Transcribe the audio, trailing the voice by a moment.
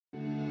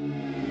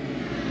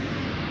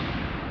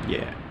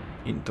Yeah,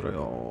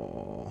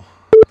 intro.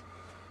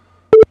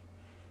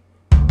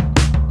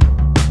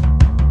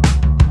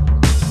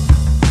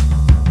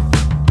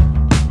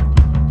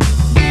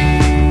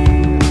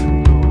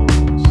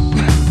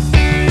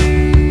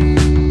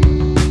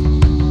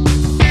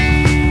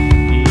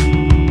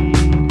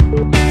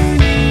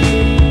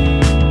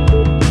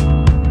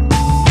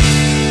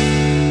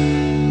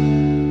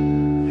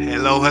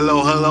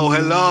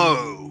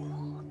 Hello.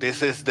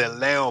 This is the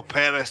Leo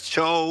Perez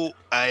Show.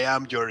 I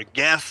am your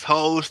guest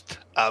host,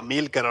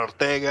 Amilcar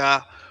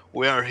Ortega.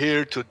 We are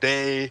here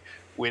today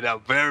with a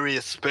very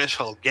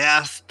special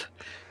guest.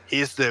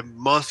 He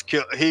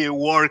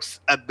works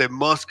at the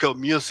Moscow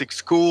Music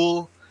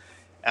School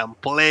and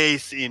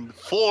plays in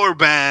four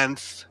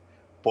bands: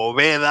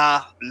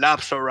 Poveda,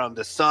 Laps Around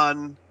the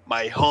Sun,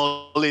 My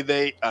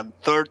Holiday, and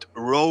Third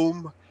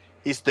Rome.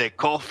 He's the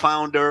co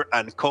founder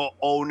and co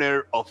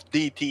owner of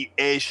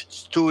DTH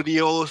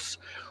Studios,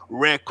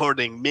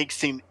 recording,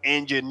 mixing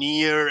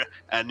engineer,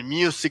 and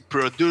music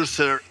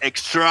producer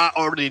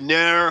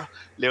extraordinaire,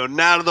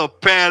 Leonardo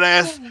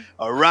Perez.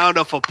 A round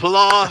of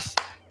applause.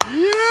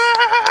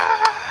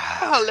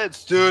 Yeah!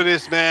 Let's do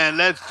this, man.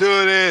 Let's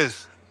do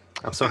this.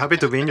 I'm so happy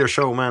to be in your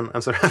show, man.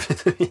 I'm so happy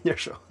to be in your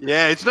show.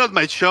 Yeah, it's not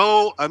my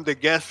show. I'm the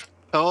guest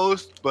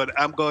host, but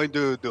I'm going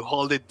to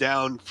hold it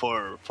down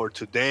for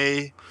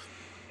today.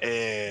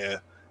 Uh,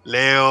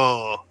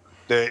 Leo,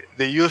 the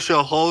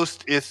usual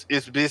host, is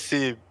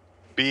busy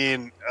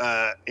being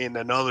in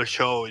another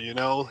show. You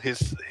know,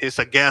 he's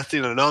a guest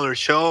in another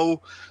show,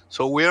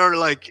 so we are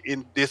like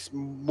in this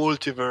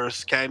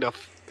multiverse kind of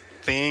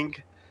thing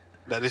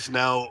that is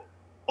now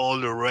all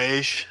the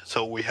rage.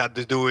 So we had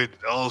to do it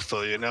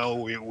also. You know,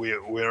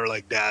 we're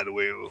like that.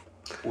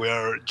 We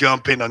are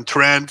jumping on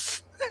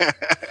trends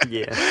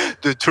Yeah.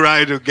 to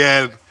try to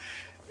get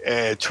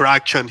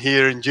traction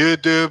here in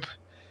YouTube.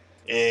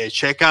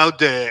 Check out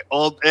the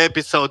old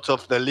episodes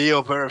of the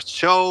Leo Perez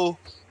Show.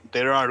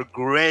 There are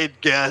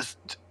great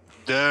guests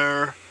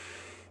there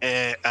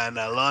and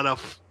a lot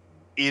of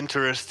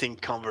interesting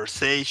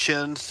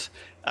conversations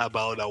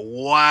about a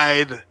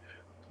wide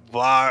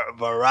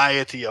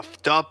variety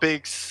of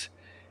topics.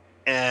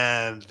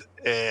 And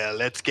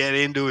let's get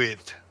into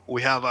it.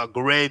 We have a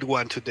great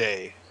one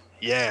today.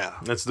 Yeah.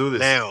 Let's do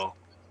this. Leo,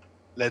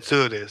 let's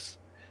do this.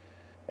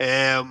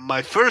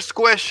 My first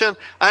question,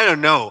 I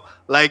don't know.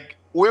 Like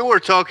we were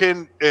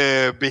talking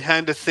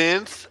behind the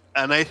scenes,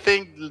 and I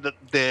think that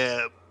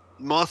the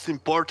most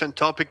important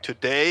topic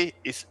today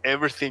is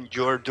everything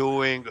you're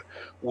doing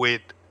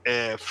with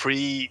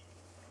free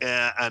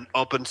and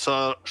open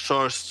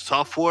source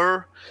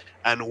software,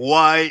 and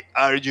why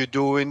are you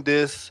doing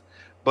this?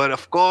 But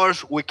of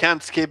course, we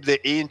can't skip the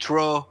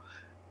intro.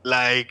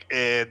 Like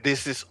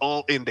this is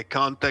all in the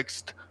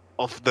context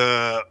of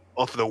the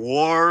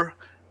war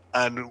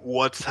and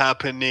what's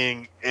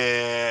happening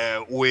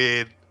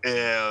with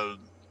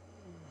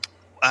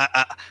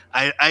I,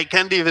 I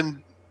can't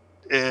even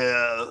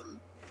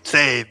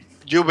say it.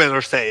 You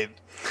better say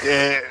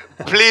it.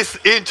 Please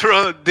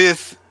intro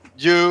this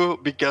you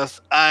because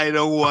I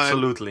don't want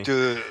Absolutely.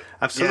 to.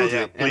 Absolutely.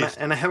 Yeah, please.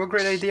 And I have a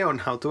great idea on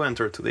how to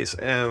enter to this.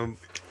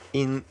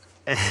 In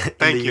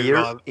Thank you,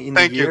 God.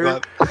 Thank you,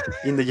 God.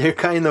 In the year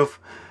kind of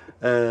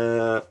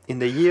in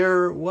the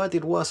year what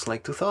it was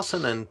like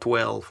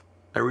 2012.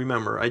 I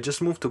remember I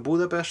just moved to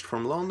Budapest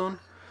from London,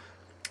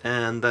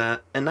 and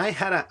I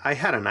had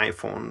an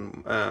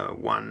iPhone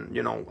one.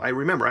 You know, I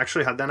remember I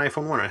actually had an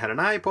iPhone one. I had an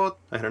iPod.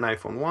 I had an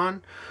iPhone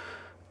one,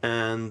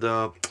 and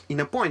in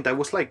a point I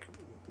was like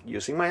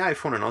using my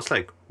iPhone, and I was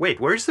like, wait,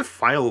 where's the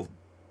file?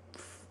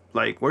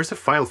 Like, where's the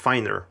file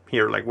finder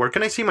here? Like, where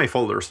can I see my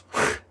folders?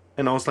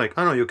 And I was like,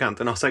 oh no, you can't.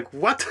 And I was like,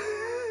 what?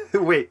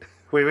 wait.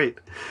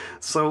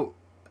 So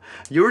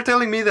you're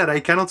telling me that I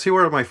cannot see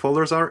where my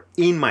folders are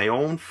in my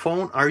own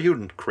phone? Are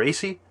you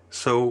crazy?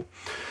 So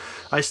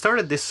I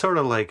started this sort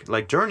of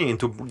like journey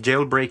into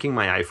jailbreaking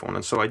my iPhone.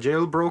 And so I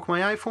jailbroke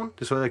my iPhone.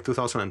 This was like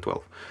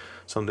 2012,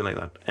 something like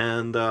that.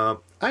 And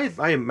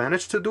I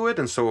managed to do it.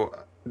 And so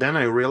then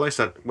I realized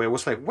that I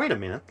was like, wait a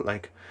minute,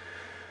 like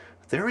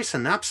there is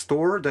an app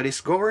store that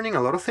is governing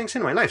a lot of things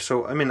in my life.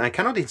 So, I mean, I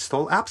cannot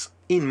install apps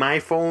in my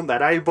phone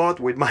that I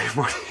bought with my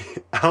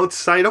money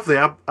outside of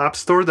the app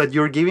store that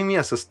you're giving me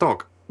as a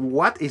stock.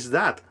 What is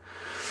that?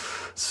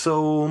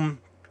 So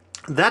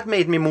that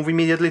made me move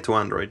immediately to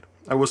Android.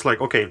 I was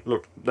like, okay,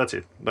 look, that's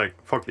it. Like,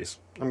 fuck this.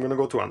 I'm going to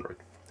go to Android.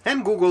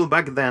 And Google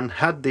back then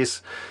had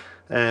this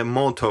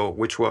motto,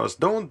 which was,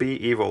 don't be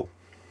evil.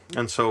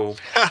 And so...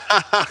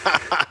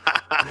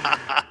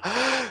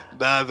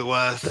 That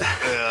was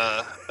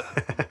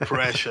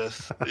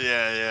precious.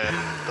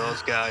 Yeah.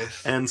 Those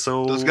guys. And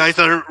so... Those guys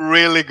are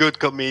really good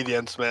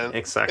comedians, man.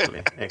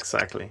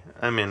 Exactly.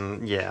 I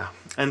mean, yeah.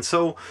 And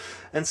so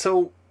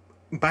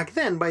back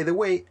then, by the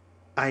way,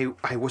 I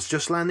was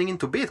just landing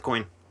into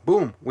Bitcoin.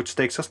 Boom, which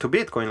takes us to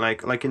Bitcoin,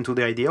 like into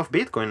the idea of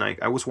Bitcoin.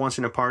 Like I was once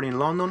in a party in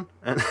London,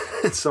 and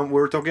so we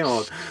were talking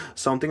about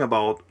something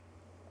about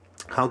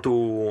how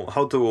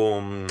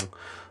to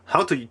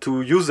how to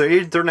use the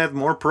internet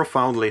more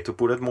profoundly, to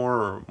put it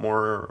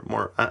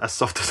more as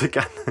soft as I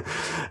can.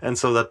 And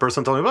so that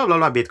person told me blah blah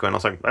blah Bitcoin. I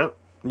was like, well,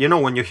 you know,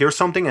 when you hear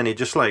something and it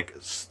just like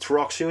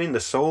strikes you in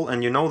the soul,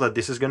 and you know that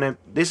this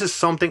is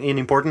something, an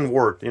important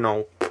word, you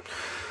know.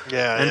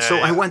 Yeah. And so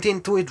I went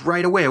into it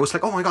right away. I was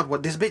like, oh my god,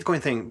 what this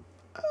Bitcoin thing?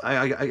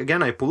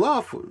 I pull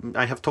off.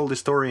 I have told this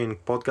story in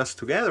podcasts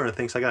together and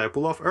things like that. I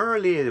pull off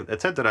early,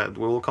 etc.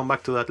 We will come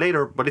back to that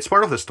later, but it's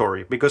part of the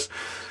story because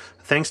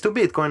thanks to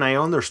Bitcoin, I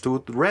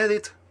understood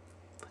Reddit,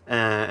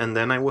 and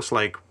then I was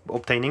like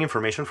obtaining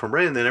information from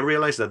Reddit. And then I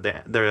realized that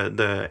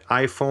the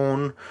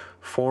iPhone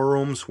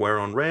forums were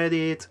on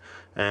Reddit,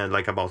 and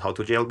like about how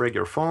to jailbreak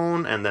your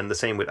phone, and then the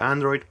same with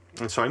Android.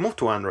 And so I moved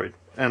to Android,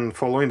 and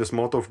following this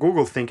motto of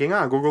Google, thinking,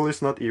 Google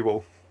is not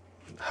evil.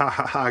 Ha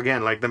ha ha,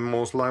 again, like the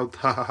most loud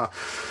ha ha ha.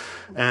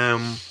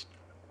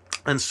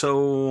 And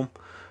so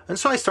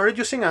I started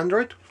using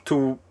Android,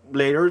 to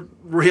later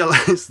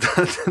realize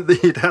that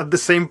it had the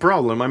same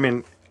problem. I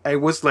mean, I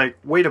was like,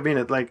 wait a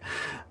minute, like,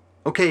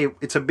 okay,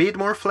 it's a bit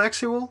more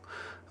flexible,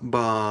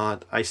 but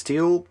I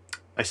still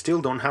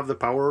don't have the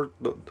power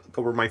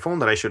over my phone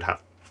that I should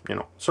have, you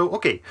know. So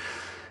okay,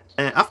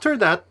 after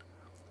that,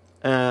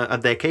 a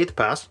decade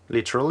passed,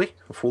 literally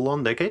a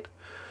full-on decade.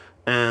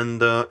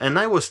 And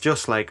I was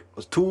just like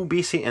too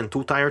busy and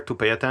too tired to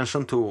pay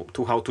attention to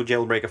how to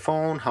jailbreak a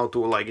phone, how to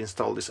like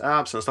install these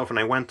apps and stuff. And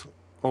I went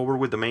over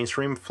with the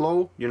mainstream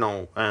flow, you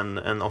know, and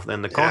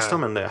the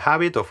custom and the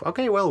habit of,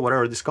 okay, well, what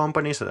are these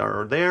companies that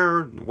are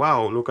there?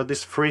 Wow, look at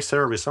this free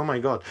service. Oh my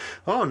god.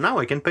 Oh, now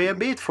I can pay a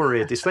bit for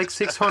it. It's like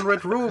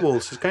 600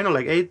 rubles. It's kind of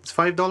like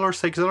 $5,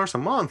 $6 a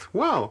month.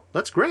 Wow,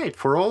 that's great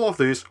for all of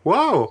this.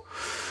 Wow.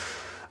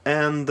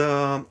 And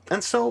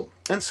so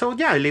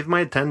yeah, I lived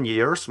my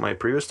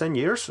previous 10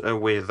 years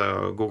with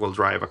a Google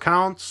Drive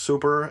account,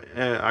 super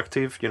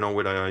active, you know,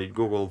 with a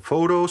Google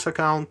Photos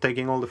account,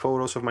 taking all the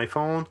photos of my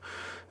phone.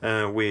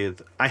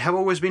 I have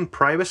always been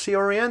privacy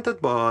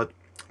oriented, but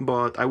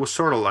I was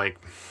sort of like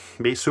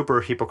be super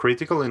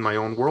hypocritical in my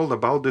own world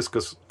about this,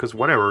 because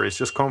whatever, it's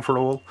just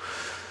comfortable.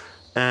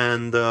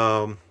 And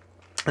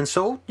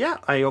so yeah,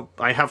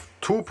 I have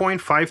 2.5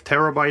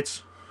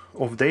 terabytes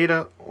of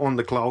data on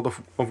the cloud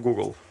of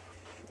Google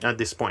at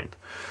this point.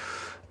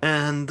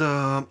 And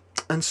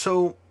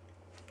so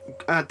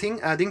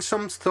adding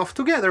some stuff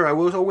together, I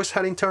was always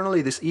had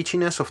internally this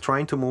itchiness of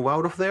trying to move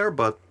out of there,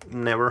 but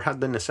never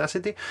had the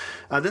necessity.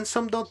 Adding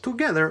some dot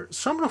together,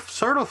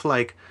 sort of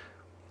like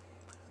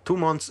 2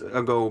 months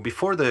ago,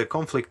 before the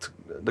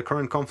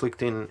current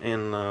conflict in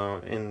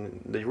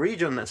the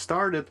region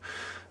started,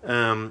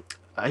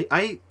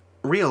 I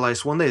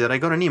realized one day that I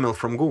got an email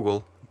from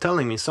Google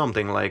telling me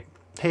something like,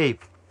 hey,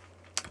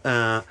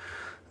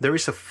 there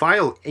is a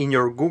file in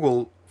your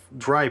Google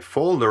Drive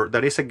folder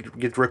that is a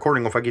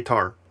recording of a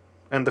guitar,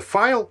 and the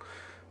file,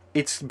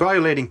 it's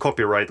violating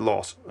copyright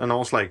laws. And I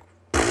was like,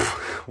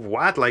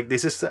 what? Like,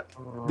 this is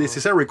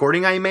a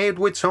recording I made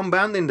with some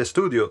band in the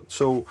studio.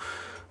 So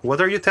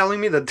what are you telling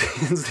me that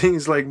this thing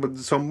is like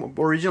some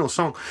original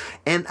song?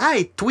 And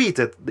I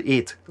tweeted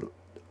it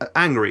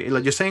angry,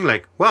 like just saying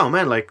like, wow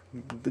man, like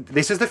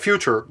this is the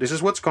future, this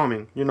is what's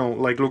coming, you know,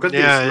 like look at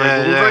this.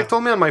 Google Drive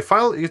told me on my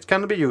file it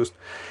can be used.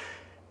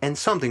 And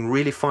something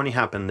really funny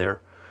happened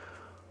there.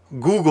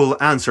 Google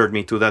answered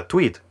me to that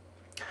tweet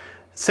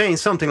saying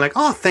something like,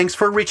 oh, thanks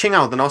for reaching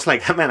out. And I was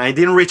like, man, I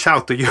didn't reach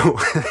out to you.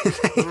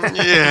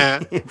 Yeah.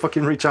 I didn't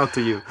fucking reach out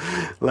to you.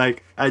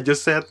 Like, I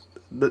just said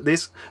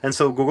this. And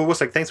so Google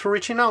was like, thanks for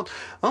reaching out.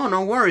 Oh,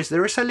 no worries,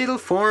 there is a little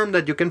form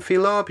that you can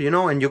fill up, you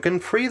know, and you can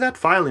free that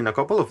file in a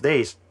couple of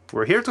days.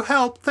 We're here to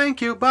help, thank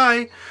you,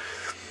 bye.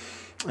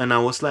 And I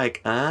was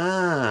like,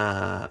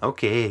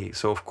 okay.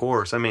 So of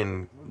course, I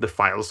mean, the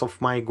files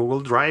of my Google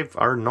Drive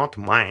are not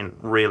mine,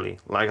 really.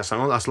 Like, as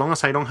long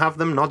as I don't have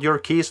them, not your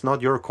keys, not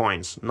your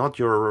coins, not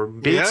your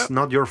bits,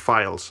 not your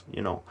files,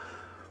 you know.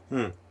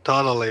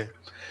 Totally.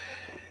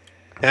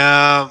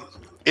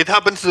 It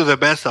happens to the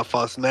best of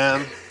us,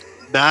 man.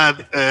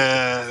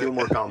 That, Feel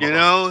more calm, you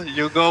know,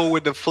 you go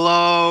with the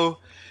flow,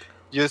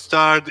 you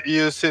start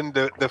using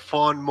the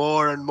phone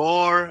more and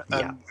more,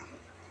 and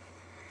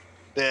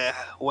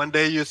one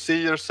day you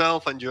see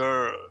yourself and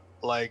you're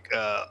like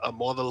a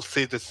model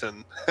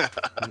citizen.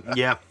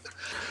 Yeah.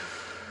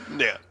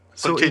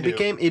 So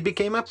it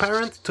became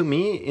apparent to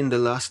me in the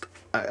last,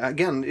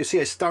 again, you see,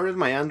 I started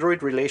my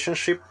Android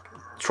relationship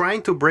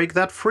trying to break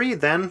that free.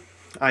 Then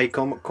I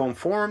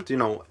conformed, you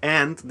know,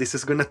 and this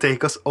is gonna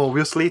take us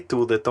obviously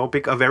to the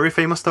topic, a very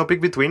famous topic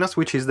between us,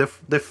 which is the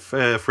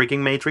freaking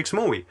Matrix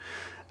movie,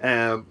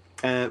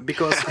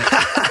 because.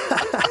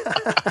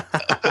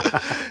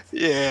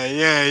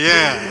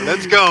 Yeah.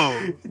 Let's go.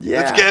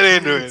 Yeah. Let's get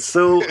into it.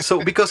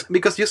 So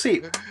because you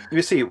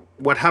see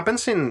what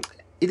happens in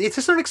it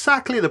is not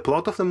exactly the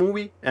plot of the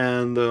movie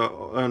and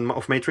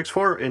of Matrix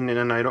 4, and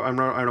I'm not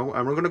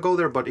going to go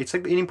there, but it's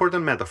an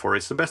important metaphor.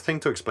 It's the best thing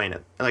to explain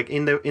it. Like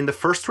in the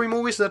first 3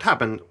 movies that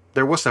happened,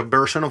 there was a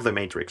version of the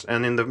Matrix,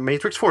 and in the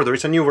Matrix 4 there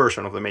is a new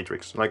version of the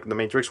Matrix. Like the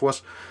Matrix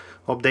was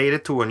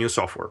updated to a new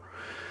software.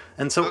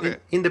 And so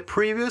in the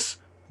previous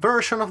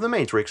version of the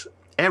Matrix,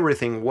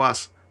 everything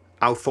was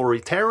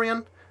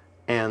authoritarian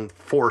and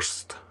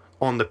forced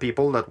on the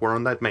people that were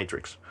on that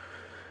matrix.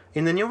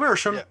 In the new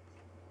version, Yeah.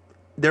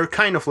 they're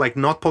kind of like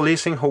not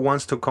policing who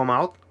wants to come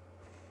out,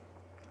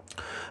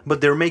 but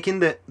they're making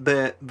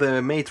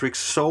the matrix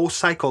so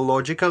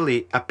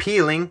psychologically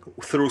appealing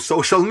through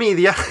social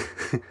media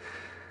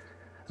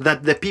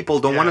that the people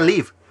don't want to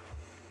leave.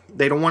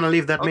 They don't want to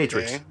leave that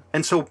matrix.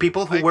 And so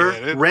people who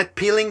were red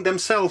pilling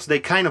themselves, they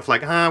kind of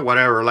like,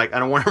 whatever, like I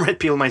don't want to red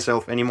pill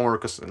myself anymore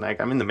because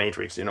like I'm in the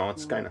matrix, you know.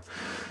 It's kind of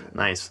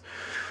nice.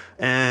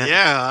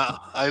 Yeah,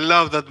 I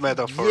love that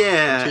metaphor.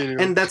 Yeah, Continue.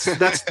 and that's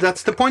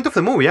the point of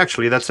the movie.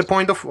 Actually, that's the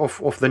point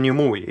of the new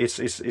movie.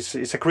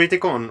 It's a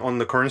critic on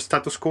the current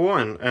status quo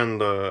and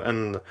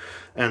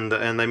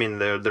I mean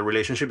the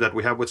relationship that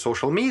we have with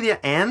social media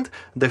and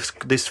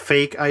this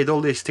fake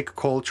idolistic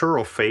culture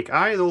of fake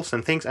idols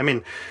and things. I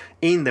mean,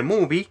 in the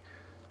movie,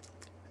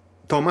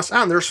 Thomas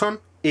Anderson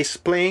is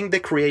playing the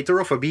creator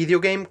of a video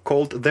game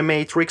called The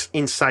Matrix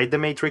inside the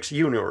Matrix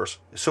universe.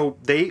 So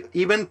they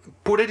even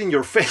put it in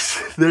your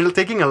face. They're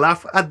taking a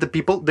laugh at the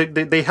people.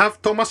 They have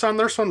Thomas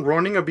Anderson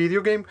running a video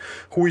game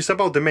who is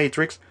about the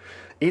Matrix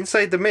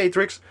inside the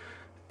Matrix,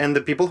 and the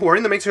people who are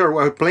in the Matrix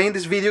are playing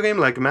this video game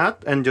like mad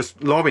and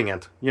just loving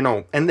it, you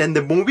know. And then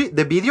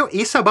the video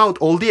is about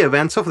all the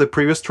events of the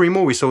previous 3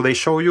 movies. So they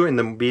show you in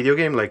the video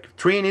game like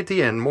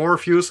Trinity and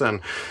Morpheus,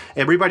 and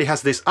everybody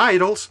has these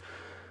idols,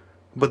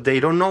 but they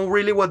don't know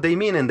really what they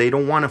mean, and they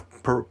don't want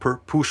to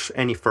push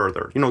any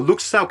further. You know,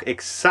 looks like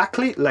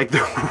exactly like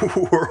the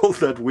world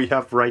that we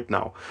have right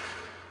now.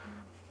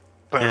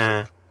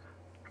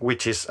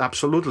 Which is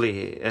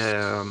absolutely,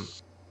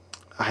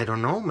 I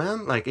don't know,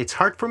 man. Like, it's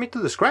hard for me to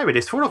describe it.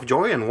 It's full of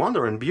joy and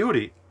wonder and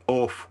beauty,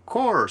 of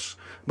course.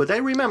 But I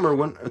remember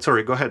when...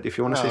 Sorry, go ahead if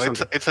you want to say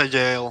something. It's a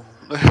jail.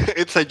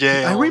 It's a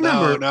jail. I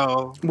remember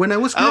when I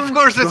was growing... Of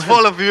course, it's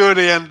full of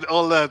beauty and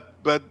all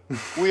that, but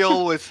we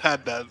always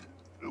had that.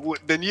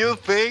 The new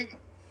thing,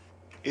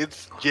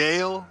 it's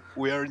jail.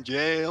 We are in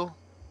jail.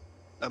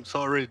 I'm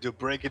sorry to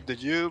break it to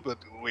you, but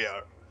we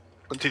are.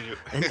 Continue.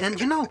 and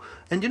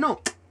you know,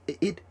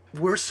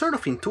 we're sort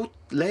of in 2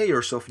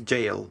 layers of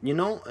jail. You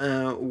know,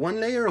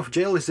 one layer of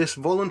jail is this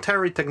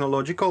voluntary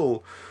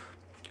technological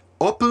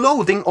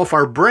uploading of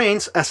our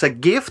brains as a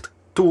gift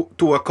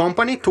to a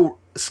company to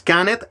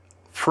scan it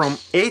from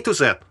A to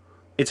Z.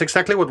 It's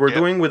exactly what we're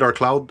doing with our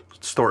cloud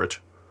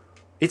storage.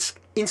 It's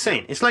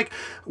insane. It's like,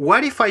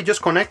 what if I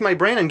just connect my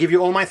brain and give you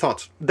all my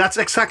thoughts? That's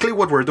exactly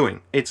what we're doing.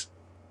 It's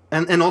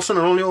and also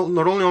not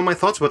only all my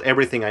thoughts, but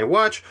everything I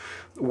watch,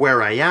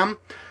 where I am,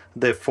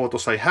 the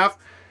photos I have.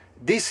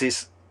 This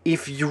is,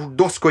 if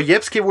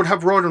Dostoevsky would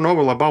have wrote a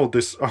novel about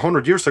this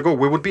 100 years ago,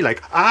 we would be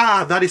like,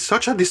 that is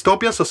such a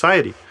dystopian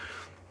society.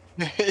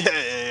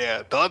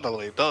 Yeah,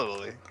 totally.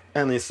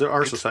 And it's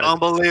our society.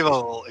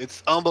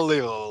 It's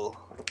unbelievable.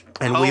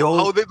 And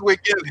how did we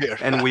get here?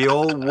 And we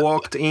all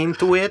walked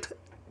into it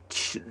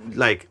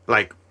like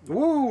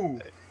woo.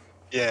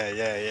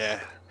 Yeah,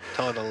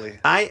 totally.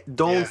 I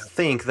don't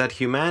think that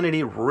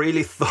humanity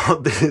really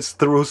thought this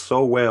through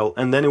so well,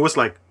 and then it was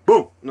like,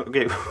 boom,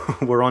 okay,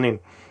 we're on in.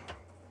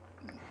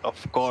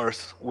 Of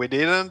course, we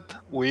didn't.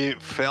 We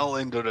fell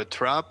into the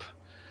trap.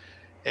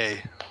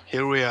 Hey,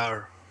 here we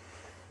are.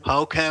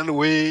 How can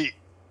we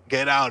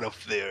get out of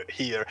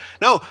here?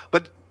 No,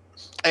 but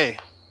hey,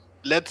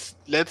 let's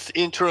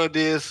intro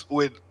this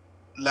with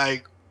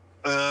like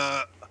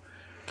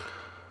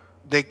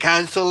the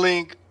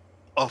canceling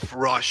of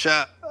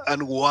Russia,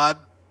 and what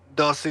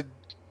does it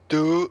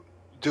do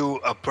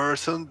to a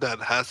person that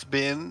has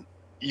been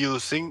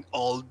using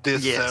all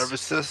these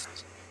services?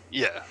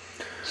 Yeah.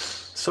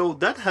 So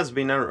that has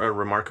been a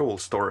remarkable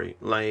story.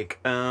 Like,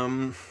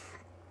 and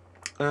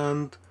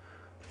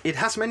it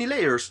has many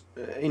layers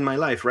in my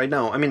life right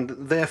now. I mean,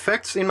 the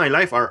effects in my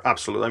life are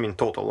absolute. I mean,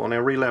 total on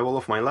every level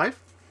of my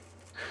life.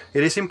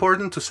 It is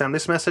important to send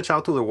this message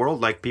out to the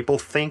world. Like, people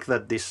think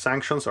that these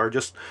sanctions are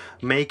just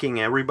making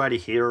everybody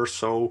here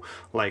so,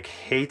 like,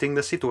 hating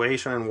the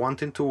situation and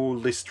wanting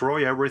to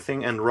destroy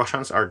everything, and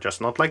Russians are just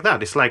not like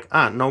that. It's like,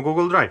 no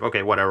Google Drive.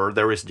 Okay, whatever,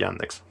 there is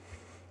Yandex.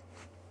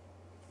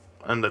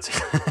 And that's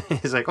it.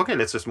 It's like, okay,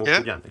 let's just move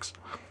to Yandex.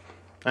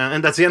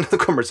 And that's the end of the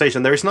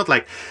conversation. There is not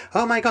like,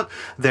 oh my god.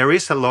 There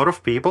is a lot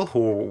of people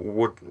who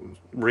would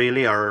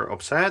really are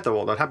upset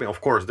about that happening. Of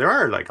course, there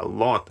are like a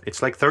lot.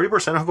 It's like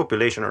 30% of the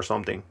population or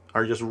something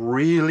are just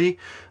really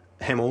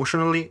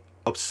emotionally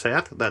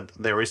upset that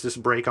there is this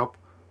breakup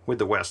with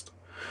the West.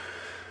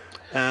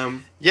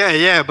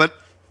 Yeah, but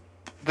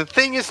the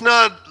thing is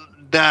not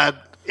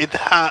that it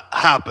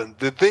happened.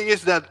 The thing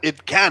is that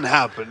it can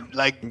happen.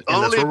 Like, and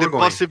only the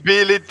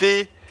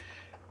possibility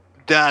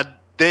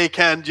that they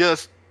can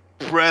just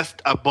press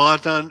a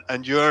button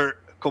and you're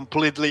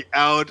completely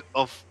out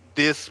of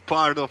this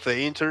part of the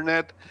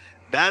internet.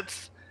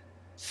 That's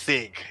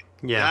sick.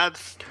 Yeah,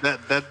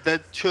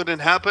 that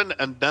shouldn't happen,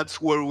 and that's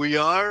where we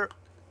are.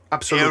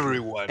 Absolutely,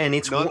 everyone, and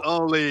it's not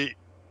only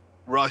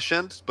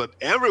Russians, but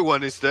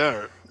everyone is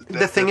there.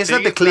 The thing is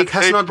that the click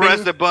has not pressed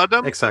been the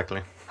button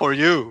exactly for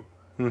you.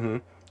 Mm-hmm.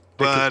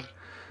 But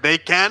they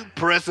can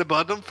press a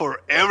button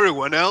for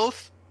everyone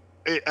else,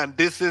 and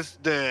this is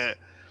the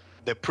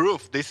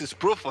proof. This is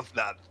proof of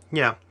that.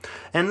 Yeah,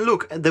 and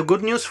look, the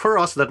good news for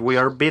us that we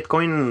are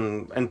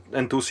Bitcoin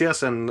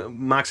enthusiasts and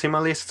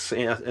maximalists,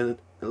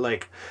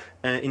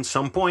 in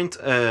some point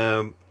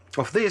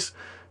of this,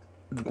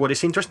 what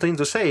is interesting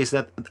to say is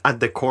that at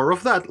the core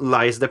of that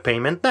lies the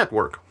payment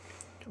network,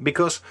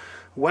 because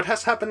what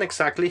has happened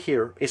exactly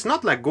here is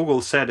not like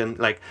Google said and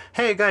like,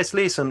 hey guys,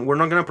 listen, we're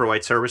not going to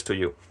provide service to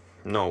you.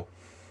 No.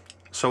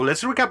 So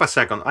let's recap a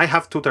second. I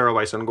have 2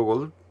 terabytes on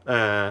Google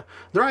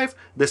Drive.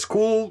 The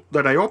school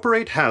that I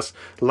operate has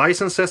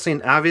licenses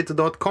in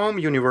avid.com,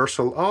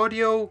 Universal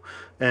Audio,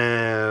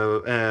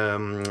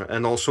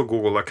 and also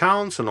Google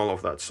accounts and all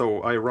of that.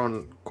 So I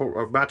run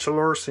a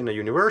bachelor's in a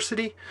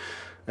university,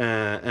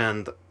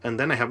 and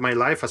then I have my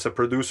life as a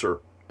producer.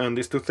 And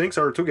these 2 things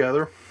are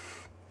together,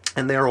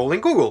 and they are all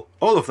in Google.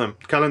 All of them.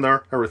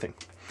 Calendar, everything.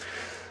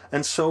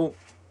 And so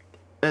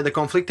the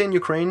conflict in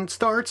Ukraine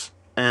starts.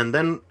 And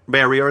then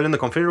very early in the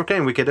conflict in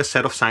Ukraine, we get a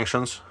set of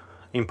sanctions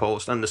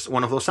imposed. And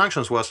one of those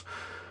sanctions was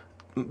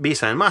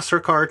Visa and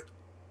MasterCard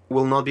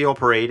will not be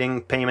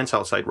operating payments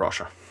outside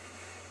Russia.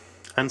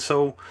 And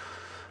so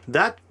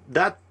that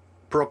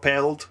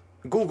propelled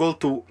Google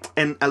to,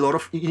 and a lot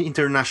of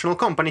international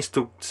companies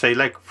to say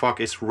like, fuck,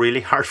 it's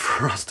really hard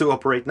for us to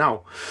operate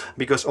now.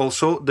 Because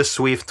also the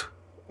SWIFT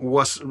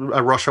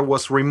Russia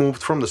was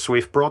removed from the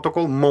SWIFT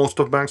protocol. Most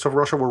of banks of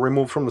Russia were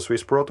removed from the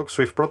SWIFT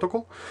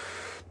protocol.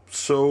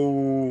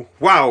 So,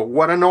 wow,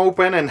 what an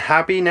open and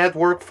happy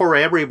network for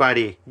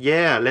everybody.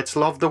 Yeah, let's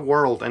love the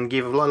world and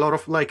give a lot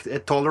of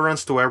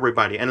tolerance to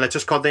everybody. And let's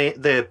just cut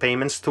the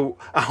payments to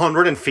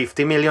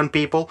 150 million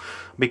people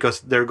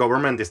because their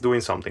government is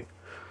doing something.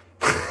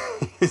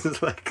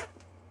 It's like,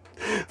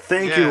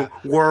 thank you,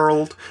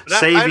 world,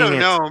 saving it. I don't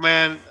know,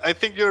 man. I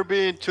think you're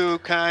being too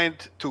kind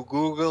to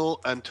Google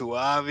and to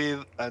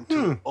Avid and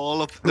to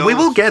all of those. We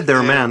will get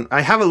there, man. I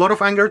have a lot of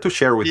anger to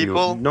share with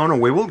people. you. No,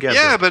 we will get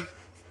there. Yeah, but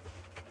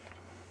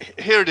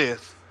here it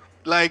is.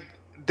 Like,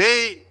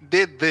 they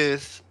did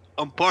this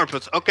on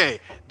purpose.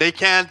 Okay, they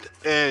can't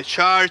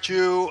charge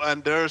you,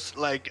 and there's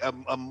like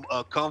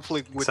a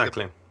conflict with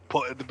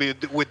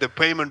with the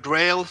payment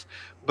rails,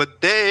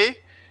 but they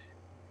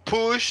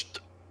pushed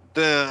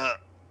the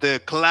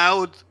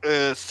cloud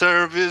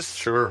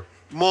service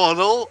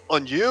model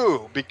on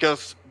you,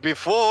 because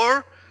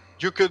before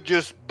you could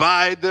just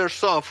buy their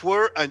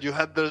software and you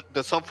had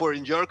the software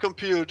in your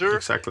computer.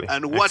 Exactly.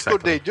 And what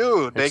could they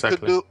do?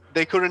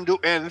 They couldn't do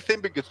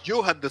anything because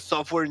you had the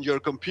software in your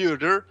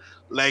computer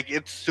like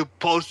it's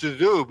supposed to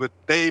do. But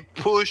they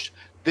push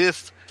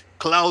this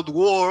cloud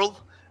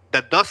world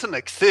that doesn't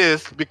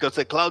exist, because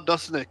the cloud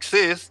doesn't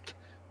exist,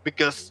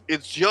 because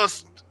it's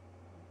just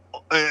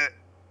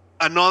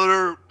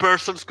another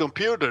person's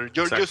computer.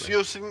 You're just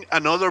using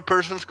another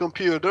person's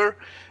computer.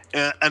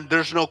 And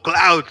there's no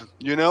cloud,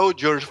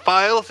 your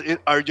files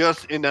are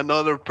just in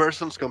another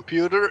person's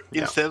computer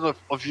instead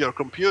of your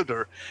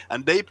computer.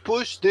 And they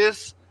push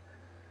this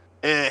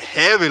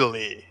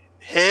heavily,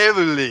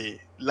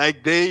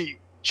 like they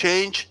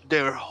changed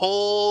their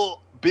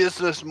whole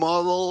business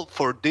model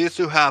for this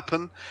to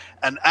happen.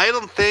 And I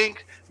don't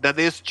think that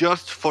is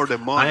just for the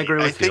money. I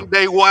agree with you. Think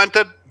they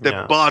wanted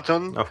the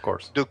button of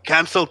course to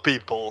cancel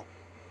people.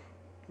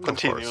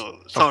 Continue.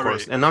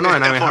 Sorry. And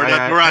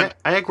I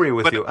agree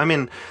with you. I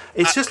mean,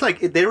 it's just like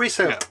there is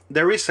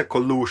a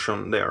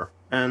collusion there,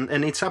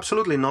 and it's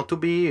absolutely not to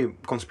be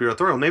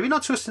conspiratorial. Maybe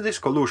not just this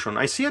collusion.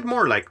 I see it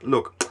more like,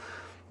 look,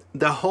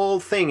 the whole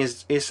thing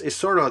is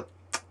sort of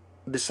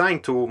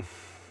designed to.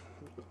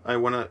 I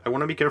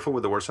wanna be careful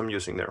with the words I'm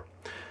using there.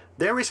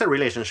 There is a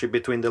relationship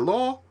between the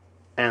law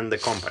and the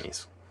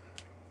companies,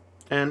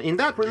 and in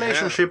that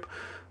relationship,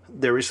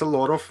 there is a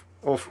lot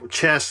of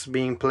chess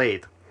being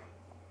played.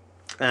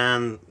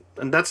 And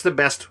that's the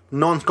best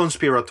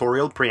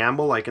non-conspiratorial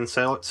preamble I can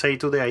say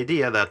to the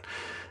idea that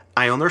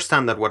I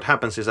understand that what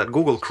happens is that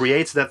Google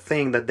creates that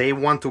thing that they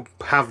want to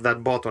have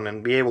that button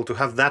and be able to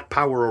have that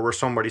power over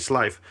somebody's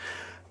life,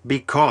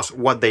 because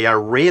what they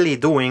are really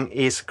doing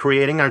is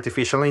creating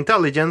artificial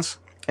intelligence,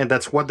 and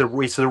that's what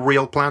is the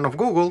real plan of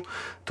Google,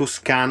 to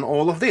scan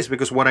all of this.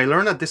 Because what I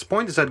learned at this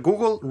point is that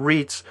Google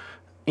reads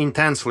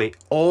intensely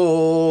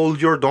all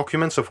your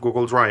documents of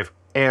Google Drive.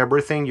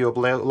 Everything you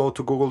upload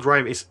to Google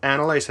Drive is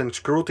analyzed and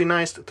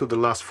scrutinized to the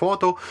last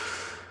photo,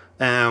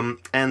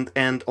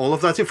 and all of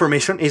that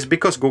information is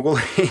because Google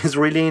is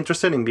really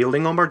interested in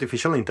building on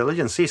artificial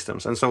intelligence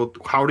systems. And so,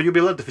 how do you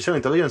build artificial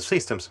intelligence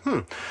systems?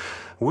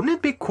 Wouldn't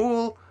it be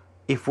cool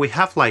if we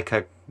have like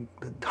a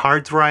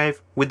hard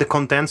drive with the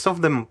contents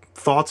of the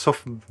thoughts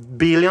of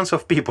billions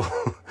of people?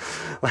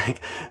 Like,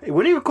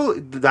 wouldn't it be cool?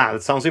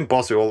 That sounds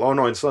impossible. Oh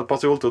no, it's not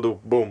possible to do.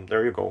 Boom,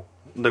 there you go.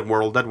 The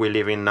world that we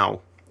live in now.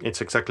 It's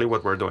exactly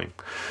what we're doing.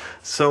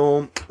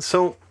 So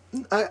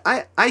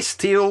I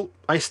still,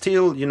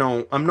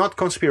 I'm not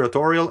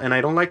conspiratorial, and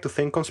I don't like to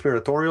think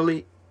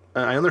conspiratorially.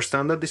 I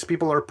understand that these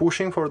people are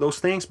pushing for those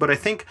things, but I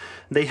think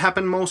they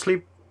happen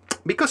mostly,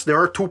 because there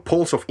are 2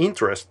 poles of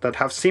interest that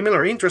have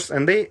similar interests,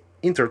 and they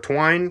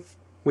intertwine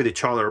with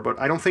each other, but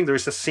I don't think there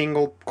is a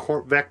single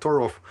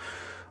vector of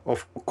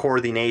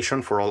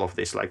coordination for all of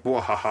this. Like,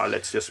 wahaha,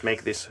 let's just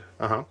make this.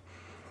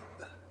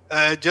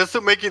 Just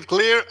to make it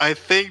clear, I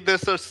think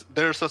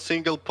there's a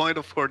single point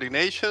of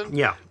coordination.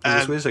 Yeah,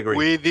 and we disagree.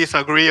 We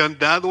disagree on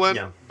that one.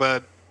 Yeah.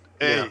 But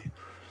hey,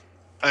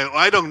 Yeah.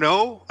 I don't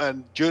know,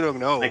 and you don't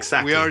know.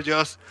 Exactly. We are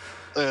just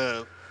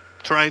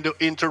trying to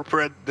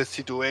interpret the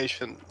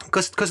situation.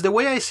 Because the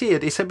way I see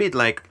it is a bit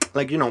like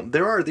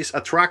there are these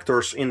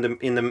attractors in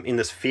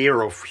the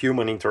sphere of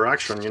human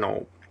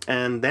interaction,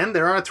 and then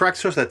there are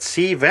attractors that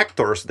see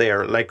vectors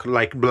there, like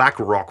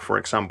BlackRock, for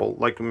example.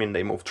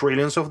 They move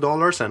trillions of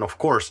dollars, and of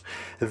course,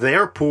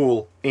 their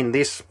pool in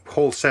this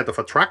whole set of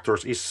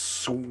attractors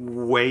is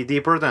way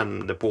deeper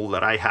than the pool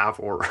that I have,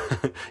 or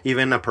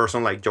even a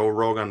person like Joe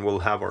Rogan will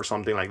have, or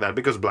something like that,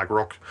 because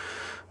BlackRock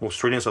moves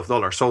trillions of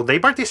dollars. So they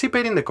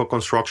participate in the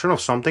construction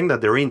of something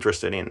that they're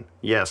interested in,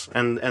 yes,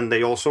 and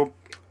they also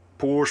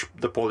push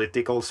the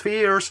political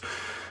spheres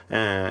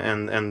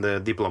and the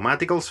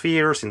diplomatical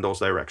spheres in those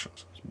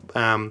directions.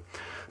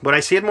 But I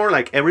see it more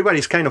like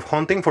everybody's kind of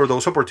hunting for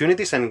those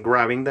opportunities and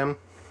grabbing them.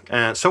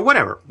 So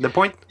whatever. The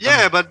point.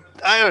 Yeah, but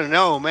I don't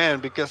know, man,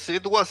 because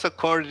it was a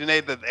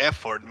coordinated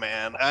effort,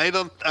 man. I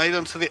don't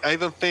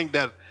think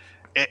that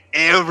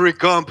every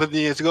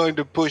company is going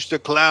to push the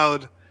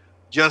cloud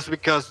just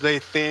because they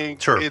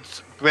think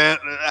it's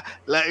better.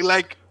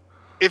 Like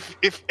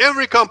if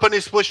every company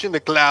is pushing the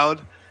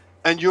cloud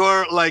and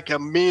you're like a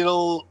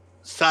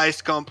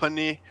middle-sized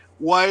company,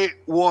 why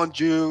won't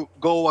you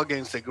go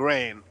against the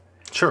grain?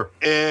 Sure.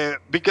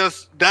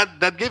 Because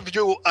that gives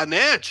you an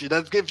edge.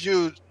 That gives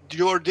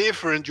you're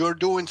different. You're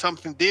doing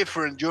something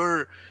different.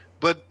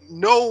 But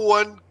no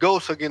one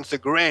goes against the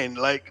grain.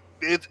 Like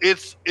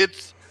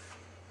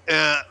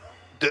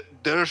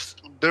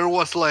there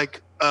was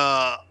like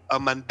a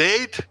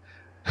mandate,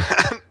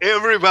 and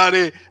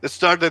everybody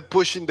started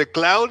pushing the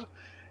cloud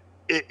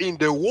in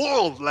the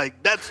world.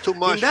 Like, that's too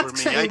much for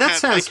me.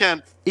 I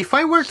can't. If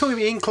I were to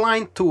be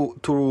inclined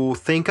to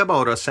think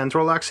about a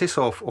central axis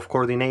of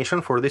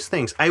coordination for these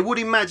things, I would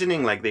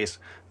imagining like this.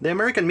 The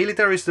American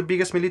military is the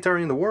biggest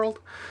military in the world,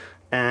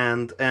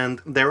 and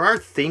there are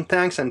think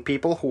tanks and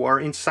people who are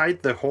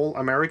inside the whole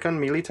American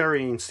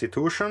military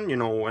institution,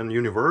 and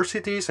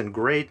universities and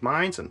great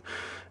minds,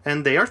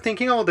 and they are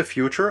thinking about the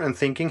future and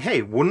thinking,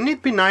 hey, wouldn't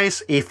it be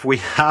nice if we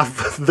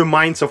have the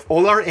minds of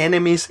all our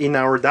enemies in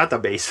our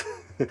database?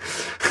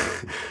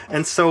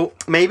 And so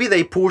maybe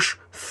they push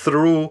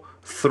through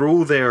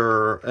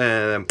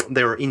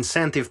their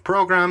incentive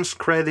programs,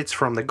 credits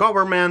from the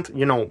government,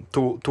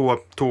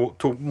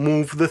 to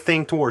move the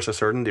thing towards a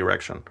certain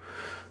direction.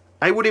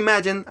 I would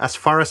imagine as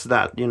far as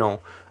that,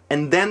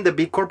 and then the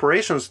big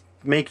corporations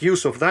make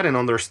use of that and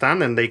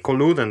understand, and they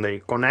collude and they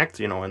connect,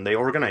 and they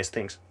organize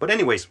things. But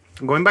anyways,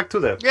 going back to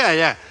the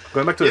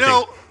going back to the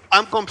thing.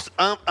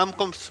 I'm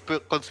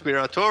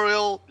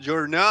conspiratorial.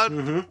 You're not.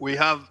 Mm-hmm. We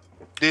have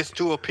these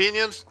two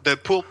opinions. The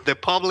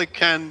public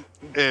can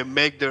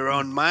make their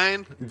own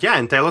mind. Yeah,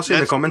 and tell us in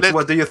the comments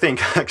what do you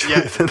think.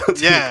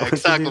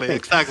 Actually,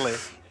 exactly.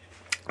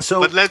 So,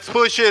 but let's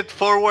push it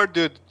forward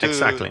to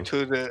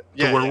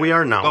where we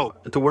are now. Go.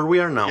 To where we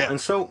are now. Yeah. And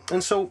so,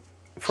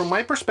 from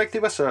my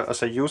perspective as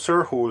a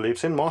user who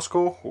lives in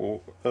Moscow, who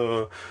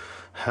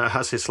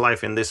has his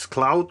life in this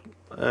cloud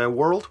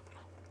world,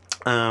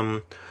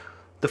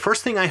 the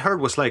first thing I heard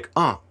was like,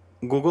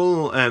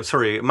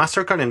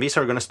 MasterCard and Visa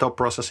are going to stop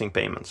processing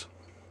payments,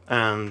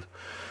 and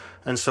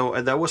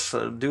so that was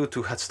due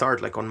to had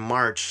started like on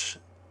March.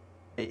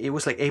 It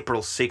was like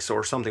April 6th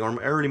or something, or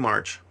early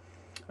March,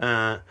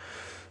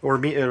 or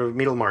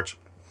middle March,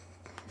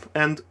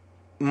 and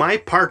my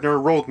partner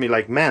wrote me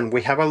like, man,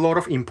 we have a lot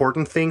of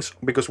important things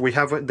because we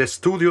have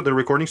the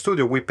recording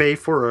studio. We pay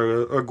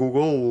for a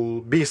Google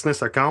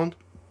business account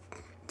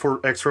for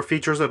extra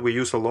features that we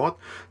use a lot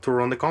to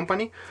run the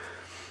company.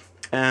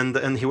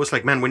 And he was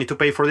like, man, we need to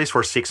pay for this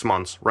for 6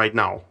 months right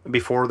now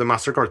before the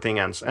MasterCard thing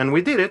ends. And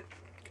we did it.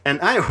 And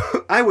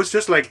I was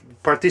just like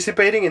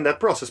participating in that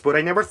process, but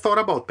I never thought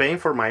about paying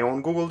for my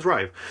own Google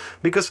Drive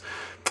because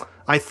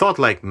I thought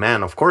like,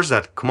 man, of course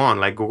come on,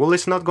 like Google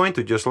is not going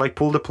to just like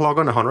pull the plug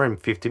on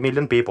 150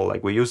 million people.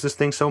 Like we use this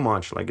thing so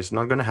much, like it's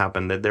not going to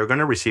happen. That they're going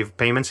to receive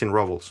payments in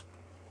rubles.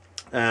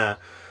 And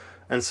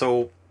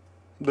so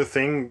the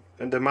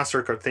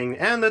MasterCard thing,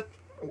 and that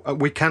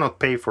we cannot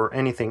pay for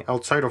anything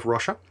outside of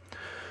Russia.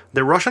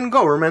 The Russian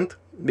government,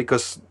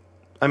 because,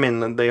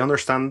 they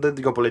understand the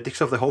geopolitics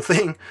of the whole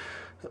thing,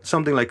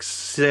 something like,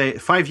 say,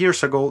 5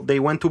 years ago, they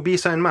went to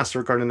Visa and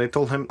MasterCard and they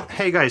told him,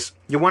 hey guys,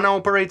 you want to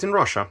operate in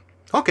Russia?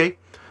 Okay,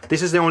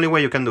 this is the only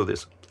way you can do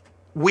this.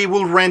 We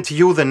will rent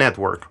you the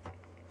network.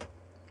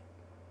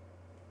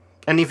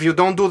 And if you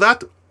don't do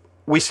that,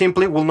 we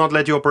simply will not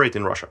let you operate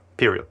in Russia,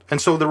 period. And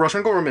so the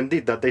Russian government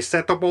did that. They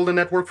set up all the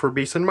network for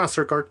Visa and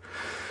MasterCard,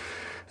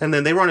 and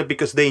then they run it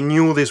because they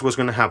knew this was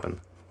going to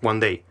happen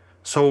one day.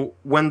 So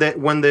when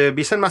the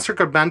Visa and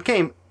MasterCard ban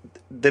came,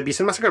 the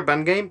Visa and MasterCard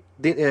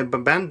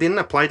ban didn't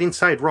apply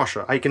inside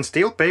Russia. I can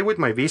still pay with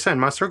my Visa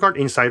and MasterCard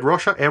inside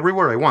Russia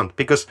everywhere I want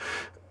because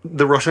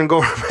the Russian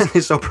government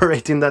is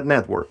operating that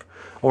network.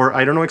 Or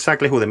I don't know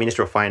exactly who, the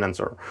Ministry of Finance,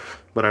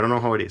 but I don't know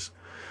how it is.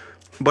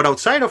 But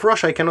outside of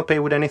Russia, I cannot pay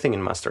with anything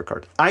in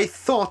MasterCard. I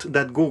thought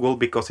that Google,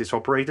 because it's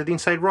operated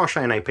inside Russia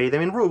and I pay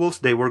them in rubles,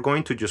 they were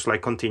going to just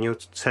like continue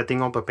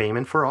setting up a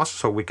payment for us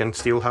so we can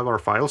still have our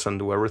files and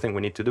do everything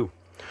we need to do.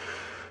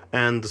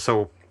 And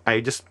so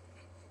I just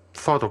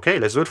thought, okay,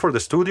 let's do it for the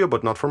studio,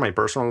 but not for my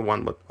personal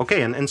one. But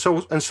okay, and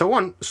so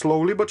on.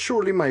 Slowly but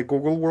surely, my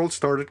Google world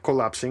started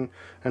collapsing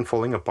and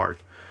falling apart.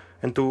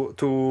 And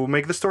to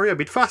make the story a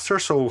bit faster,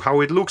 so how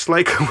it looks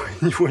like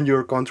when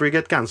your country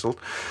gets cancelled,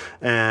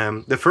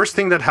 the first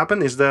thing that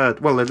happened is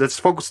that, well, let's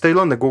focus still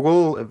on the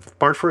Google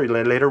part for it.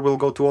 Later we'll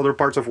go to other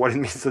parts of what it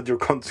means that your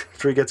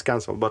country gets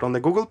cancelled. But on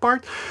the Google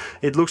part,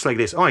 it looks like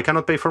this. Oh, I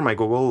cannot pay for my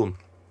Google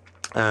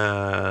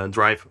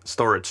Drive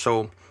storage.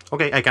 So,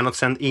 okay, I cannot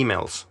send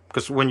emails.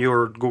 Because when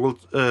your Google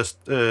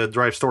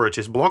Drive storage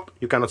is blocked,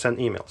 you cannot send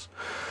emails.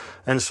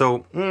 And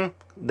so,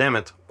 damn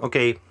it.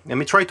 Okay, let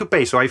me try to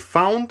pay. So I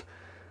found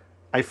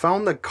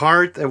a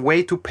card, a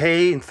way to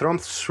pay through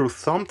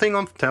something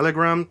on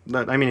Telegram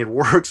that, I mean, it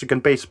works. You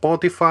can pay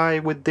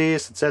Spotify with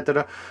this,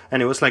 etc.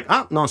 And it was like,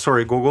 no,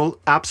 sorry, Google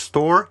App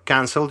Store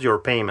canceled your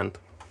payment.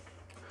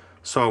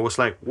 So I was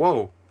like,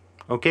 whoa,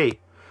 okay.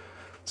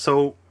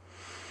 So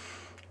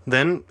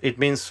then it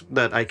means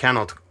that I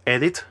cannot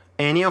edit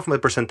any of my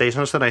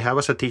presentations that I have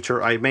as a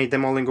teacher. I made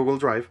them all in Google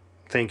Drive,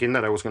 thinking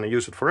that I was going to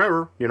use it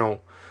forever,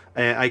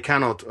 I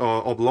cannot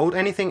upload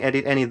anything,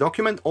 edit any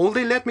document. All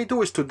they let me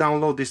do is to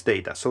download this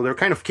data. So they're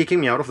kind of kicking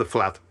me out of the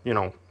flat,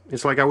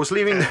 It's like I was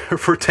living there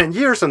for 10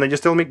 years and they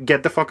just tell me,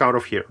 get the fuck out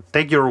of here.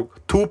 Take your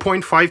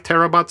 2.5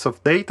 terabytes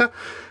of data,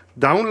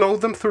 download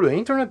them through the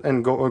internet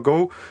and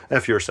go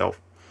F yourself.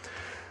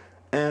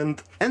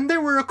 And there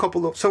were a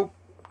couple of... So,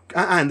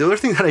 and the other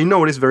thing that I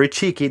noticed, very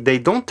cheeky, they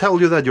don't tell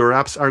you that your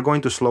apps are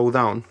going to slow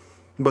down.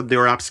 But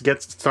your apps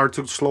start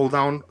to slow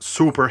down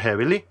super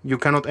heavily. You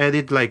cannot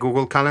edit like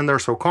Google Calendar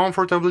so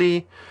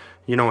comfortably.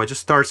 It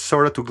just starts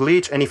sort of to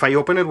glitch. And if I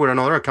open it with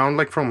another account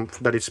like from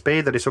that it's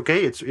paid, that is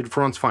okay, it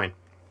runs fine.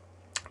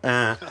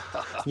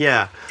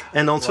 Yeah,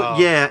 and also wow.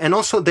 Yeah, and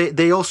also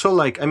they also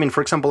like, I mean,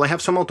 for example, I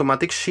have some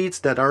automatic sheets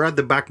that are at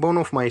the backbone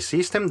of my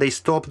system. They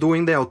stop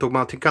doing the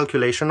automatic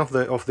calculation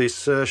of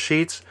these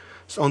sheets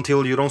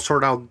until you don't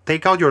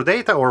take out your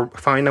data or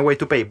find a way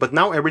to pay. But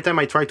now every time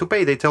I try to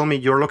pay, they tell me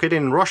you're located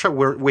in Russia,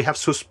 where we have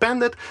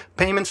suspended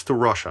payments to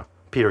Russia,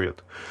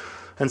 period.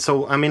 And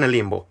so I'm in a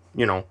limbo,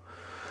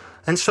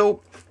 And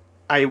so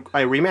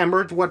I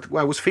remembered what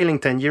I was feeling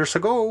 10 years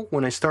ago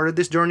when I started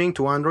this journey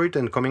to Android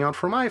and coming out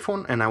from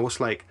iPhone, and I was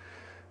like,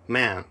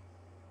 man,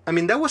 I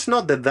mean, that was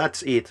not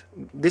that's it.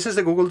 This is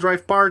the Google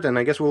Drive part, and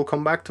I guess we'll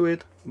come back to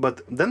it.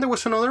 But then there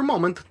was another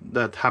moment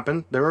that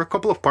happened. There are a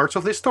couple of parts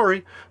of this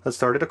story that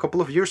started a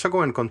couple of years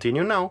ago and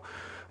continue now.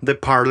 The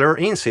Parler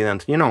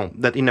incident,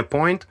 that in a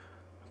point,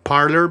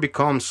 Parler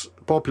becomes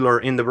popular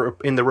in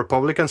the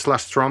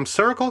Republican/Trump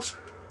circles.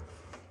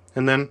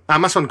 And then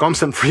Amazon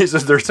comes and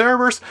freezes their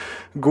servers.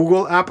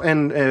 Google App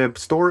and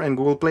Store and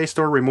Google Play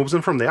Store removes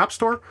them from the App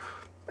Store.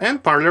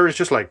 And Parler is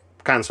just like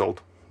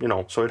cancelled,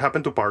 So it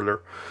happened to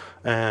Parler.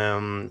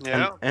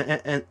 Yeah.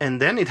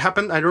 And then it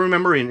happened, I don't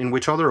remember in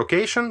which other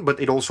occasion, but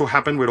it also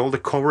happened with all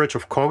the coverage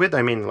of COVID.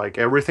 I mean, like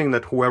everything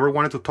that whoever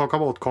wanted to talk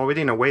about COVID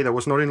in a way that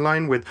was not in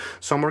line with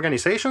some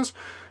organizations,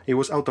 it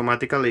was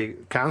automatically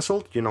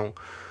cancelled,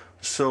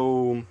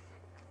 So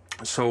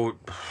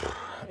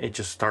it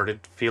just started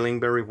feeling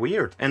very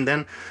weird. And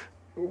then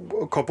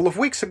a couple of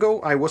weeks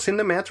ago, I was in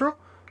the metro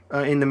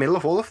in the middle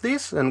of all of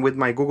this, and with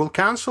my Google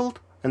cancelled.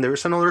 And there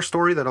is another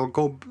story that I'll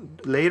go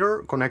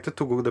later connected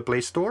to Google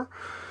Play Store.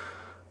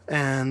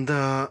 And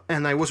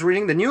I was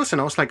reading the news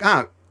and I was like,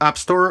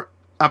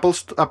 Apple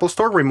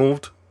Store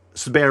removed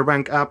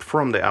Sberbank app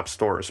from the App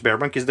Store.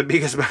 Sberbank is the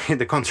biggest bank in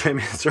the country. I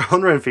mean, it's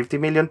 150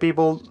 million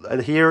people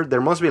here.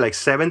 There must be like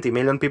 70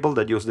 million people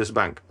that use this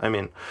bank. I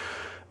mean,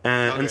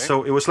 okay. And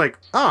so it was like,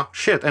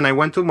 shit. And I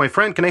went to my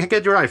friend, can I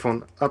get your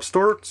iPhone? App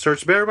Store,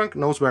 search Sberbank,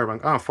 no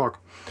Sberbank. Fuck.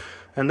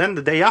 And then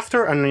the day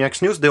after, and the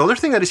next news, the other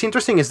thing that is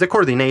interesting is the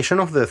coordination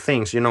of the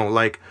things,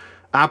 like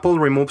Apple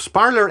removes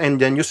Parler, and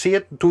then you see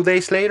it 2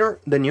 days later,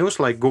 the news,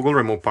 like Google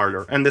removed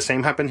Parler. And the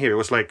same happened here. It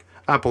was like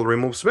Apple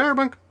removes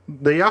Sberbank,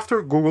 day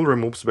after, Google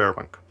removes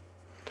Sberbank.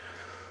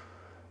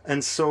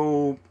 And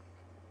so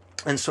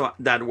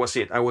that was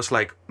it. I was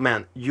like,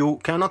 man, you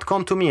cannot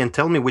come to me and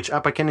tell me which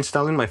app I can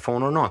install in my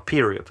phone or not,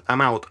 period.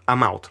 I'm out.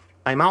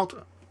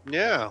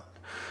 Yeah.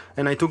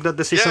 And I took that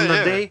decision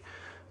that day.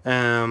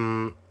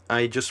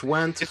 I just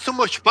went. It's too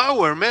much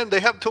power, man. They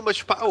have too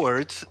much power.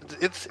 It's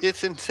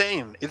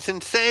insane. It's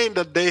insane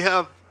that they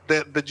have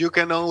that you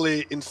can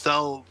only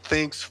install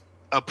things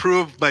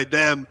approved by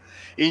them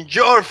in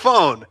your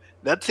phone.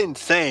 That's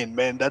insane,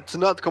 man. That's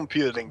not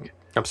computing.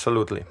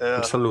 Absolutely.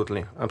 And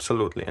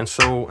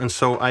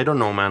so I don't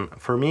know, man.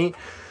 For me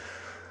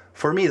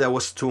that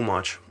was too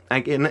much.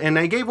 And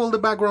I gave all the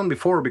background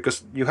before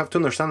because you have to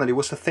understand that it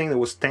was a thing that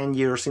was 10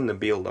 years in the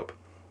build-up.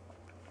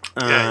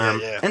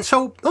 Yeah. And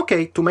so,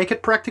 okay, to make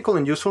it practical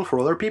and useful for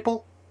other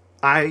people,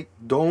 I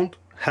don't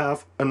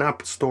have an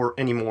app store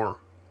anymore.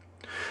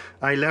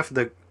 I left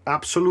the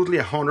absolutely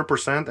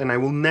 100%, and I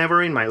will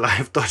never in my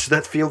life touch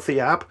that filthy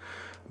app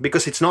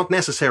because it's not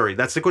necessary.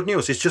 That's the good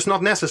news. It's just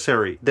not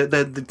necessary.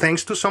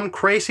 Thanks to some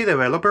crazy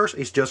developers,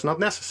 it's just not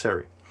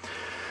necessary.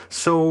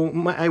 So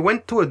I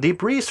went to a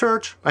deep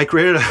research. I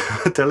created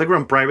a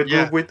Telegram private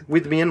group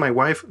with me and my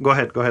wife. Go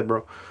ahead,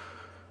 bro.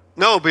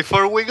 No,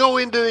 before we go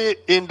into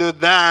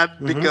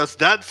that, because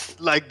that's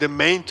like the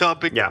main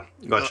topic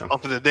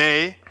of the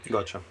day.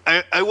 Gotcha.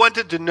 I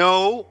wanted to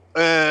know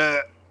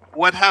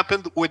what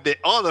happened with the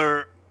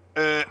other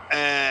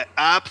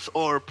apps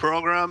or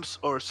programs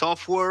or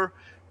software,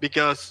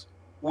 because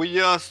we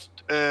just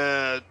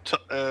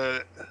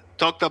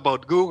talked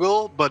about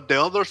Google, but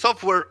the other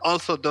software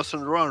also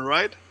doesn't run,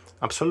 right?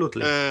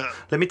 Absolutely.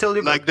 Let me tell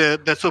you, like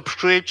the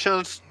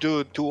subscriptions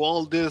to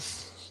all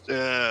these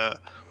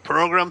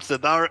programs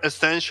that are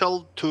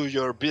essential to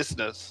your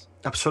business.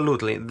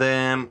 Absolutely.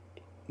 The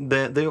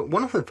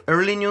one of the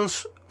early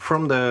news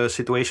from the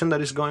situation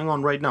that is going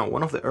on right now,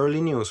 one of the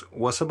early news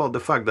was about the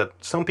fact that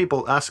some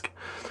people ask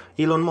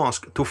Elon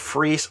Musk to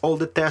freeze all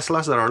the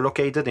Teslas that are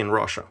located in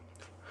Russia.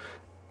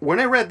 When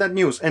I read that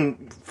news,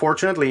 and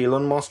fortunately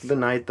Elon Musk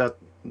denied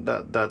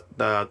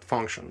that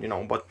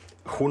function, but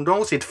who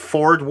knows if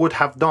Ford would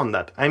have done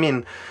that. I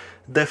mean,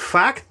 the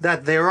fact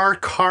that there are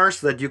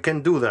cars that you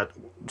can do that,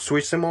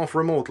 switch them off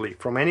remotely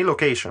from any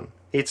location,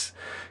 it's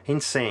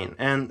insane.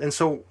 And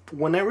so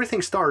when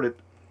everything started,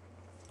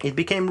 it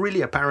became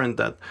really apparent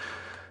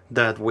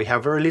that we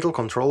have very little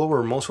control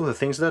over most of the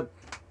things that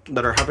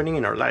are happening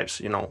in our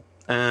lives,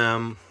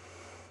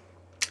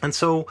 and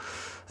so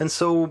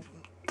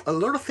a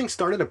lot of things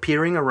started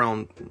appearing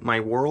around my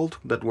world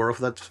that were of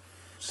that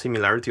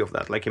similarity of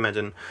that. Like,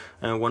 imagine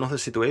one of the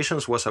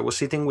situations was I was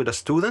sitting with a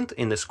student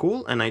in the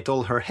school, and I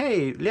told her,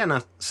 hey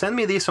Liana, send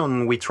me this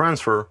on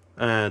WeTransfer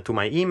to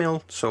my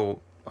email so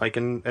I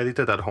can edit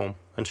it at home.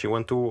 And she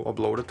went to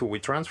upload it to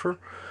WeTransfer,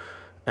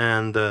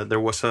 and there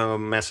was a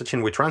message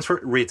in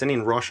WeTransfer written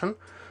in Russian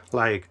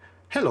like,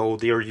 hello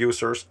dear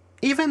users,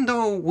 even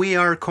though we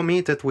are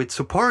committed with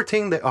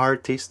supporting the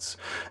artists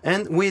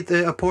and with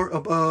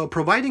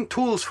providing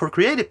tools for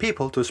creative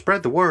people to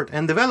spread the word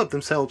and develop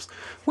themselves,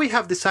 we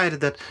have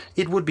decided that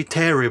it would be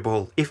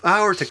terrible if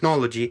our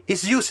technology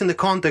is used in the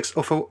context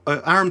of an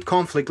armed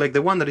conflict like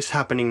the one that is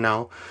happening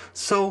now.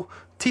 So,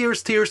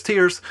 tears,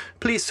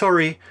 please,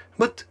 sorry,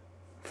 but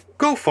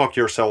go fuck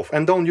yourself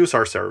and don't use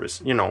our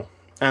service,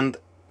 And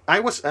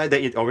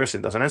it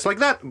obviously doesn't answer like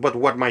that, but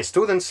what my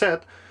student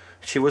said,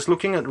 she was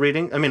looking at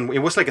reading. I mean, it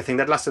was like a thing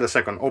that lasted a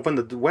second. Opened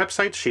the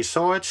website, she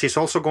saw it. She's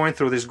also going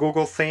through this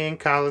Google thing,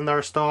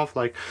 calendar stuff.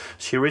 Like,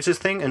 she reads this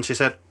thing and she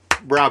said,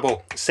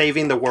 bravo,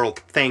 saving the world.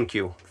 Thank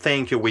you,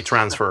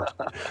 WeTransfer.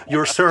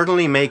 You're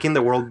certainly making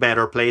the world a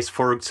better place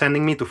for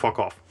sending me to fuck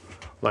off.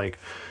 Like,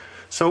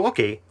 so,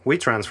 okay,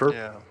 WeTransfer.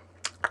 Yeah.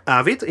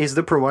 Avid is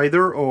the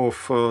provider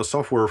of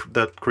software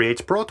that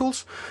creates Pro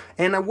Tools.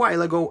 And a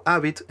while ago,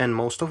 Avid and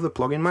most of the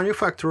plugin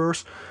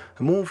manufacturers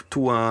moved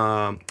to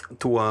a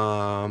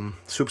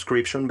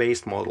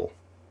subscription-based model.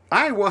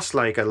 I was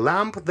like a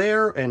lamp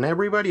there, and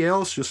everybody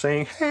else just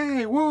saying,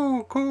 hey,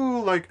 woo,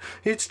 cool, like,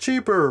 it's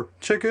cheaper,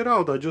 check it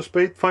out, I just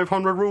paid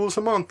 500 rubles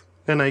a month,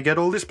 and I get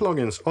all these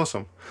plugins,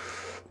 awesome.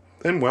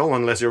 And well,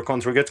 unless your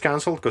contract gets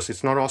cancelled, because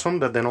it's not awesome,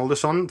 that then all of a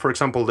sudden, for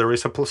example, there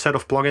is a set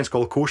of plugins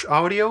called Kush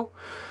Audio,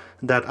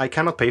 that I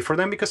cannot pay for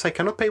them because I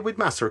cannot pay with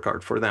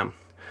MasterCard for them.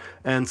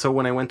 And so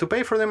when I went to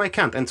pay for them, I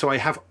can't. And so I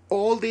have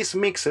all these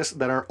mixes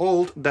that are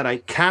old that I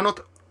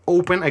cannot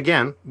open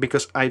again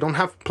because I don't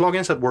have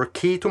plugins that were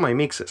key to my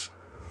mixes.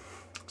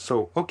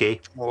 So, okay.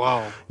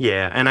 Wow.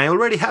 Yeah, and I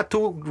already had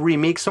to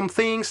remix some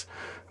things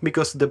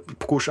because the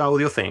Kush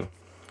Audio thing.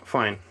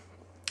 Fine.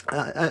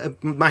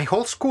 My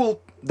whole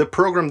school, the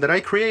program that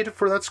I created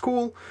for that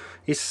school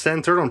is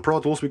centered on Pro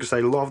Tools because I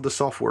love the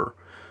software.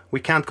 We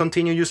can't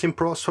continue using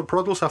Pro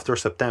Tools after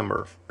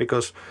September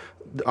because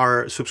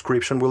our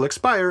subscription will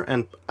expire,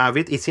 and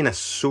Avid is in a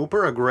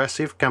super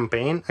aggressive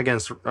campaign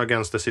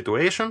against the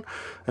situation.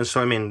 And so,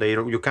 I mean,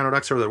 you cannot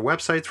access their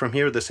website from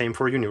here. The same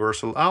for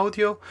Universal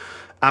Audio.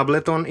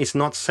 Ableton is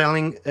not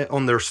selling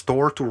on their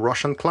store to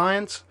Russian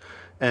clients.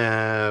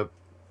 And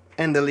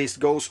the list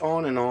goes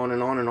on and on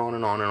and on and on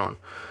and on and on.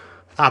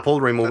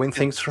 Apple removing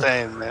things from...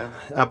 man.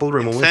 Apple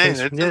removing things...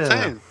 It's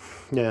insane.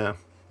 Yeah.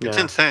 It's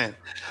insane.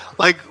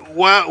 Like,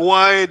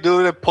 why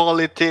do the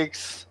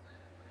politics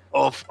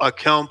of a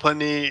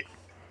company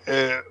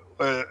have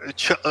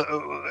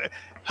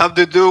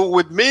to do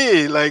with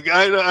me? Like,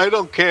 I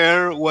don't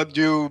care what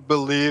you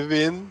believe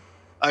in.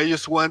 I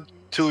just want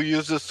to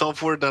use the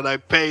software that I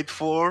paid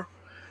for.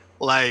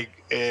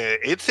 Like,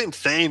 it's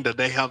insane that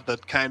they have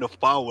that kind of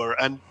power,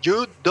 and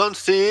you don't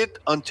see it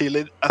until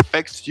it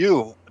affects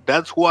you.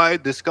 That's why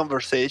this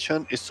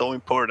conversation is so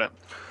important.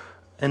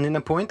 And when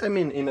this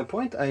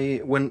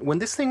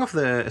thing of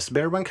the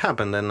Sberbank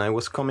happened, and I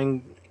was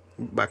coming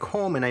back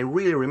home, and I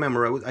really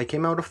remember I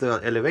came out of the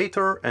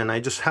elevator, and I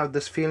just had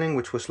this feeling,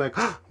 which was like,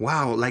 oh,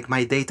 wow, like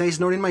my data is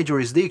not in my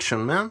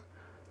jurisdiction, man.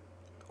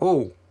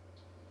 Oh,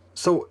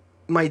 so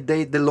my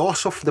the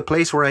laws of the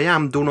place where I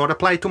am do not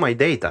apply to my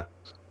data.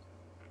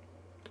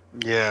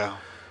 Yeah.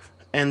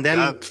 And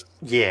then,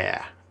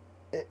 yeah.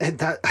 And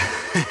that,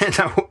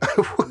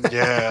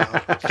 yeah.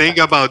 Think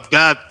about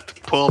that,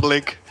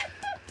 public.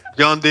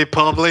 John D.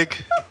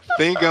 Public.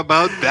 Think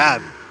about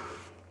that.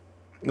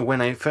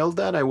 When I felt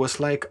that, I was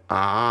like,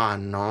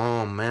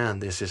 no, man,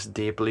 this is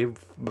deeply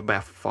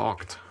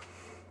fucked.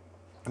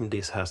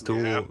 This has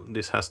to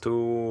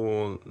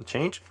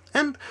change.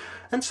 And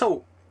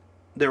so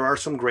there are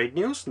some great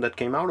news that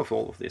came out of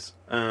all of this.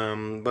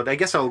 But I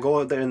guess I'll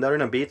go there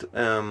in a bit.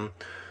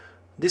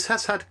 This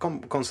has had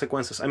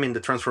consequences. I mean, the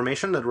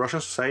transformation that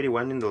Russian society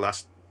went in the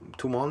last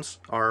 2 months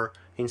are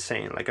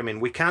insane. Like, I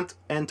mean, we can't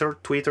enter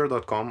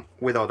twitter.com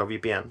without a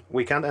VPN.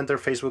 We can't enter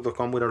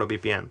facebook.com without a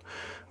VPN.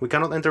 We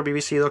cannot enter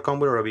bbc.com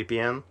without a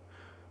VPN.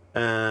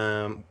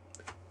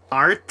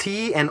 RT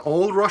and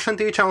all Russian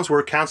TV channels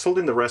were cancelled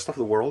in the rest of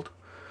the world.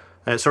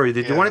 Sorry,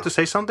 did you wanted to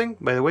say something,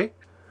 by the way?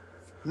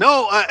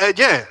 No,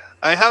 yeah.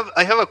 I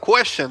have a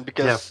question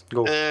because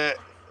go.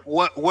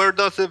 Where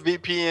does the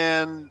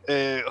VPN,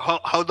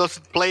 how does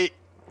it play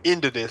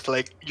into this?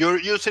 Like, you're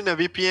using a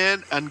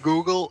VPN and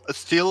Google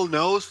still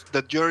knows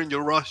that you're in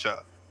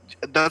Russia.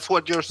 That's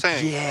what you're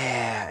saying.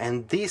 Yeah,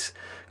 and this,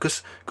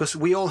 because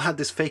we all had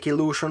this fake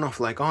illusion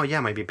of like, oh yeah,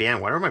 my VPN,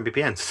 what are my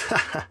VPNs?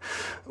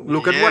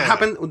 Look at what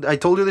happened. I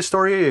told you the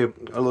story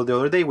the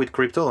other day with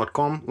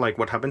crypto.com, like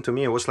what happened to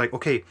me. I was like,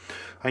 okay,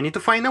 I need to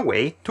find a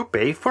way to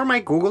pay for my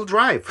Google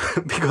Drive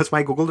because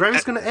my Google Drive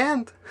is going to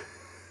end.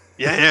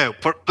 Yeah.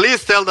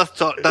 Please tell that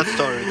story. That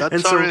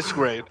story is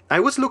great. I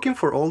was looking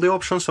for all the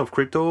options of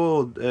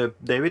crypto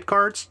debit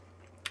cards,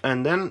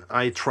 and then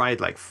I tried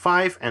like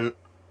 5, and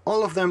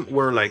all of them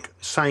were like,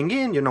 sign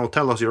in,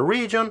 tell us your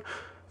region,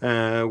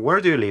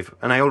 where do you live?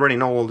 And I already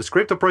know all these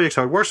crypto projects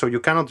how it works, so you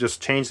cannot just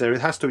change there.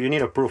 You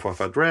need a proof of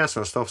address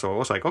and stuff. So I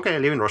was like, okay, I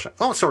live in Russia.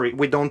 Oh, sorry,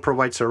 we don't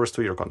provide service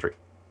to your country.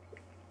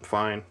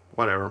 Fine,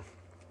 whatever.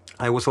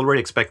 I was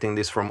already expecting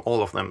this from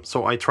all of them.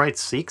 So I tried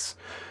 6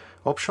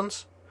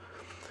 options.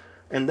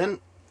 And then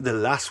the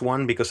last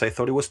one, because I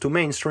thought it was too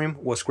mainstream,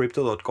 was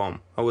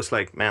crypto.com. I was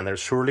like, man, they're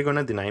surely going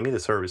to deny me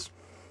the service.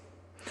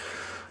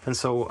 And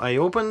so I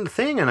opened the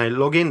thing and I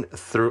log in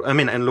through,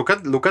 and look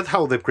at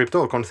how the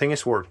crypto.com thing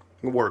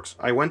works.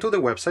 I went to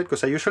the website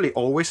because I usually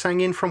always sign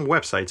in from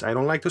websites. I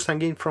don't like to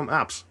sign in from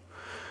apps.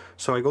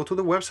 So I go to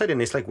the website and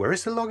it's like, where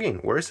is the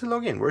login? Where is the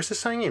login? Where is the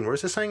sign in? Where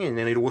is the sign in?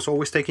 And it was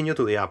always taking you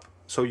to the app.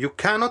 So you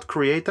cannot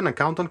create an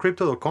account on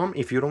crypto.com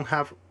if you don't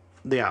have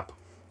the app.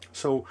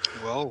 So,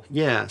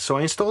 yeah, so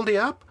I installed the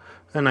app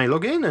and I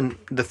log in, and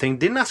the thing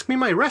didn't ask me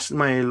my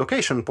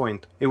location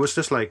point. It was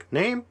just like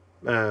name,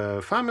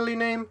 family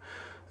name,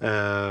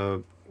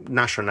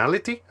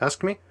 nationality,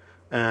 ask me,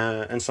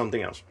 and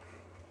something else.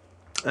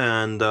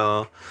 And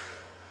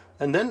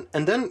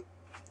then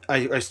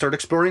I start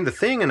exploring the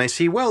thing, and I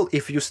see, well,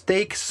 if you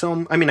stake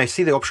some, I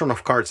see the option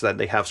of cards that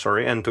they have,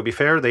 and to be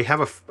fair, they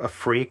have a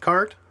free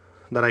card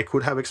that I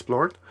could have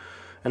explored.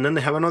 And then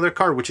they have another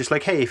card, which is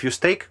like, hey, if you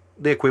stake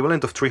the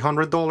equivalent of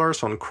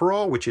 $300 on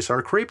CRO, which is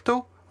our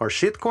crypto, our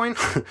shitcoin,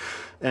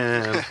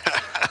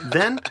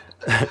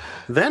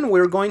 then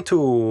we're going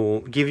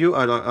to give you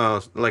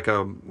a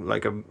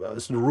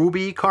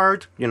Ruby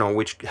card,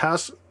 which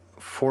has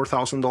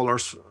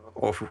 $4,000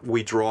 of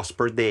withdrawals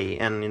per day.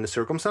 And in the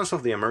circumstance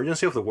of the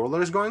emergency of the world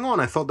that is going on,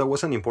 I thought that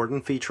was an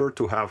important feature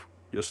to have,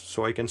 just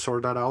so I can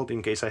sort that out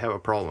in case I have a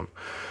problem.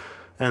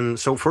 And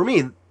so for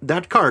me,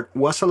 that card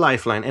was a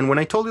lifeline. And when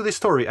I told you this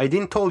story, I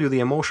didn't tell you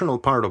the emotional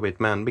part of it,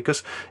 man.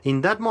 Because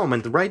in that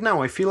moment, right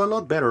now, I feel a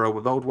lot better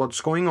about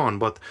what's going on.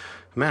 But,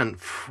 man,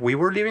 we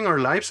were living our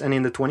lives. And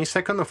in the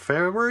 22nd of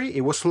February,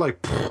 it was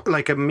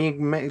like a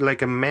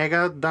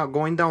mega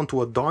going down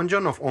to a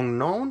dungeon of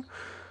unknown.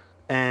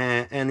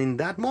 And in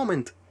that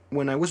moment,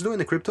 when I was doing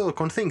the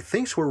crypto.com thing,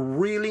 things were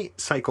really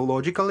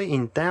psychologically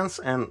intense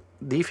and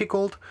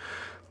difficult.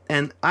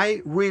 And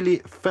I really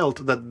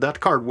felt that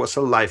card was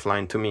a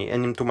lifeline to me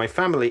and to my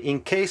family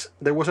in case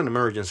there was an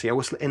emergency.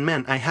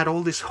 I had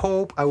all this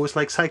hope. I was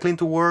like cycling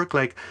to work,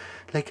 like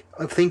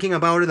thinking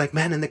about it, like,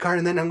 man, in the car,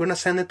 and then I'm gonna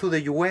send it to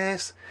the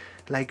US.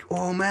 Like,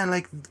 oh man,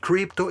 like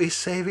crypto is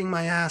saving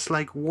my ass.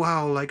 Like,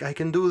 wow, like I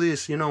can do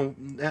this.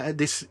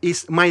 This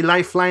is my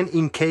lifeline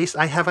in case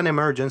I have an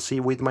emergency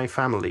with my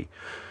family.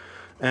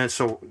 And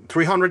so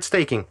 300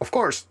 staking, of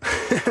course,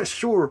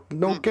 sure,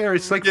 don't care.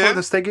 It's like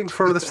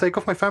for the sake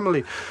of my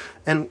family.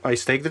 And I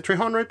stake the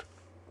 300.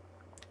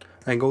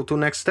 I go to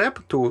next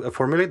step to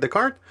formulate the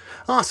card.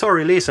 Oh,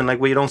 sorry, listen,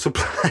 like we don't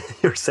supply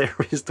your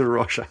service to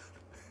Russia.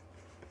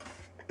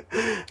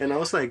 And I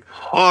was like,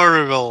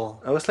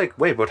 horrible. I was like,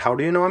 wait, but how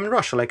do you know I'm in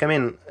Russia? Like,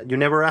 you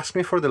never asked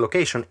me for the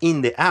location.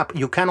 In the app,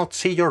 you cannot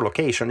see your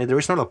location. There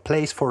is not a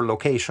place for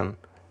location.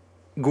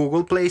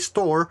 Google Play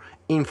Store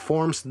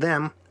informs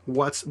them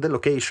what's the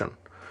location.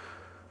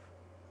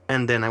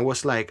 And then I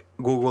was like,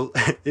 Google,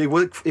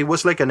 it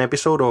was like an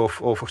episode of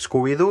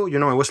Scooby-Doo,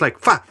 it was like,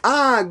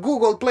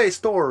 Google Play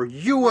Store,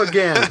 you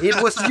again,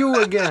 it was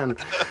you again.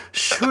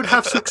 Should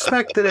have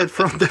suspected it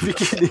from the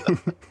beginning.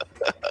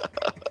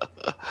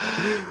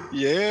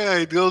 Yeah,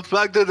 it goes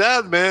back to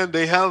that, man.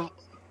 They have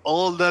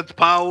all that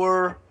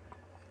power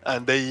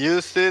and they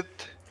use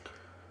it.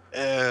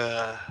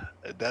 Uh,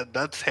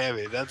 that's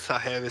heavy. That's a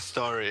heavy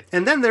story.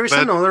 And then there is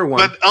But another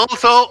one. but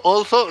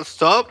also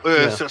stop.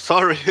 Yeah.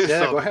 Sorry, Yeah, go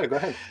stop. ahead, go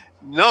ahead.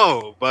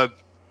 No, but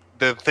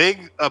the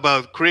thing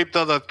about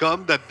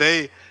crypto.com that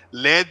they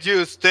let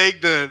you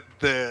stake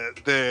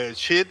the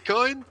shit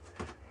coin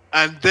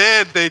and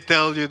then they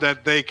tell you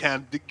that they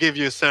can give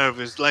you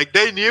service. Like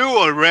they knew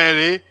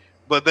already,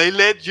 but they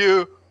let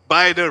you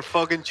buy their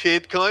fucking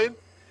shit coin.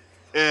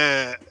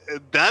 Uh,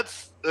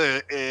 that's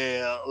I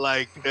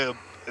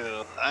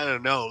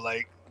don't know,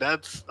 like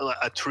that's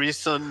a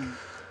treason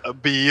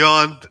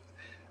beyond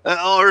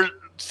or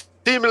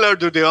similar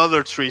to the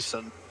other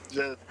treason.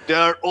 They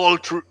are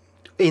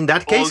In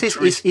that all case,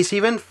 treason. it's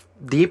even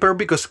deeper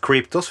because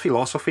crypto's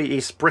philosophy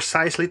is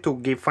precisely to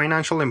give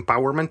financial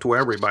empowerment to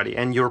everybody,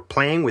 and you're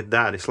playing with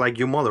that. It's like,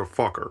 you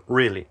motherfucker,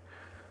 really.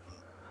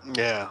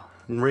 Yeah,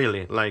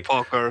 Really,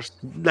 fuckers.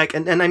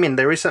 and I mean,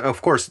 there is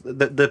of course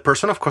the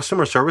person of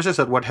customer services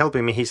that was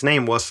helping me. His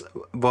name was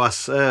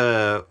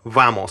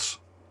Vamos.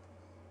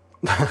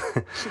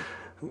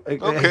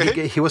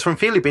 Okay. He was from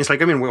Philippines.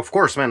 Like, I mean, of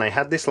course, man, I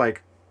had this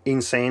like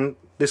insane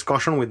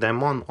discussion with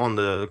them on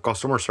the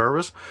customer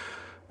service,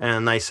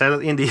 and I said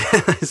in the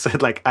end, I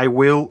said, like, I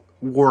will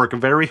work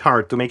very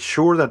hard to make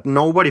sure that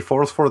nobody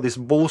falls for this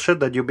bullshit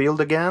that you build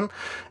again,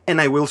 and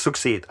I will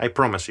succeed. I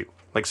promise you.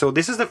 Like, so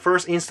this is the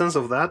first instance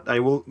of that. I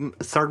will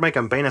start my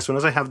campaign as soon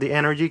as I have the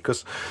energy,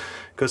 because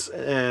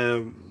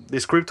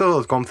this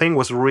crypto.com thing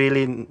was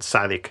really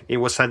sadistic. It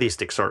was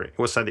sadistic. Sorry, it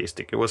was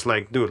sadistic. It was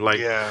like, dude, like,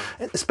 Yeah.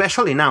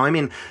 especially now. I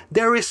mean,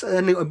 there is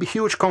a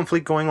huge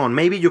conflict going on.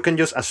 Maybe you can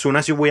just, as soon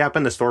as we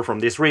open the store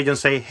from this region,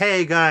 say,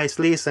 hey guys,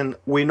 listen,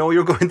 we know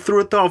you're going through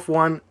a tough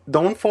one.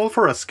 Don't fall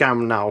for a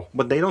scam now.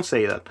 But they don't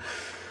say that.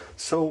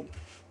 So,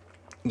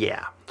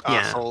 yeah.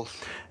 Assholes.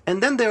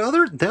 And then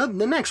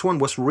the next one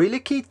was really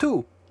key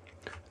too.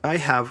 I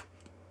have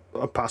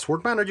a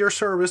password manager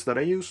service that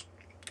I use,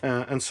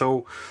 and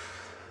so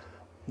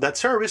that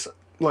service,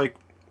 like,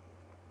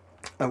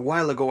 a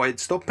while ago I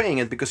stopped paying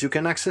it because you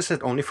can access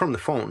it only from the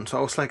phone. So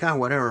I was like,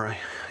 whatever,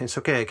 it's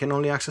okay. I can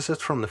only access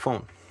it from the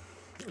phone,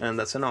 and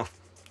that's enough.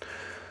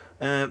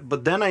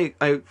 But then I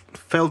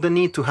felt the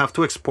need to have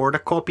to export a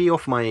copy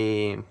of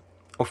my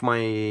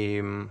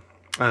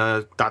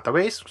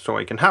database so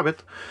I can have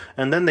it,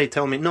 and then they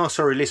tell me, no,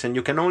 sorry, listen,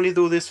 you can only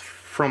do this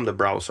from the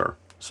browser.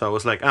 So I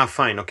was like,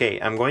 fine, okay,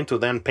 I'm going to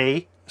then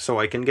pay so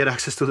I can get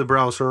access to the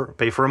browser,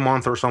 pay for a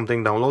month or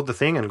something, download the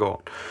thing, and go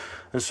on.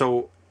 And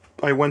so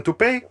I went to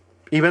pay,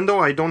 even though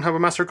I don't have a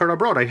MasterCard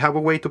abroad, I have a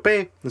way to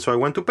pay. And so I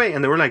went to pay,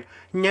 and they were like,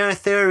 no,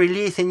 sorry,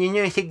 listen,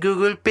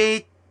 Google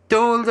Pay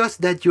told us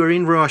that you're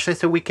in Russia,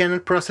 so we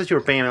cannot process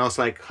your payment. I was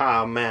like,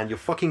 man, you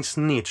fucking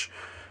snitch.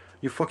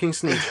 You fucking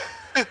snitch.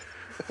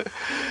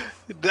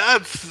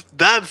 That's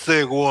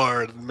the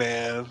word,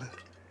 man.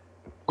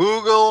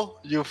 Google,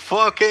 you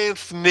fucking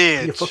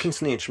snitch. You fucking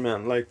snitch,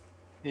 man. Like,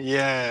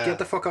 yeah. get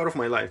the fuck out of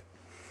my life.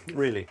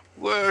 Really.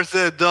 Where's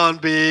the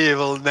don't be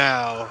evil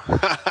now?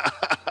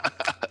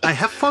 I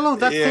have followed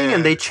that thing,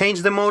 and they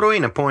changed the motto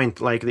in a point.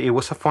 Like, it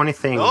was a funny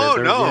thing.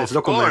 No, it's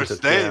of course.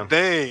 documented.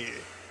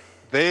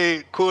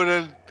 They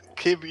couldn't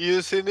keep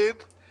using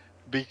it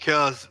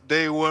because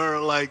they were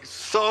like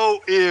so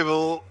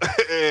evil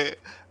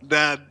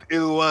that it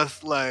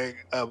was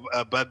like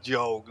a bad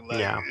joke.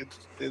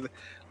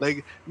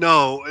 Like,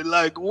 no,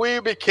 like we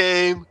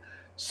became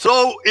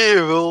so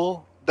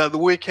evil that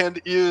we can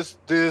use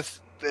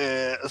this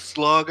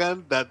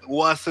slogan that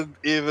wasn't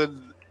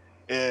even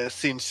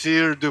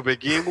sincere to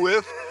begin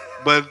with,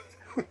 but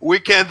we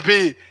can't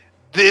be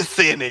this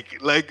cynic.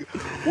 Like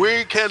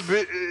we can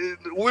be,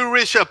 we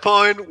reach a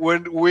point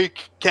when we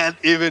can't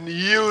even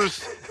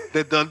use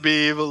the "Don't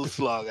Be Evil"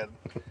 slogan.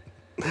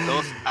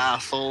 Those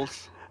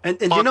assholes. And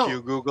Fuck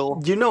you,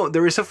 Google.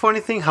 There is a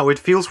funny thing how it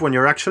feels when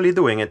you're actually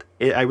doing it.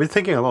 I've been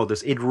thinking about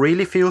this. It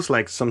really feels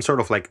like some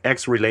sort of like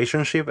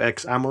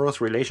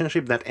ex-amorous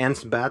relationship that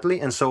ends badly,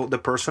 and so the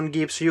person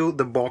gives you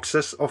the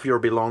boxes of your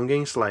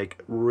belongings like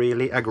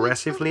really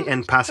aggressively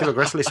and passive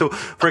aggressively. So,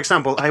 for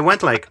example, I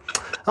went like,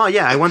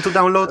 I want to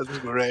download. That's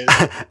great.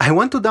 I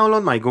want to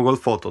download my Google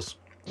Photos.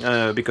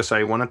 Because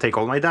I want to take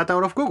all my data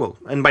out of Google.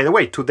 And by the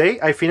way, today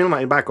I finished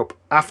my backup.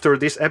 After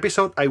this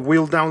episode, I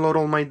will download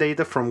all my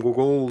data from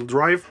Google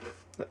Drive,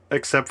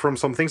 except from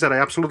some things that I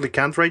absolutely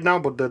can't right now,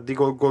 but the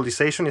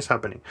deGoogleization is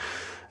happening.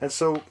 And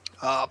so,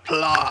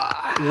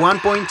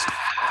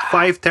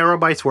 1.5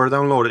 terabytes were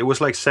downloaded. It was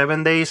like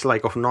 7 days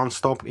like of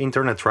non-stop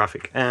internet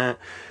traffic. And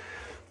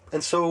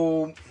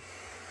so,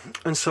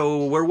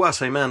 where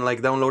was I, man?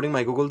 Like, downloading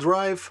my Google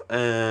Drive.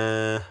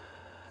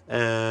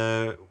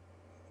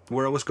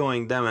 Where I was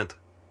going, damn it.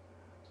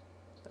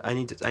 I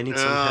need some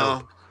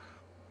help.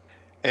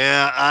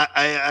 Yeah,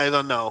 I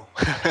don't know.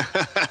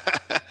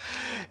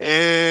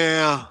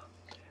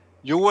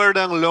 You were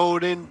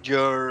downloading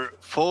your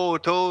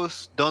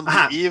photos. Don't be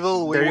Aha,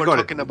 evil. We there you were got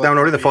it. talking about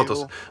Downloading don't the be photos.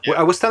 evil. Well,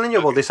 Yeah. I was telling you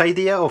about Okay. this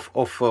idea of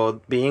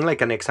being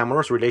like an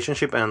examorous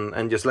relationship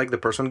and just like the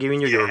person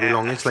giving you your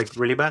belongings Yes. like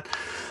really bad.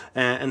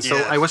 And so I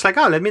Yes. was like,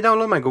 oh, let me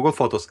download my Google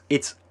Photos.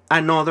 It's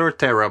another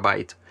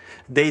terabyte.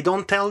 They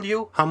don't tell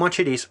you how much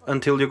it is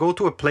until you go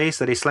to a place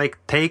that is like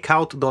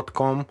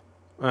takeout.com,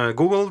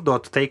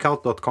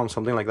 google.takeout.com,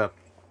 something like that.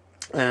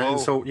 And Oh,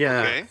 so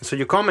yeah, okay. so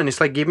you come and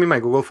it's like give me my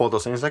Google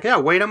Photos, and it's like yeah,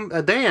 wait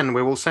a day and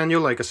we will send you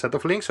like a set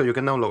of links so you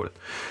can download it.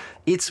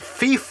 It's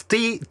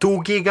 52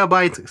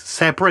 gigabyte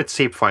separate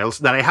zip files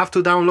that I have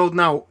to download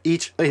now.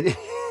 Each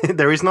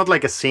there is not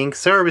like a sync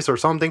service or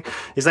something.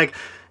 It's like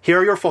here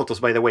are your photos,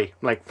 by the way.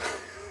 Like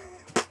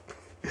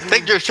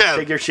Take your shit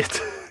take your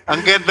shit.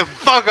 and get the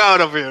fuck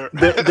out of here.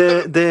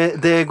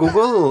 The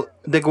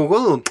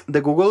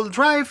Google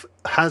Drive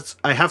has,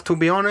 I have to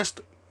be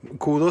honest,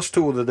 kudos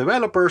to the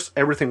developers.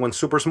 Everything went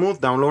super smooth.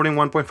 Downloading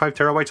 1.5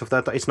 terabytes of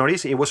data, it's not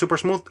easy. It was super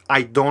smooth.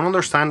 I don't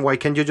understand why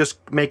can't you just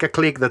make a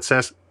click that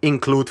says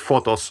include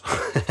photos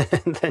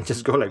and then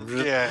just go like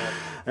Yeah.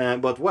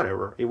 but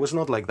whatever, it was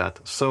not like that.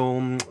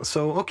 So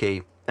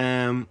okay,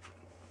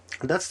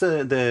 that's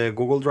the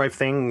Google Drive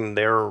thing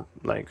there,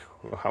 like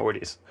how it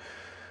is.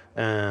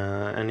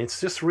 And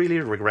it's just really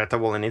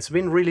regrettable, and it's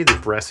been really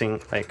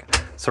depressing, like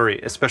sorry,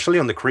 especially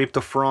on the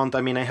crypto front.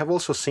 I mean, I have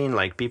also seen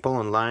like people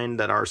online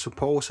that are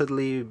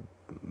supposedly,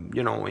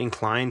 you know,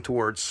 inclined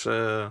towards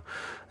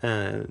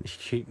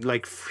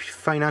like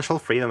financial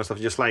freedom and stuff,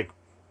 just like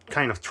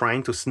kind of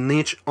trying to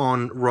snitch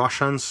on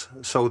Russians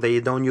so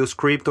they don't use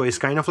crypto. Is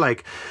kind of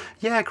like,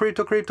 yeah,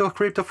 crypto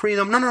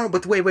freedom. No,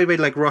 but wait,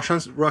 like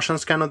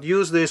Russians cannot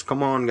use this.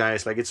 Come on,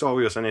 guys, like it's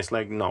obvious. And it's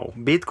like, no,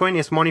 Bitcoin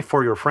is money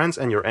for your friends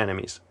and your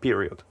enemies.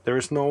 Period. There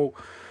is no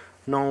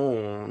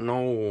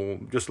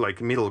just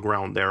like middle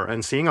ground there.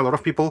 And seeing a lot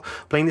of people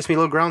playing this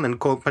middle ground, and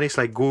companies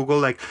like Google,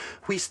 like,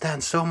 we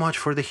stand so much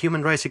for the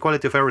human rights,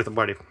 equality of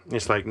everybody.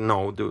 It's like,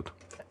 no, dude,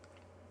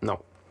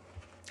 no.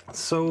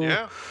 So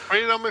Yeah.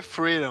 Freedom is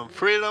freedom.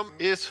 Freedom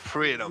is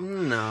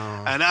freedom.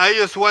 no. And I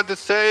just want to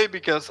say,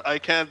 because I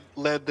can't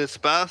let this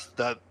pass,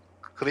 that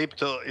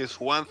crypto is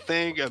one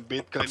thing and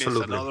Bitcoin is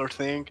Absolutely. another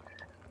thing.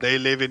 They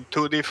live in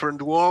two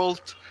different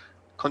worlds.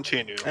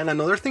 Continue. And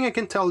another thing I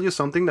can tell you,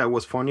 something that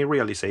was funny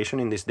realization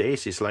in these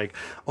days, is like,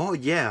 oh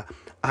yeah,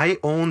 I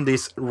own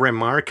this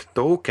Remark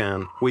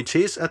token, which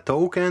is a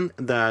token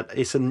that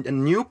is a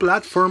new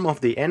platform of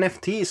the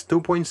NFTs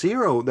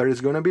 2.0 that is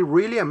going to be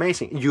really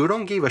amazing. You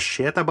don't give a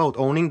shit about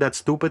owning that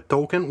stupid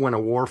token when a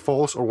war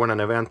falls or when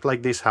an event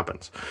like this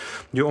happens.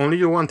 You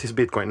want is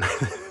Bitcoin.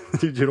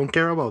 You don't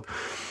care about.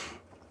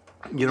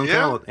 You don't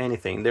care about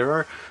anything. There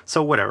are,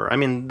 so whatever. I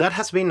mean, that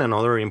has been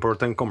another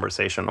important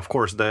conversation. Of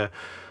course,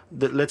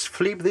 let's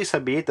flip this a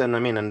bit, and I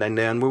mean, and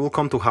then we will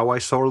come to how I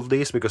solved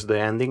this, because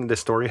the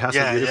story has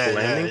a beautiful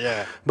ending.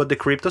 Yeah. But the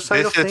crypto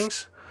side This of is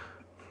things,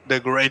 the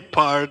great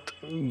part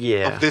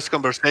yeah, of this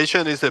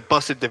conversation is the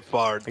positive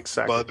part.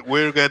 Exactly. But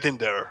we're getting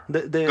there.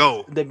 the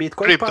Bitcoin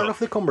Crypto. part of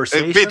the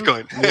conversation,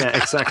 Bitcoin. yeah,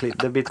 exactly.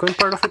 The Bitcoin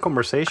part of the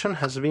conversation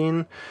has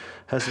been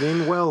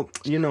well,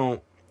 you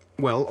know,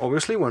 well,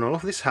 obviously when all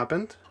of this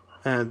happened,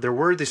 there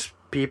were these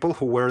people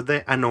who were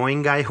the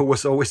annoying guy who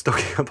was always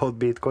talking about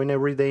Bitcoin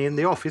every day in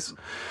the office.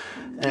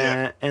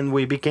 Yeah. And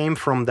we became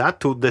from that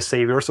to the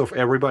saviors of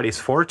everybody's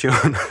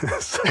fortune.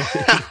 So,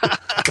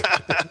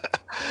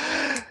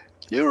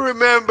 You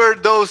remember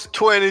those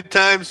 20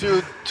 times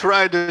you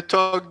tried to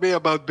talk me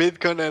about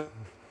Bitcoin and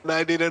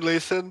I didn't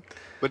listen?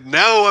 But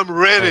now I'm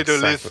ready to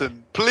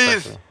listen.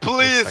 Please.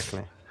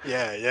 Exactly.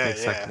 Yeah.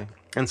 Exactly.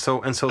 And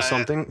so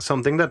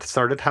something that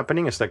started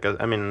happening is like,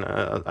 I mean,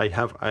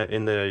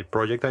 in the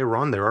project I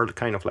run, there are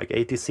kind of like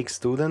 86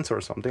 students or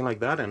something like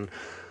that, and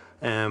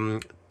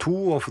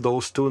two of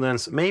those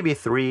students, maybe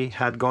three,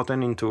 had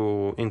gotten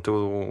into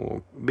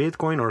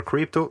Bitcoin or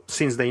crypto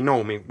since they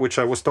know me, which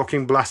I was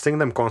blasting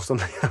them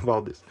constantly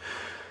about this.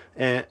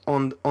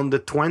 On the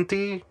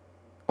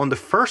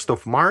 1st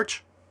of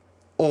March,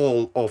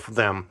 all of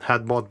them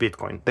had bought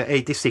Bitcoin. The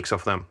 86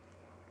 of them.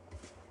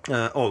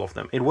 All of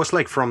them. It was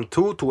like from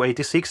 2 to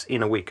 86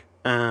 in a week.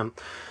 And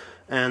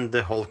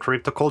the whole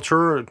crypto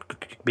culture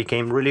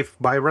became really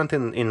vibrant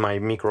in my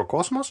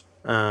microcosmos.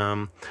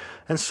 And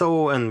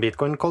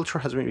Bitcoin culture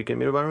became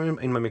really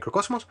vibrant in my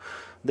microcosmos.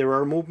 There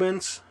are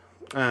movements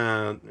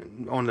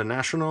on the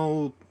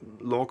national,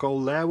 local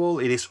level.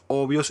 It is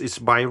obvious, it's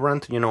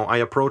vibrant. You know, I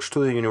approached to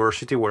the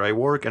university where I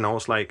work, and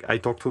I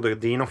talked to the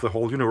dean of the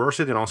whole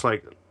university, and I was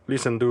like,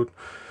 listen, dude.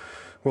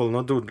 Well,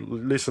 not dude.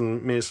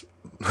 Listen, miss.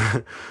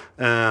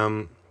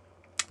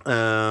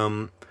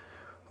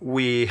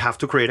 We have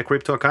to create a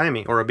crypto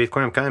academy or a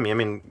Bitcoin academy. I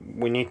mean,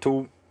 we need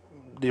to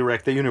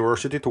direct the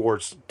university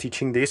towards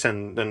teaching this,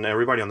 and then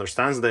everybody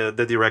understands. The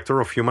director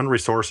of human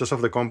resources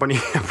of the company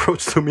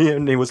approached to me,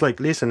 and he was like,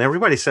 listen,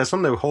 everybody says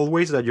on the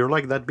hallways that you're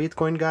like that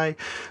Bitcoin guy.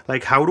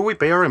 Like, how do we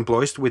pay our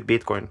employees with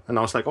Bitcoin? And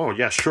I was like, oh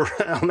yeah, sure.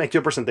 I'll make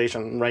you a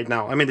presentation right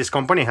now. I mean, this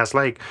company has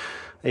like,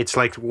 it's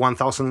like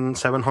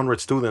 1,700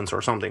 students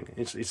or something.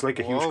 It's like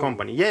a huge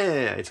company.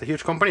 Yeah, it's a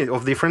huge company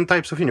of different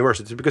types of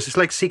universities, because it's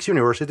like 6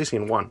 universities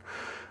in one,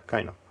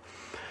 kind of.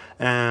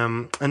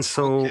 And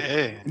so,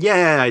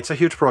 yeah, it's a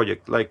huge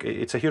project. Like,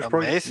 it's a huge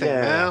project.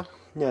 Yeah,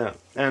 yeah.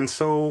 And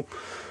so,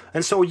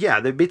 yeah,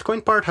 the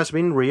Bitcoin part has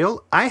been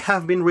real. I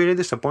have been really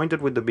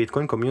disappointed with the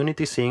Bitcoin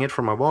community, seeing it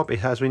from above. It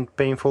has been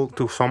painful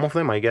to some of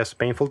them, I guess,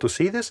 painful to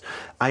see this.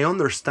 I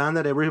understand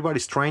that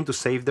everybody's trying to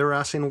save their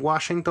ass in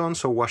Washington,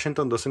 so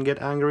Washington doesn't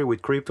get angry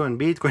with crypto and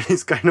Bitcoin.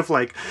 It's kind of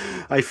like,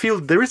 I feel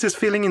there is this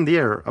feeling in the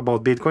air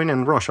about Bitcoin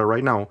and Russia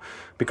right now,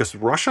 because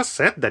Russia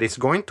said that it's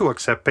going to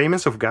accept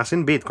payments of gas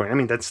in Bitcoin. I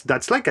mean,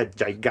 that's like a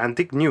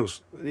gigantic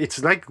news.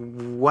 It's like,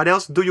 what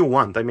else do you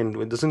want? I mean,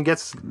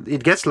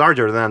 it gets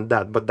larger than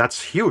that, but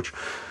that's huge.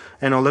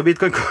 And all the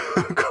Bitcoin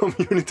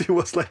community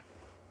was like,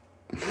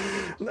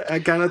 I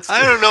cannot.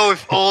 I don't know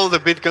if all the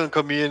Bitcoin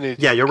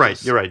community. Yeah, you're right.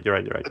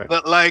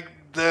 But like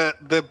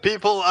the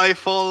people I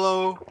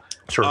follow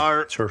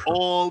are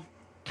all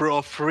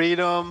pro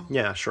freedom.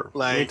 Yeah, sure.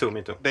 Like,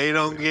 me too. They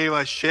don't give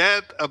a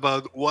shit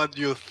about what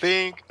you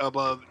think,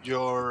 about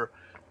your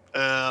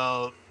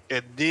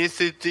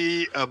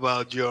ethnicity,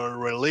 about your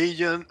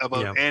religion,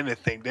 about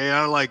anything. They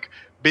are like,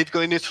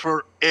 Bitcoin is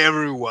for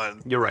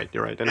everyone. You're right.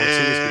 And I've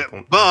seen these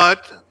people.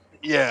 But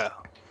yeah,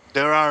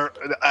 there are,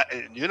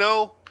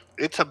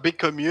 it's a big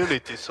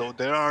community, so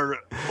there are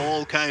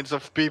all kinds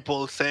of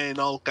people saying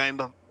all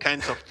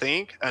kinds of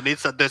things, and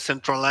it's a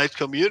decentralized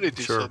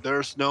community, so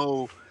there's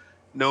no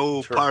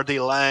party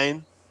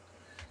line.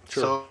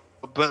 So,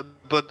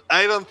 but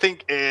I don't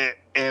think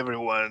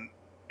everyone.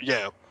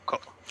 Yeah.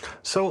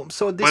 So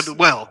this. But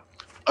well.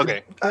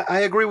 Okay. I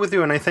agree with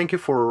you, and I thank you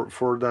for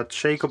that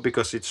shakeup,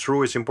 because it's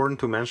true. It's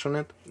important to mention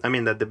it. I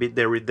mean, that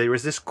there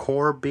is this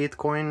core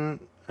Bitcoin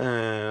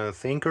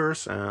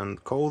thinkers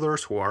and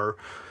coders who are.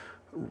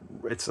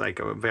 It's like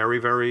a very,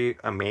 very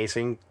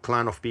amazing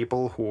clan of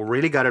people who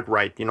really got it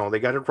right. You know, they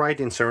got it right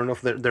in terms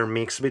of their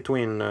mix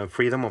between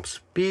freedom of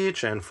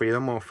speech and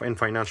and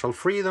financial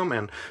freedom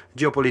and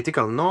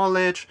geopolitical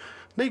knowledge.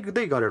 They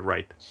got it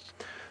right.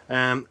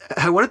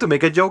 I wanted to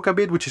make a joke a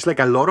bit, which is like,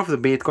 a lot of the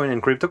Bitcoin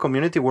and crypto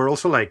community were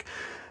also like,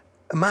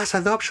 mass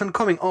adoption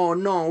coming. Oh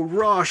no,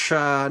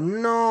 Russia,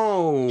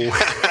 no.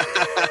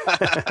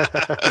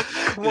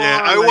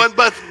 I want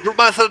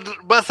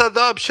mass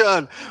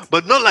adoption,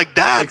 but not like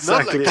that.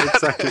 Exactly.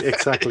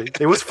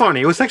 It was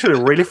funny. It was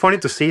actually really funny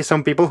to see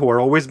some people who are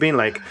always being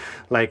like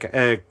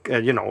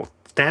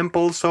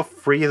temples of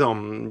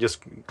freedom,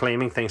 just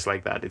claiming things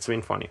like that. It's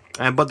been funny.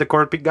 But the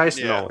corporate guys,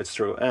 no, it's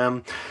true.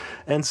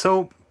 And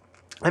so,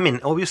 I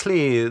mean,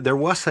 obviously, there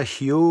was a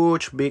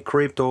huge big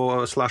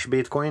crypto /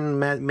 Bitcoin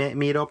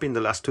meetup in the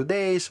last 2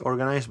 days,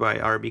 organized by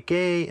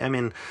RBK. I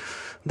mean,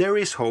 there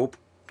is hope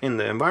in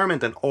the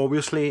environment, and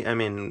obviously, I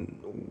mean,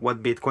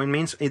 what Bitcoin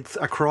means, it's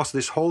across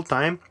this whole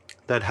time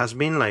that has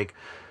been like,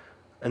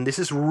 and this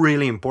is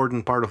really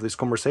important part of this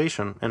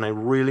conversation, and I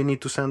really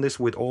need to send this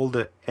with all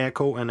the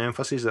echo and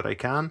emphasis that I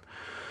can.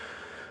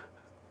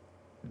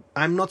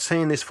 I'm not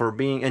saying this for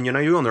being, and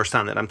you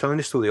understand it, I'm telling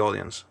this to the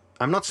audience.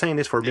 I'm not saying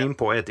this for being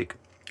poetic.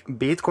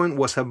 Bitcoin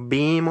was a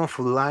beam of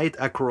light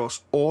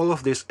across all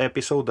of this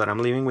episode that I'm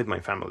living with my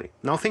family.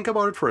 Now think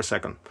about it for a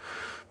second.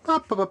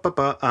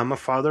 I'm a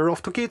father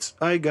of 2 kids.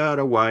 I got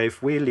a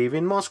wife. We live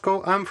in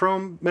Moscow. I'm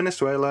from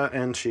Venezuela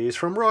and she's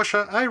from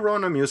Russia. I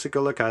run a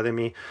musical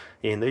academy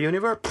in the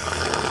universe.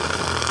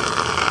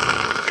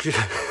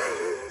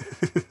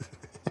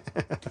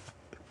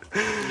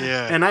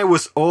 And I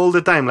was all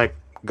the time like,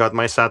 got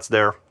my sats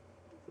there.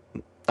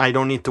 I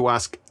don't need to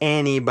ask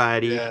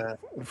anybody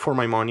for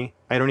my money.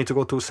 I don't need to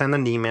go to send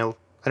an email.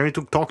 I don't need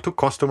to talk to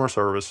customer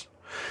service.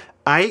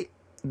 I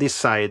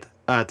decide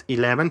at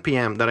 11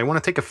 p.m. that I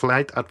want to take a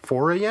flight at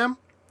 4 a.m.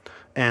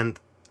 and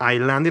I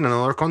land in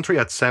another country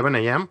at 7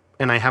 a.m.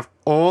 and I have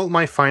all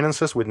my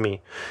finances with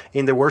me.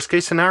 In the worst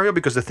case scenario,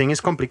 because the thing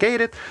is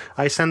complicated,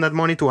 I send that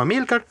money to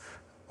Amilcar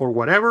or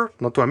whatever,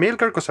 not to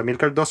Amilcar, because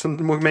Amilcar doesn't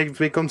make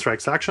Bitcoin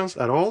transactions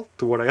at all,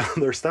 to what I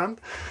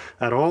understand,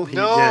 at all.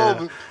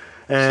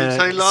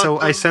 So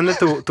I send it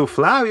to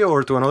Flavio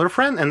or to another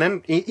friend, and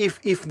then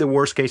if the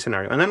worst case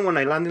scenario, and then when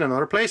I land in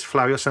another place,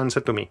 Flavio sends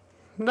it to me.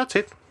 That's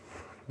it,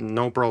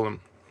 no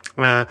problem.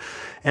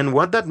 And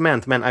what that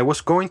meant, man, I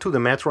was going to the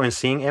metro and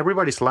seeing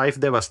everybody's life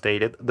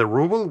devastated. The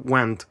ruble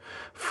went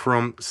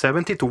from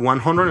 70 to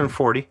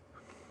 140,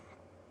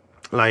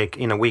 like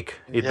in a week.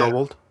 It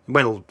doubled.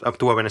 Well, up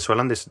to a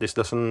Venezuelan, this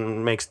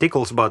doesn't make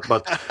stickles, but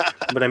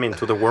I mean,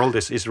 to the world,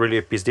 is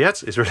really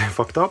pizdiats. It's really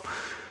fucked up.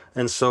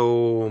 And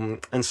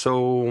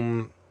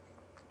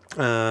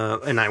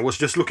I was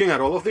just looking at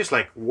all of this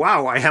like,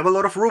 wow, I have a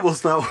lot of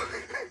rubles now.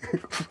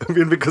 I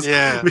mean, because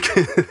Yeah.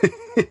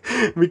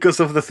 because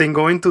of the thing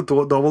going to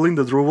doubling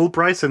the ruble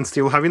price and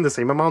still having the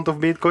same amount of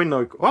Bitcoin.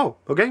 Like, oh,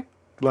 okay,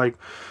 like,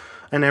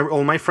 and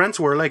all my friends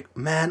were like,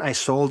 man, I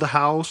sold the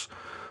house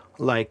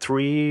like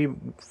 3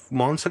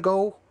 months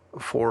ago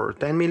for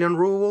 10 million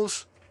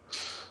rubles,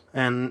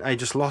 and I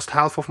just lost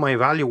half of my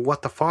value.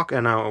 What the fuck?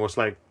 And I was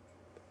like,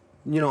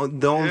 Yeah.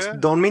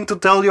 don't mean to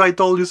tell you I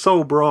told you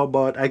so, bro,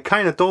 but I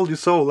kind of told you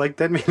so like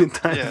 10 million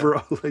times, Yeah.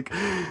 bro. Like,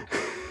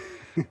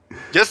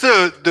 Just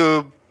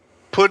to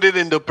put it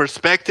into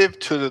perspective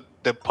to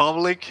the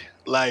public,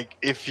 like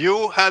if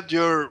you had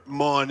your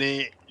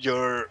money,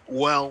 your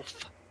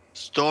wealth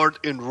stored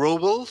in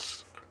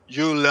rubles,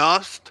 you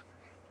lost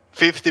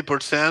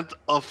 50%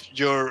 of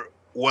your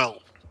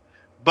wealth.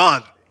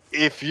 But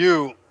if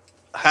you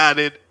had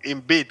it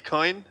in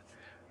Bitcoin,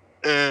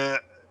 uh,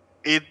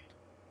 it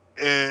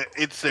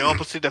it's the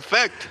opposite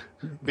effect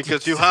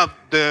because you have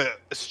the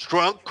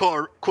strong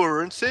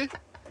currency,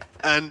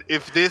 and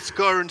if this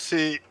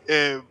currency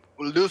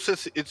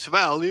loses its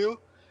value,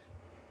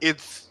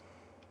 it's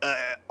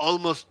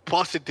almost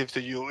positive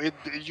to you.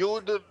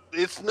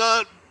 It's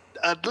not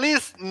at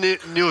least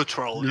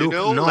neutral. You look,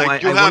 know, no,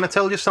 like I you want to have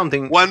tell you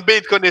something. one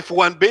Bitcoin. If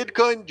one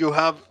Bitcoin, you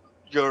have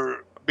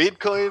your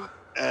Bitcoin,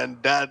 and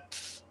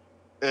that's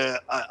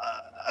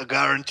a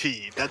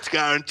guarantee. That's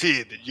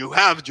guaranteed. You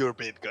have your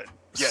Bitcoin.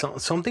 Yeah.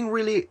 Something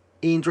really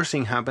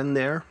interesting happened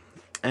there,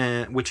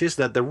 which is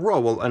that the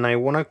ruble, and I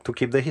wanted to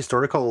keep the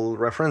historical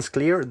reference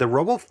clear, the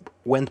ruble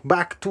went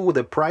back to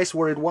the price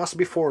where it was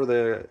before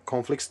the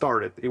conflict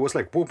started. It was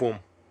like boom, boom.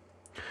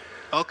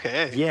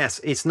 Okay. Yes,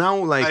 it's now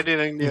I like,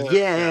 didn't. Yeah.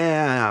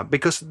 yeah,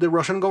 because the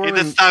Russian It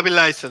government.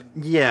 stabilized.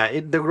 Yeah,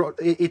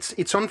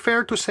 it's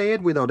unfair to say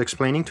it without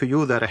explaining to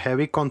you that a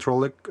heavy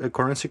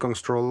currency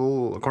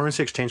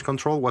exchange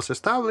control was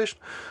established.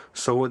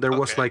 So there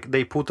was Okay. like,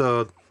 they put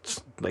a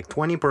like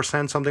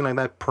 20%, something like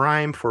that,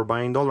 prime for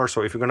buying dollars.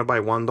 So if you're gonna buy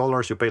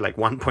 $1, you pay like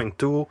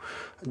 1.2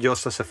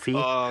 just as a fee.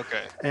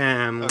 Okay.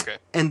 Okay.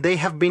 And they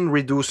have been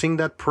reducing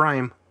that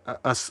prime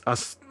as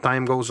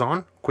time goes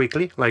on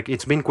quickly. Like,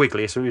 it's been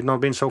quickly, so it's not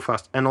been so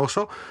fast. And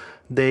also,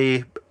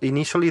 they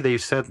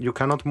said you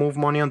cannot move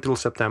money until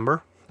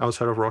September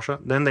outside of Russia.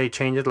 Then they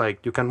changed it,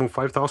 like you can move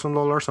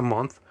 $5,000 a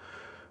month.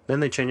 Then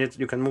they changed it,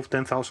 you can move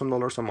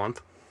 $10,000 a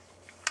month.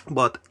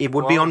 But it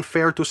would be Wow.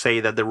 unfair to say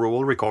that the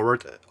ruble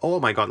recovered. Oh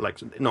my god, like,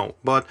 no.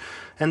 But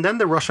and then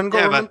the Russian Yeah,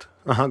 government.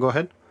 Go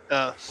ahead.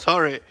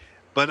 sorry,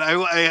 but I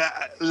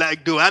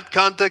like to add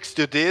context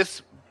to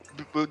this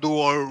to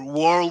our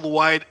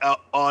worldwide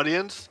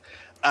audience.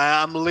 I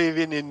am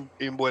living in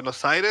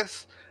Buenos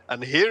Aires,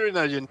 and here in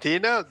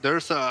Argentina,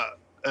 there's a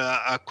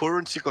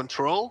currency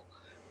control,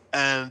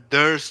 and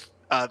there's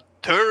a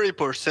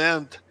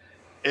 30%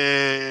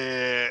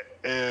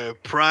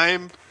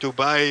 prime to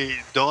buy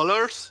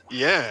dollars.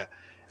 Yeah,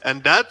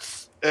 and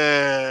that's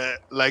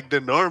like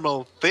the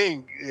normal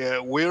thing.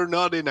 We're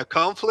not in a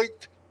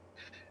conflict,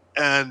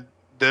 and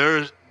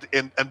there's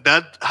and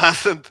that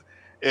hasn't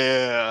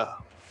uh,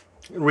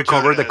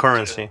 Recover the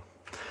currency.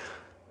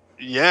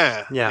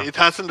 yeah, Yeah. it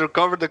hasn't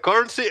recovered the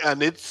currency,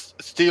 and it's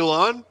still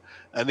on,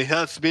 and it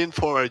has been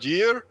for a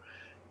year,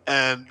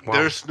 and Wow.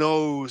 there's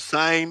no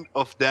sign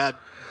of that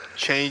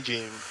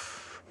changing.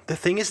 The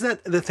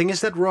thing is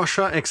that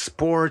Russia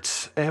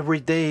exports every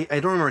day. I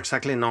don't remember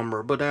exactly the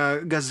number, but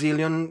a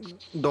gazillion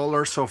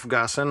dollars of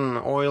gas and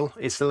oil.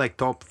 It's the like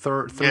top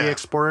three Yeah.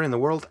 exporter in the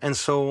world, and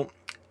so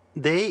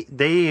they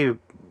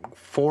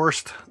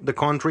forced the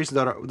countries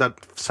that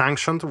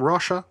sanctioned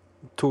Russia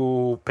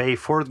to pay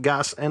for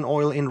gas and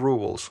oil in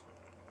rubles.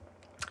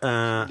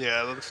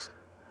 Yeah, that's,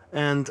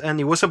 And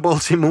it was a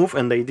ballsy move,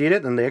 and they did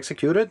it, and they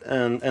executed,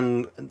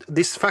 and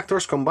these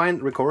factors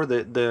combined recovered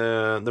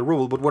the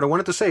ruble. But what I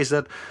wanted to say is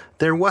that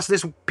there was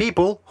this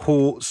people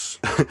who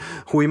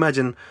who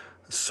imagine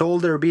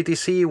sold their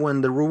BTC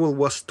when the ruble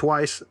was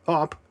twice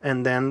up,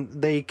 and then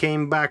they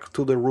came back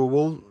to the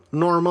ruble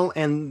normal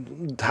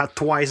and had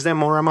twice the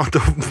more amount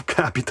of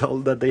capital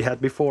that they had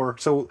before.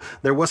 So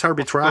there was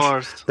arbitrage.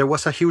 course. There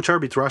was a huge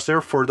arbitrage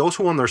there. For those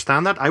who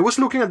understand that, I was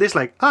looking at this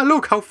like,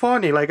 look how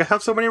funny! Like, I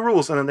have so many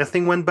rubles, and then the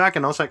thing went back,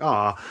 and I was like,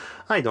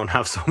 I don't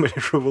have so many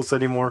rubles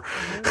anymore.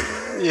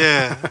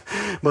 Yeah.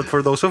 But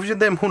for those of you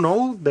them who know,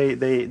 they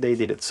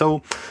did it.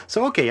 So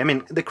okay. I mean,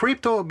 the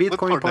crypto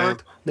Bitcoin for them.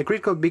 part, the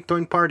crypto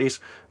Bitcoin part is,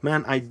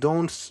 man, I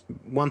don't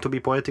want to be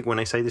poetic when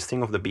I say this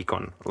thing of the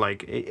beacon. Like,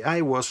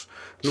 I was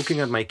looking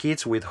at my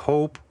kids with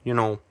hope.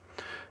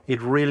 It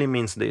really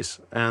means this.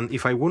 And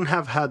if I wouldn't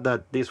have had that,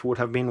 this would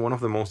have been one of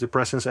the most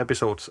depressing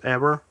episodes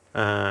ever.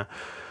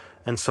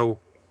 And so,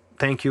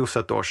 thank you,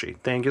 Satoshi.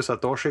 Thank you,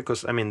 Satoshi,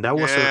 because I mean that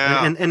was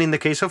Yeah. and in the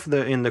case of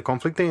the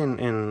conflict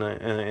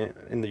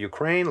in the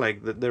Ukraine, like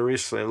there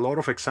is a lot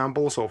of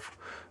examples of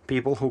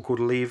people who could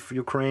leave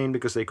Ukraine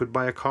because they could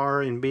buy a car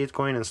in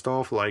Bitcoin and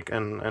stuff, like,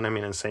 and I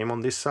mean, and same on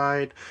this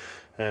side,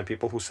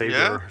 people who save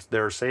Yeah.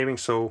 their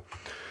savings. So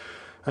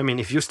I mean,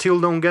 if you still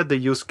don't get the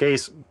use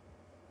case,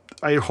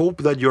 I hope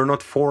that you're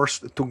not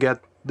forced to get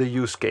the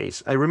use case.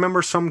 I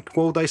remember some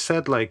quote I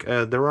said, like,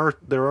 there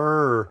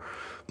are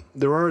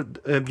there are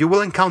you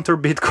will encounter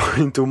Bitcoin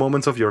in 2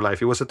 moments of your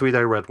life. It was a tweet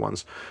I read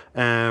once.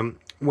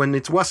 When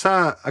it was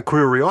a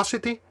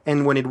curiosity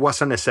and when it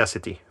was a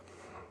necessity.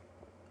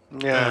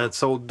 Yeah.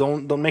 So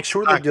don't make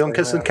sure that you don't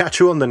Exactly, catch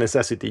you on the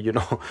necessity. You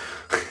know.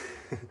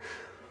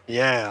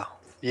 yeah.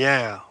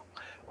 Yeah.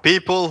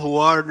 People who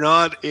are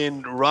not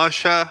in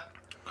Russia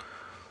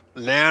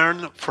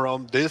learn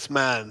from this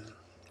man,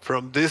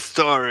 from this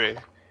story,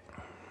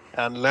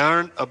 and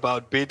learn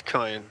about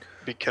Bitcoin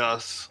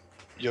because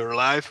your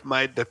life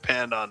might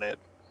depend on it.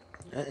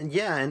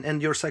 Yeah,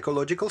 and your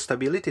psychological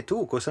stability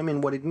too, because I mean,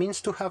 what it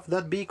means to have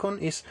that beacon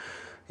is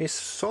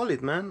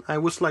solid, man. I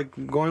was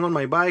like going on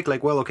my bike,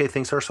 like, well, okay,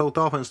 things are so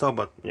tough and stuff,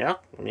 but yeah,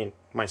 I mean,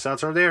 my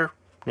sats are there,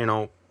 you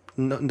know,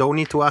 don't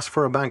need to ask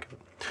for a bank.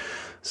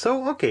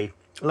 So okay,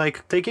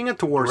 like taking it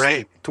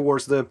Great.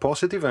 towards the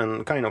positive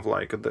and kind of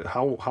like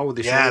how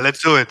this Yeah,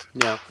 let's do it.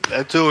 yeah.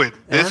 Let's do it.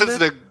 This And is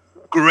the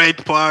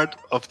great part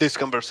of this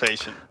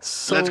conversation.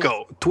 So Let's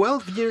go.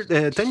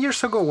 10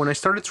 years ago, when I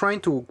started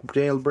trying to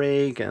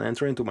jailbreak and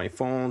enter into my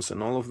phones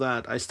and all of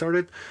that, I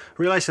started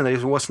realizing that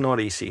it was not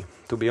easy,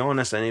 to be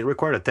honest, and it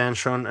required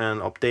attention and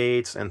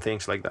updates and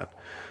things like that.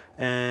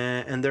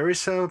 And there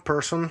is a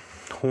person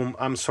whom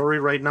I'm sorry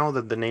right now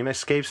that the name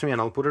escapes me, and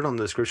I'll put it on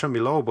the description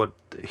below, but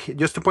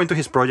just to point to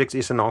his project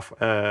is enough.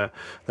 There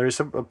is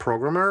a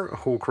programmer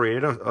who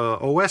created a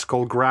OS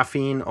called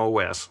Graphene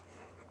OS.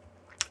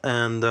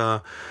 And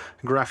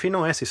Graphene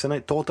OS is a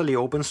totally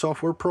open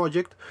software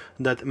project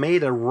that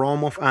made a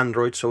ROM of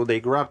Android. So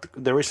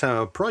there is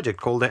a project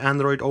called the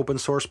Android Open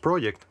Source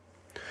Project.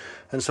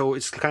 And so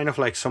it's kind of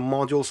like some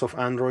modules of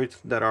Android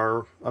that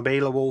are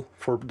available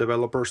for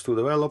developers to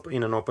develop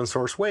in an open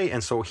source way.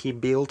 And so he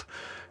built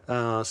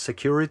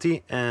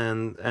security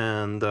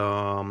and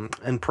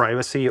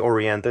privacy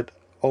oriented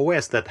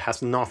OS that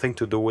has nothing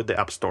to do with the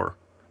App Store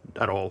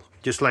at all.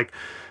 Just like,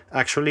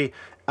 actually,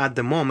 at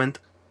the moment,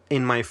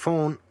 in my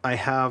phone, I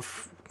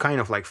have kind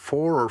of like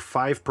 4 or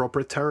 5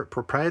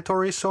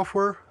 proprietary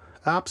software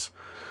apps,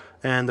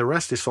 and the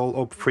rest is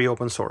all free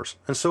open source.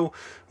 And so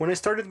when I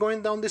started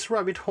going down this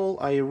rabbit hole,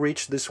 I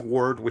reached this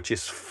word which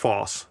is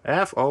FOSS,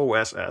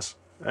 F-O-S-S,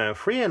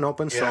 free and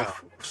open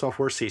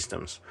software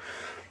systems.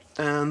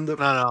 And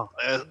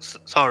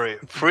sorry,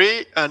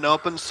 free and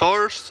open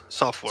source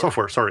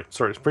software. Sorry,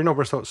 free and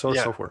open source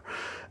software.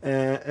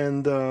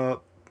 And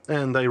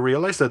I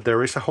realized that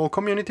there is a whole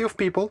community of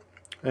people.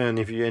 And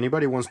if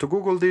anybody wants to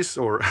Google this,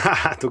 or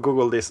to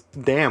Google this,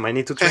 damn, I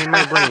need to train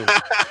my brain.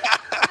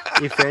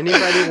 If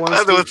anybody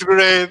wants that was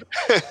great.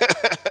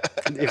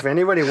 If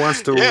anybody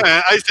wants to,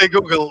 yeah, I say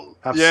Google.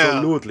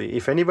 Absolutely. Yeah.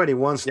 If anybody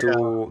wants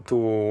to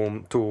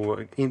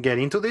get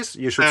into this,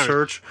 you should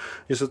search.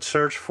 You should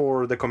search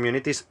for the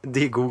community's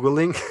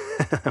DeGoogling.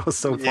 That was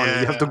so funny.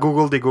 You have to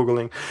Google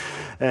DeGoogling.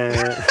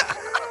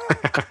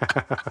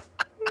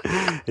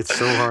 It's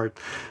so hard.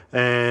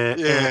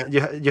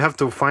 You have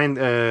to find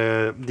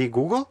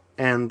DeGoogle,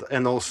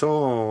 and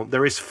also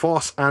there is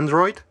FOSS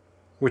Android,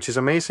 which is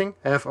amazing.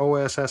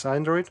 FOSS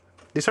Android.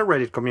 These are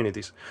Reddit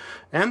communities.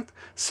 And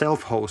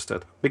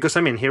self-hosted. Because,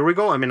 I mean, here we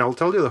go. I mean, I'll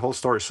tell you the whole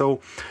story.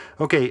 So,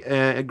 okay,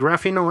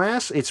 Graphene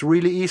OS, it's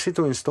really easy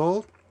to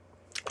install.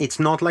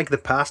 It's not like the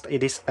past.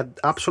 It is an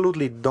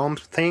absolutely dumb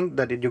thing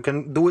that you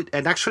can do it.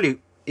 And actually,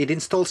 it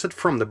installs it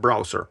from the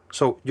browser.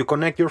 So you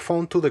connect your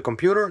phone to the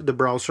computer, the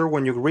browser.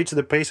 When you reach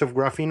the page of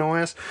Graphene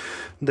OS,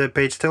 the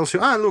page tells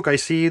you, look, I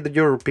see that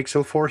your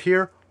Pixel 4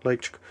 here.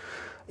 Like,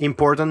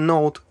 important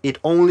note, it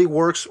only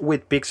works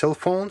with Pixel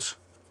phones,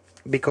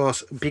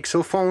 because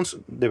Pixel phones,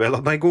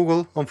 developed by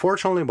Google,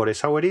 unfortunately, but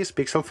it's how it is.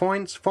 Pixel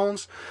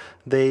phones,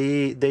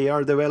 they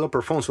are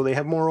developer phones, so they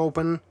have more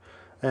open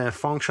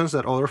functions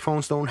that other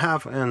phones don't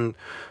have, and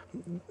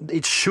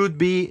it's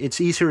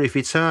easier if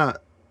it's a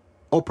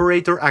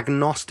operator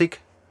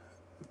agnostic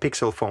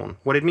Pixel phone.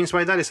 What it means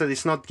by that is that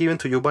it's not given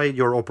to you by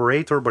your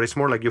operator, but it's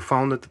more like you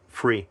found it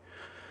free.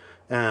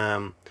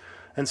 And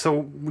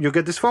so you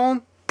get this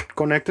phone,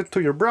 connect it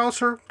to your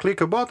browser,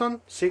 click a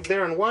button, sit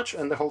there and watch,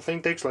 and the whole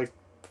thing takes like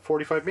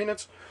 45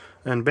 minutes,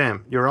 and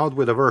bam, you're out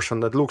with a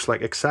version that looks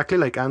like exactly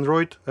like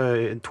Android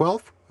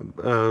 12.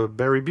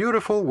 Very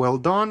beautiful, well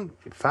done,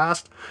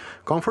 fast,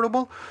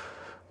 comfortable,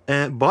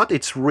 but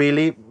it's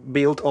really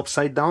built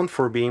upside down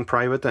for being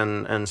private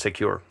and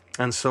secure.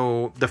 And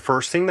so the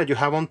first thing that you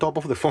have on top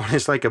of the phone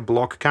is like a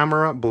block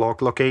camera,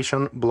 block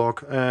location,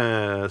 block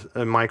a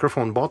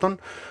microphone button.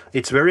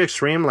 It's very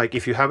extreme. Like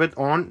if you have it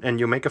on and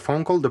you make a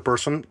phone call, the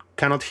person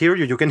cannot hear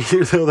you. You can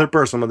hear the other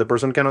person, but the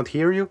person cannot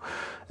hear you.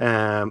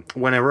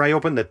 Whenever I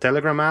open the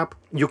Telegram app,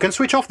 you can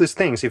switch off these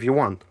things if you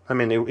want. I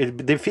mean,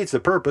 it defeats the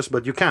purpose,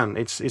 but you can.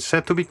 It's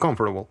set to be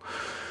comfortable.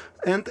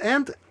 And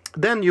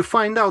then you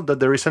find out that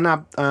there is an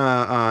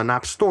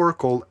app store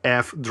called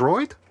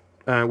F-droid,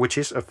 which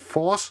is a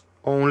FOSS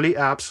only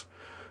apps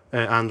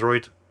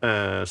Android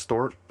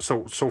store.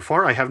 So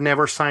far I have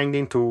never signed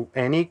into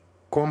any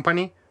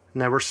company,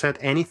 never said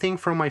anything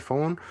from my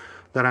phone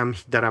that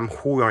I'm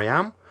who I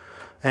am,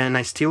 and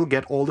I still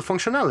get all the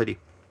functionality.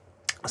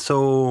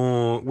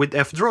 So with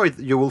F-droid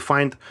you will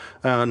find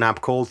an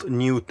app called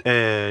New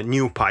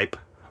Pipe,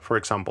 for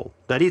example.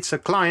 That it's a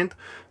client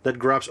that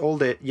grabs all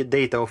the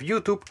data of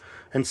YouTube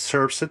and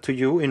serves it to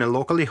you in a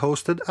locally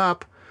hosted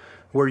app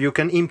where you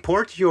can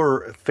import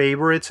your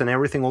favorites and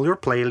everything, all your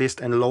playlist,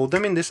 and load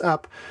them in this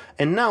app.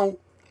 And now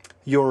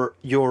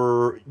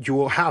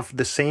you have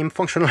the same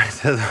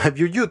functionality that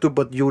your YouTube,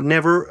 but you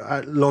never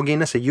log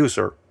in as a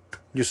user.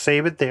 You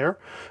save it there,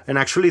 and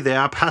actually the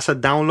app has a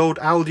download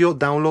audio,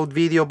 download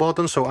video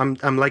button. So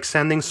I'm like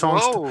sending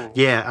songs.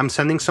 I'm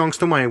sending songs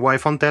to my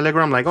wife on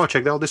Telegram. Like, oh,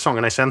 check out this song,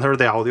 and I send her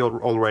the audio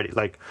already.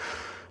 Like,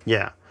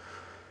 yeah.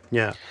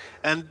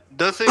 And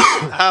does it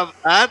have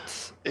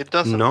ads? It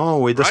doesn't.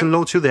 No, it doesn't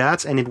load you the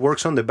ads, and it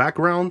works on the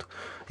background.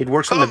 It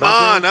works on the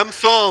background. Come on, I'm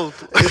sold.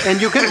 And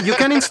you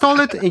can install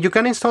it. You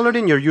can install it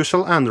in your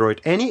usual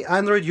Android. Any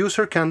Android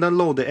user can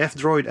download the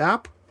F-droid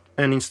app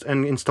and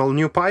install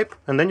New Pipe,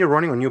 and then you're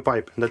running on New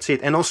Pipe, and that's it.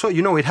 And also,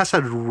 it has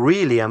a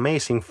really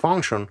amazing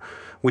function,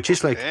 which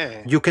is like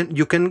you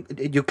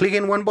click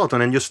in one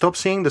button and you stop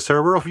seeing the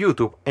server of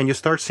YouTube and you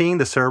start seeing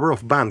the server of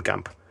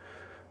Bandcamp,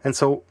 and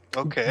so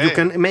you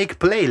can make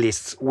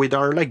playlists with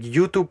our like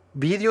YouTube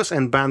videos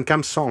and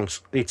Bandcamp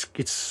songs.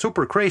 It's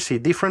super crazy,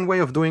 different way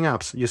of doing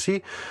apps, you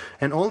see,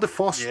 and all the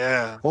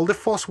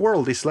FOSS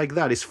world is like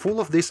that. It's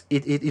full of this.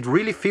 It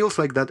really feels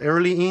like that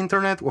early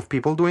internet of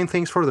people doing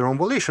things for their own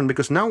volition.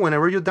 Because now,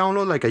 whenever you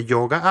download like a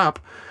yoga app,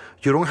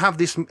 you don't have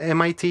this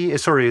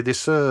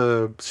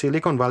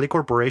Silicon Valley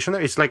corporation.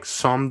 It's like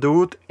some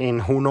dude in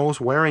who knows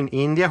where in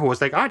India who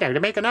was like, oh, they're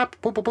make an app,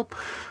 poop, poop, poop,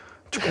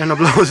 and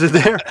uploads it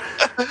there,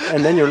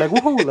 and then you're like,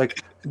 woohoo!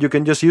 Like you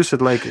can just use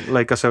it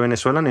like as a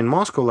Venezuelan in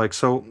Moscow, like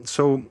so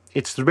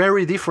it's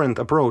very different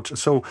approach.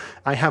 So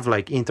I have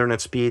like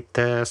internet speed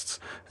tests,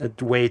 a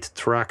weight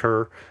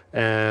tracker.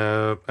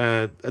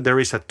 There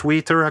is a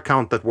Twitter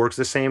account that works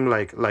the same,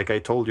 like I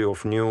told you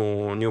of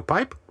New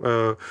Pipe,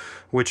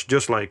 which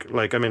just like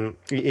I mean,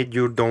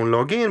 you don't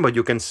log in, but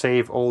you can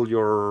save all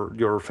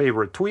your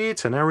favorite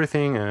tweets and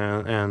everything,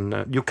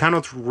 and you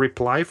cannot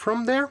reply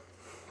from there.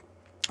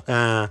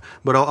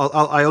 But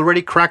I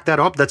already cracked that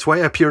up. That's why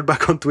I appeared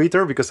back on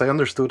Twitter, because I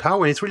understood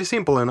how, and it's really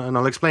simple, and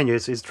I'll explain you.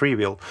 It's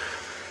trivial,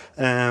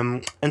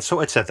 and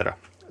so etc.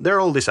 There are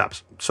all these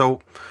apps.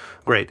 So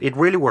great, it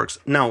really works.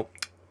 Now,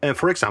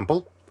 for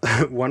example,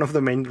 one of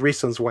the main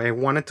reasons why I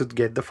wanted to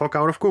get the fuck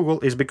out of Google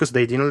is because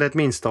they didn't let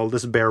me install the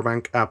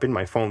Sberbank app in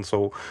my phone.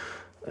 So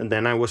and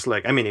then I was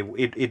like, I mean,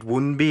 it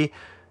wouldn't be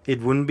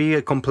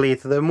a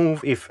complete the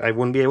move if I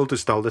wouldn't be able to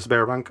install the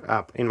Sberbank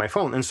app in my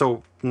phone. And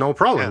so no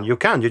problem, you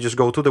just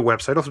go to the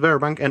website of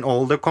Sberbank, and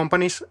all the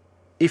companies,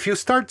 if you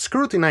start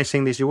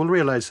scrutinizing this, you will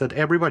realize that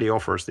everybody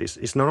offers this.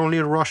 It's not only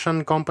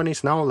Russian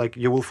companies now, like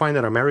you will find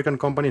that American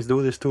companies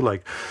do this too.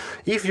 Like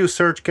if you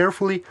search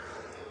carefully,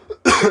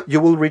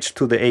 you will reach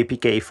to the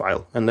APK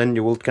file, and then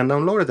you can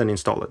download it and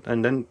install it.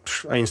 And then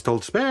I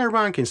installed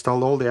Sberbank,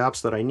 installed all the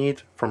apps that I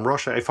need from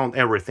Russia. I found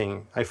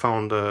everything. I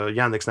found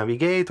Yandex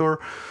Navigator,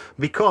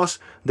 because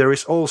there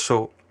is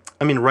also,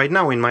 I mean, right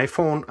now in my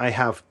phone, I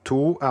have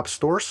two app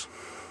stores.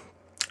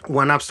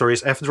 One app store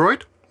is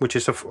F-droid, which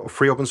is a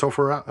free open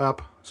software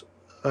app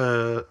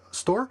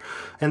store,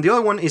 and the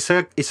other one is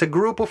a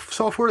group of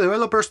software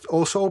developers,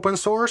 also open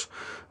source,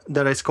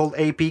 that is called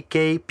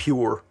APK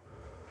Pure.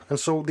 And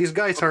so these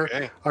guys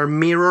are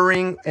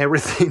mirroring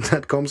everything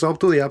that comes up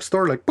to the App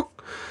Store, like,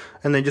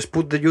 and then just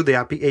put the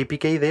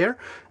APK there,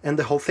 and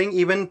the whole thing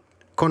even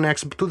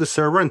connects to the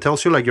server and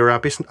tells you like your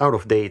app is out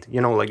of date.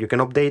 Like you can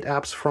update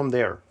apps from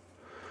there.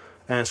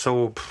 And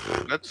so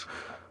that's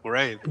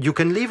great. You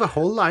can live a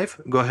whole life.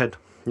 Go ahead.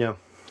 Yeah.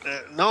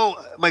 No,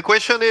 my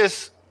question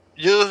is,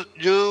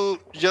 you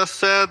just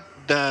said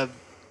that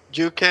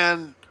you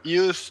can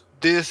use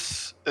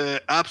this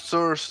app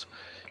stores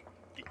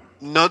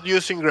not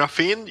using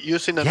Graphene,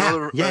 using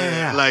another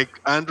like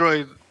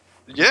Android.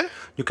 Yeah.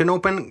 You can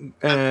open.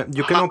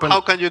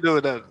 How can you do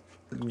that?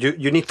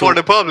 You need to, for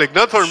the public,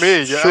 not for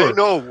me. Sure. I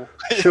know.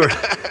 Sure.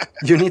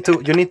 You need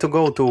to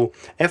go to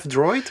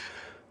F-droid.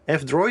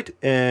 F-droid.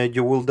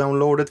 You will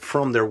download it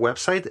from their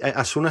website.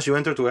 As soon as you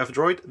enter to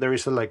F-droid, there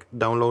is a like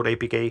download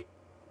APK.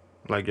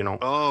 Like,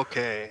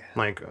 Okay.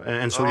 Like,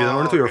 and so you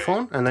download it to your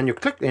phone, and then you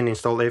click and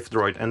install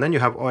F-droid, and then you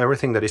have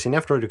everything that is in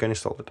F-droid. You can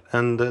install it.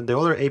 And the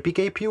other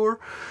APK Pure,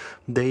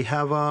 they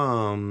have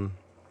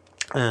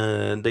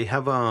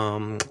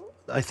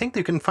I think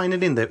you can find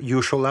it in the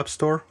usual app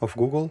store of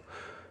Google,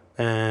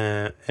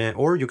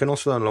 or you can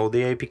also download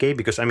the APK,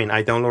 because I mean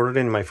I downloaded it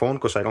in my phone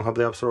because I don't have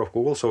the app store of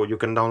Google, so you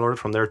can download it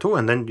from there too,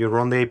 and then you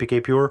run the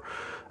APK Pure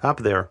app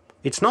there.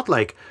 It's not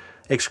like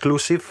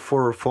exclusive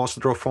for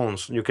FOSS-Draw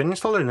phones. You can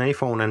install it in any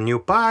phone. And New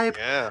Pipe,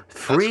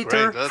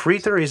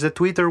 Freeter is the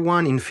Twitter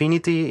one,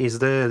 Infinity is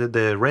the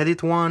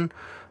Reddit one.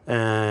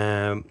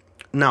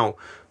 Now,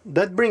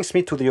 that brings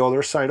me to the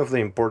other side of the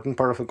important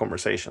part of the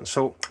conversation.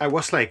 So I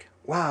was like,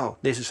 wow,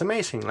 this is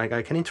amazing. Like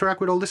I can interact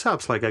with all these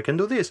apps. Like I can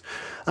do this.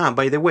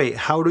 By the way,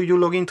 how do you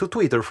log into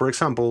Twitter? For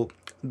example,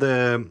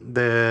 the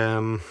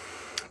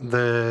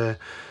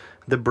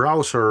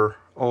browser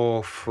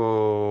of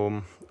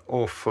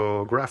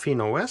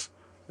Graphene OS,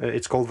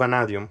 it's called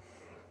Vanadium.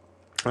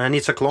 And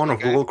it's a clone of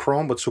Okay. Google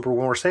Chrome, but super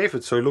more safe.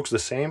 So it looks the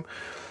same.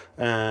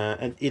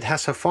 And it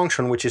has a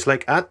function which is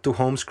like add to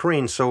home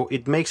screen, so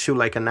it makes you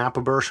like an app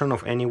version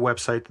of any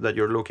website that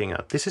you're looking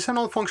at. This is an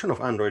old function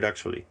of Android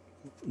actually,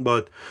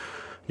 but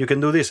you can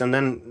do this, and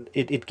then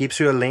it gives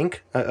you a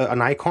link,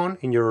 an icon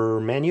in your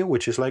menu,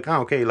 which is like,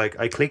 okay, like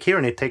I click here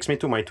and it takes me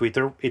to my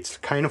Twitter. It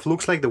kind of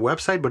looks like the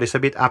website, but it's a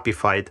bit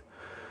appified.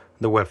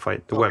 The Okay.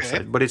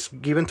 website, but it's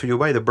given to you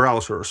by the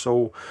browser,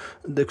 so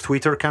the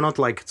Twitter cannot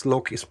like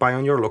spy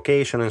on your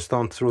location and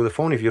stuff through the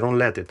phone if you don't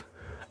let it.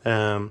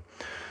 Um,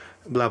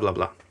 blah blah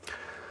blah.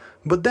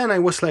 But then I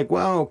was like,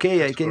 wow, okay,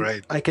 That's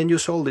great. I can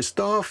use all this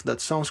stuff. That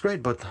sounds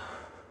great, but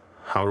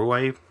how do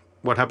I?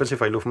 What happens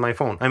if I lose my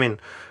phone? I mean,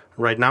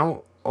 right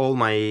now all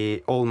my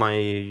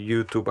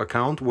YouTube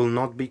account will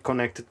not be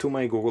connected to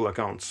my Google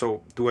account.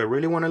 So do I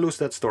really want to lose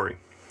that story?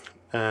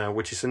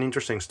 Which is an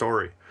interesting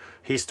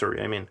history.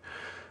 I mean,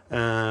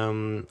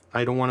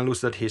 I don't want to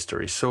lose that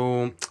history.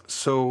 So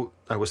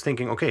I was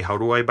thinking, okay, how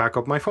do I back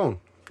up my phone?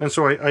 And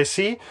so I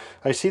see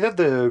that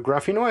the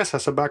Graphene OS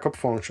has a backup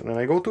function, and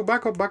I go to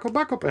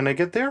backup, and I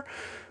get there,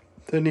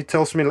 and it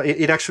tells me,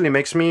 it actually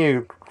makes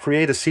me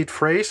create a seed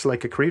phrase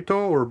like a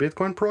crypto or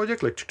Bitcoin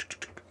project,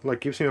 like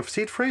gives me a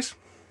seed phrase,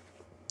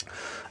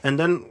 and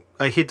then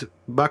I hit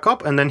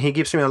backup, and then he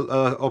gives me a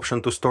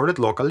option to store it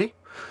locally.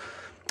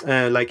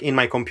 Like in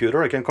my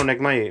computer, I can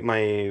connect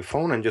my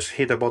phone and just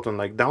hit a button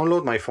like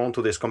download my phone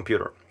to this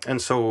computer.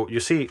 And so you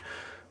see,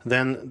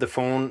 then the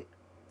phone,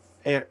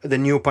 the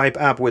new Pipe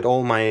app with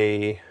all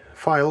my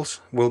files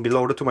will be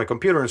loaded to my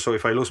computer. And so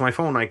if I lose my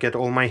phone, I get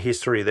all my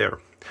history there.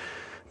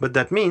 But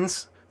that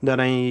means that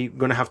I'm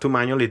gonna have to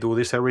manually do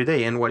this every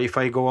day. And what if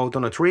I go out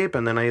on a trip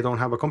and then I don't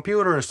have a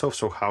computer and stuff?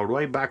 So how do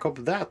I back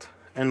up that?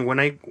 And one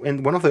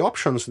of the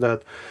options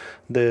that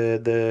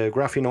the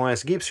Graphene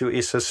OS gives you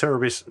is a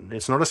service.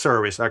 It's not a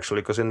service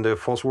actually, because in the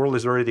false world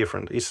is very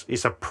different.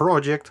 It's a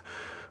project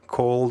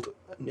called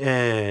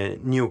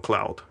New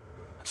Cloud.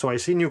 So I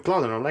see New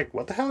Cloud and I'm like,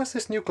 what the hell is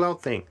this New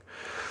Cloud thing?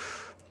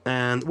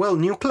 And well,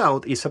 New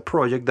Cloud is a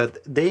project that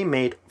they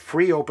made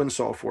free open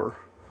software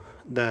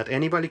that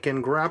anybody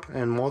can grab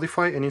and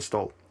modify and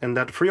install. And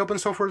that free open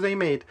software they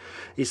made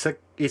is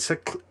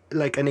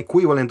like an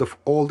equivalent of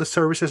all the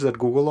services that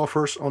Google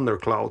offers on their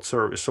cloud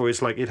service. So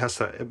it's like it has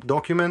a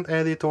document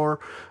editor,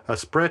 a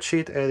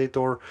spreadsheet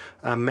editor,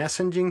 a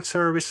messaging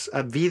service,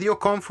 a video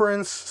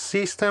conference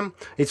system.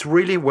 It's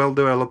really well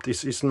developed.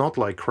 It's not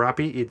like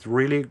crappy. It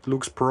really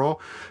looks pro.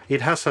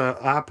 It has an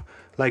app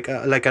like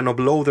an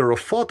uploader of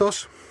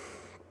photos.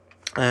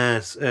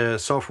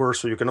 Software,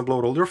 so you can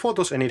upload all your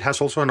photos, and it has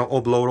also an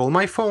upload on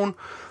my phone,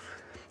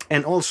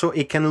 and also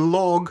it can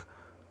log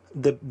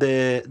the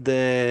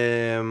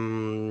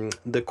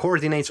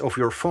coordinates of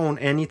your phone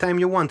anytime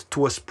you want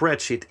to a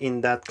spreadsheet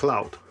in that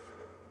cloud.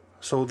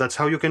 So that's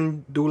how you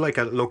can do like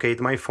a locate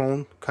my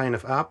phone kind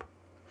of app.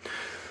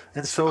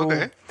 And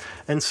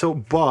so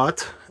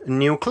but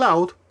New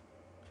Cloud,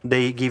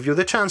 they give you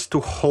the chance to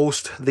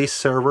host this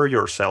server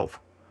yourself.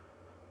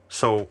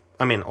 So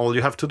I mean, all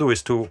you have to do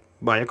is to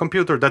buy a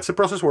computer. That's the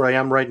process where I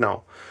am right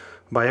now.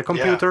 Buy a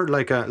computer,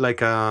 like a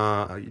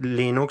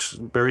Linux,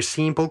 very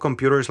simple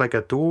computer. It's like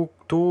a 2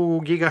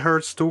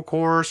 gigahertz, 2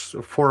 cores,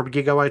 4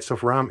 gigabytes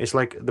of RAM. It's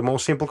like the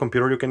most simple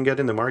computer you can get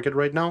in the market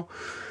right now,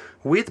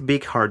 with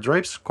big hard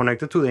drives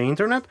connected to the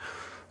internet.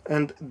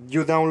 And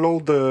you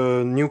download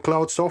the New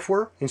Cloud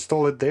software,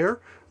 install it there,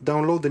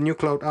 download the New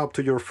Cloud app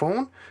to your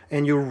phone,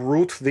 and you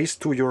route this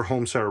to your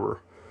home server.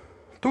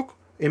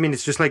 I mean,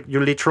 it's just like you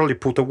literally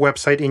put a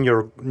website in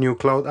your New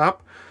Cloud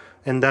app,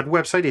 and that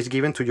website is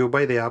given to you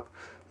by the app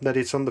that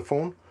is on the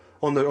phone,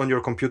 on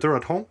your computer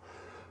at home.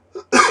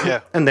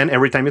 Yeah. And then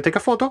every time you take a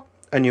photo,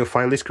 a new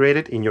file is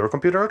created in your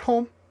computer at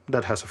home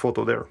that has a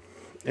photo there.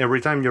 Every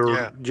time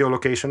your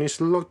geolocation is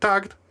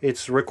tagged,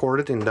 it's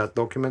recorded in that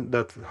document,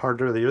 that hard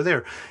drive that you're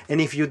there.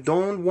 And if you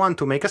don't want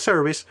to make a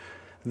service,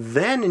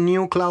 then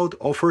New Cloud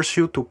offers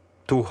you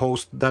to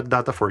host that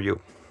data for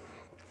you.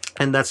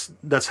 And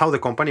that's how the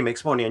company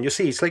makes money. And you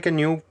see, it's like a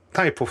new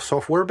type of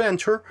software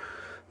venture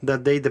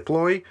that they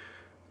deploy,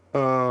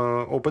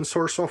 open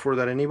source software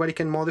that anybody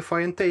can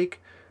modify and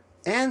take.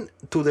 And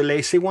to the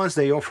lazy ones,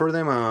 they offer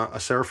them a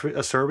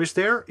service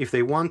there if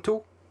they want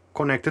to,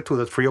 connected to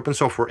that free open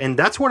software. And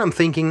that's what I'm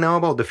thinking now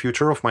about the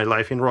future of my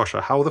life in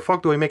Russia. How the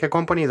fuck do I make a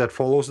company that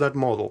follows that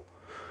model?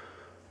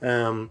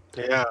 Of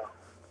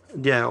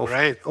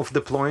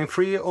deploying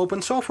free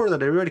open software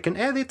that everybody can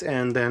edit,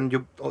 and then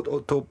you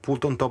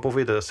put on top of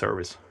it a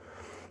service.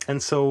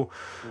 And so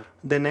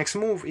the next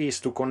move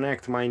is to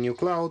connect my New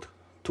Cloud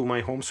to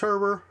my home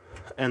server,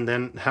 and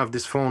then have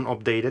this phone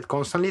updated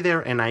constantly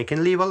there, and I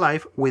can live a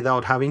life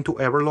without having to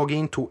ever log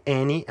into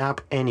any app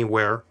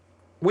anywhere,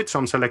 with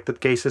some selected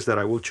cases that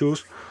I will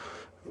choose.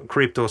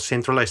 Crypto,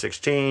 centralized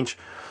exchange.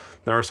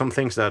 There are some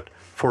things that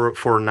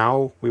for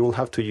now we will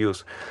have to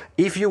use.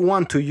 If you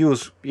want to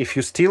use,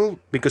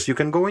 because you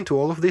can go into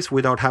all of this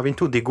without having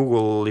to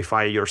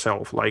de-Googleify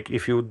yourself. Like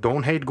if you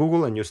don't hate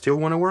Google and you still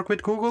want to work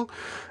with Google,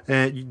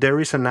 there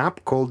is an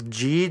app called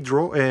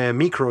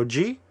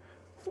MicroG,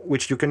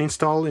 which you can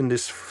install in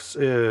this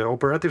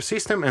operative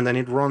system, and then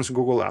it runs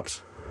Google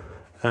Apps.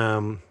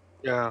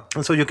 Yeah.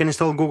 And so you can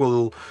install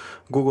Google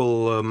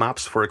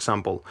Maps, for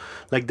example.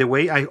 Like the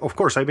way of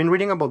course, I've been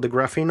reading about the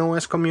Graphene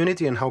OS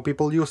community and how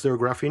people use their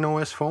Graphene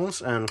OS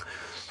phones. And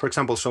for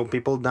example, so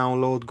people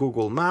download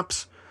Google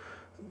Maps,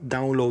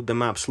 download the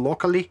maps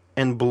locally,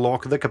 and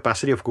block the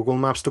capacity of Google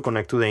Maps to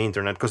connect to the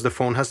internet, because the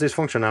phone has this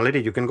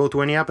functionality. You can go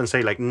to any app and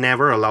say like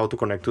never allowed to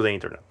connect to the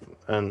internet,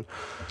 and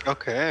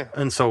Okay.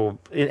 so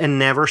and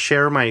never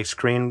share my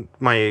screen,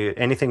 my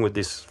anything with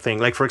this thing.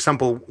 Like for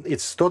example,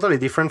 it's totally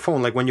different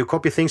phone. Like when you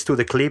copy things to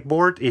the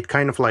clipboard, it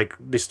kind of like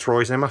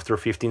destroys them after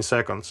 15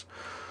 seconds.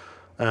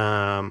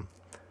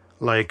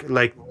 Like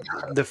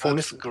the phone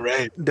That's is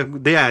great.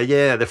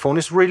 the phone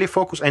is really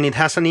focused, and it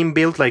has an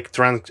inbuilt like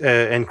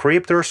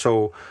encryptor.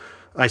 So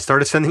I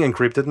started sending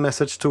encrypted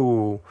message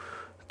to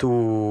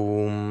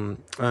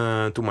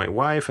my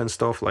wife and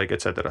stuff, like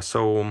etc.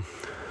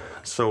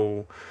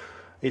 So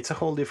it's a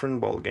whole different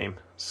ball game.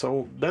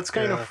 So that's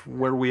kind of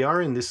where we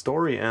are in this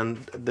story, and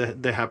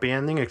the happy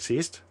ending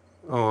exists.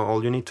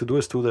 All you need to do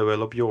is to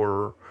develop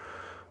your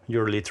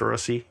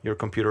literacy, your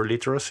computer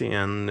literacy,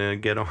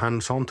 and get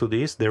hands on to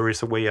this. There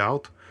is a way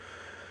out.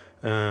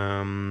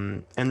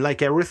 And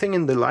like everything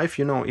in the life,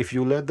 if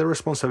you let the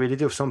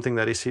responsibility of something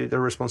that is the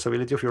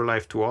responsibility of your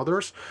life to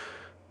others,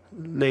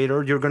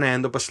 later you're gonna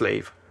end up a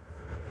slave.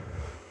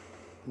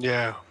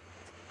 Yeah.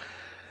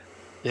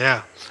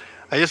 Yeah.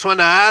 I just want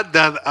to add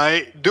that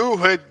I do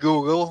hate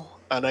Google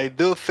and I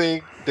do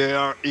think they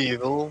are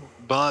evil,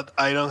 but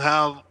I don't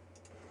have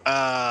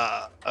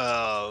a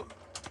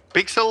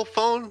Pixel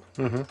phone.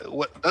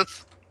 What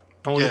that's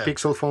Only yeah.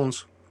 Pixel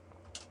phones.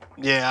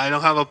 Yeah, I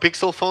don't have a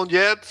Pixel phone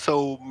yet,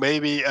 so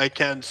maybe I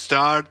can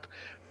start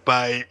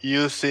by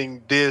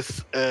using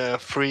this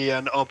free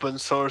and open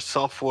source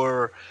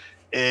software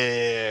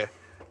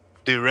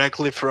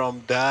directly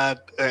from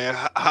that.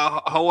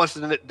 How was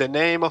the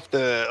name of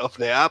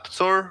the app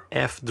store?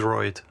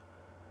 F-droid.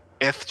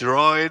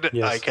 F-droid. I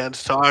Yes. can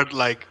start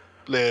like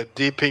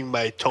dipping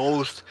my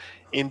toast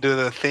into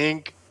the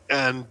thing,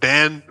 and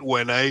then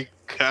when I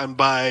can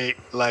buy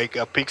like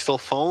a Pixel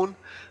phone,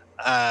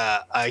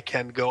 I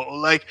can go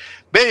like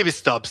baby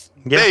steps,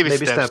 Yeah, baby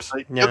baby steps. steps.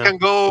 Like, you Yeah. can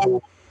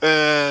go.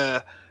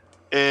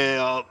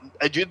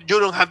 You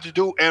don't have to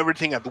do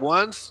everything at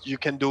once. You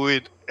can do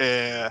it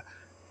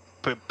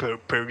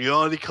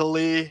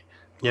periodically.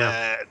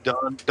 Yeah.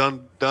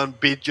 Don't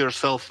beat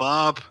yourself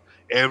up.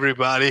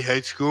 Everybody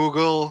hates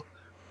Google.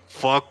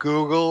 Fuck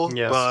Google.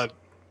 Yes. But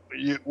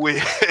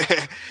we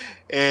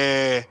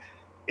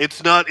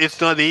it's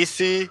not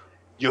easy.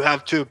 You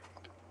have to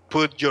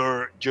put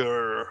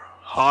your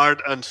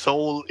heart and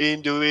soul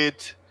into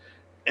it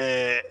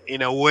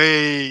in a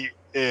way.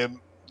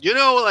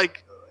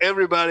 Like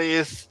everybody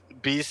is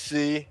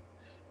busy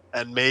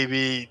and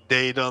maybe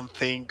they don't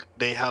think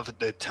they have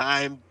the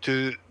time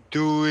to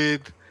do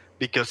it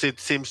because it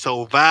seems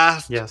so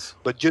vast. Yes.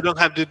 But you don't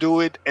have to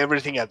do it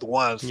everything at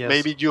once. Yes.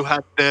 Maybe you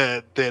have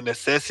the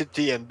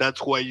necessity and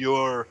that's why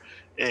you're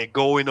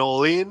going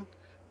all in,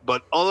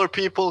 but other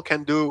people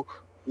can do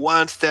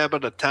one step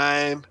at a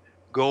time,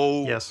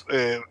 go Yes.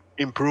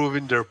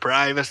 improving their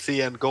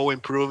privacy and go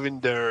improving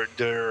their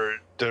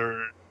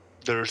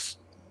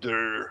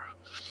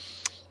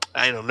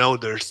I don't know,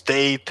 their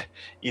state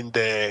in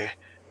the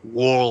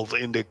world,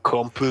 in the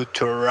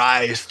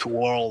computerized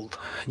world.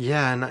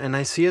 Yeah, and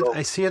I see it.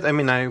 I see it. I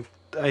mean,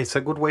 it's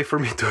a good way for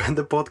me to end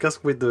the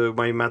podcast with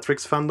my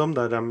Matrix fandom,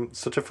 that I'm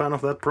such a fan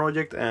of that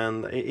project,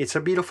 and it's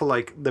a beautiful,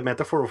 like, the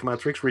metaphor of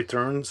Matrix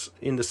returns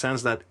in the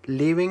sense that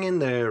living in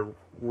the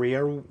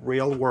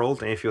real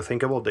world, and if you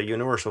think about the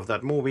universe of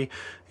that movie,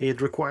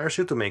 it requires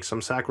you to make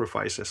some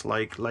sacrifices,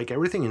 like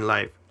everything in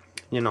life,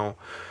 you know.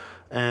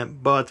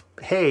 But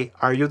hey,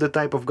 are you the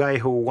type of guy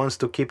who wants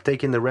to keep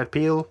taking the red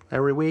pill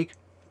every week,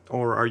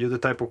 or are you the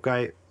type of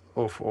guy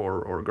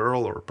or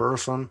girl or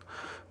person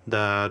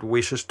that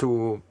wishes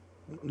to,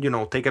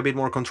 take a bit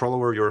more control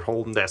over your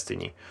whole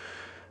destiny?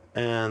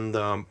 And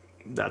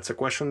that's a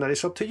question that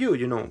is up to you.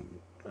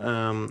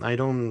 I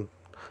don't.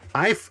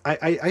 I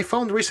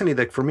found recently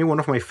that for me one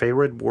of my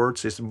favorite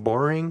words is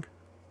boring,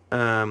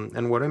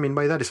 and what I mean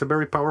by that is a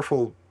very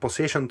powerful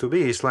position to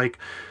be. It's like,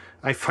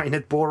 I find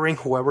it boring.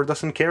 Whoever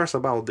doesn't cares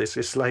about this,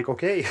 it's like,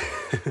 okay,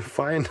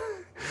 fine.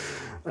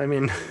 I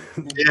mean,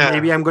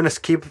 maybe I'm gonna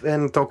skip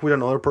and talk with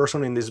another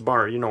person in this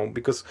bar,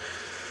 because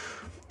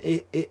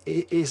it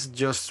is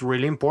just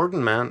really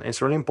important, man.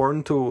 It's really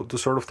important to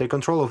sort of take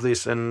control of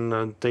this,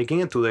 and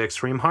taking it to the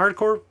extreme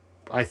hardcore.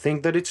 I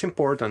think that it's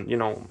important,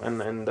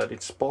 and that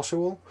it's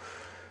possible,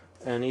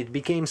 and it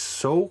became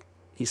so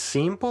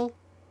simple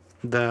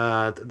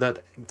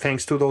that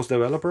thanks to those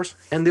developers.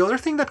 And the other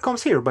thing that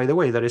comes here, by the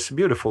way, that is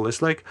beautiful,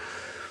 is like,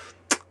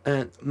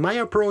 my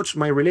approach,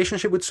 my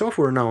relationship with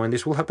software now, and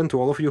this will happen to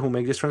all of you who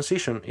make this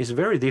transition, is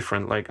very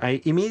different. Like,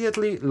 I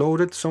immediately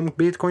loaded some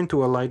Bitcoin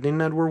to a Lightning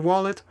Network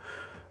wallet,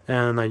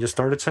 and I just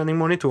started sending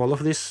money to all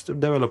of these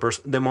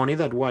developers. The money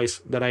that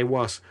I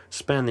was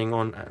spending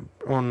on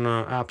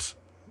apps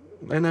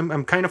and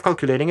I'm kind of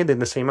calculating it in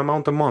the same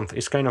amount a month.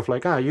 It's kind of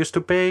like, I used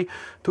to pay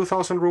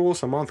 2,000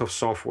 rubles a month of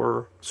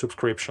software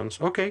subscriptions.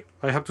 Okay,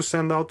 I have to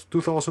send out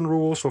 2,000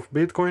 rubles of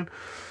Bitcoin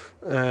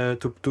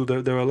to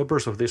the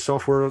developers of this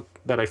software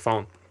that I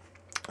found.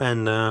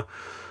 And the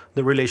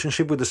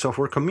relationship with the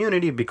software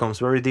community becomes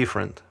very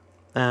different.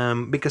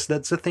 Because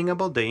that's the thing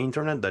about the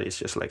internet, that is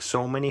just like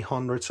so many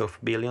hundreds of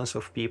billions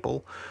of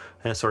people,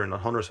 sorry,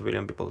 not hundreds of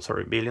billion people,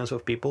 sorry, billions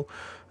of people,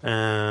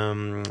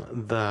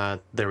 that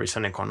there is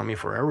an economy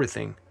for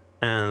everything.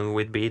 And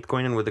with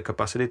Bitcoin and with the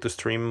capacity to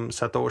stream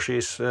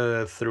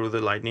Satoshis through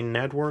the Lightning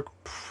Network,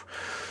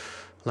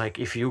 like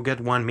if you get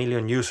 1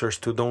 million users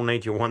to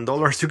donate you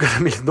 $1, you get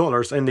 $1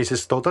 million. And this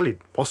is totally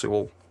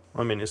possible.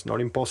 I mean, it's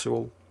not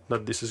impossible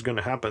that this is going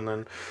to happen.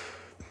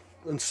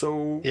 And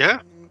so,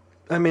 Yeah.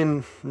 I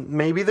mean,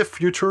 maybe the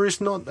future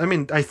is not. I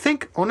mean, I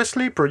think,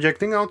 honestly,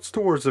 projecting out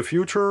towards the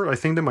future, I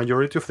think the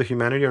majority of the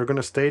humanity are going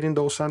to stay in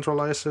those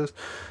centralized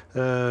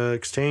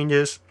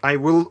exchanges. I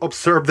will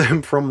observe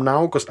them from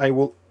now because I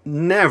will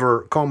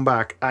never come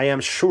back. I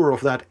am sure of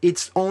that.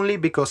 It's only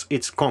because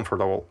it's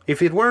comfortable.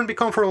 If it weren't be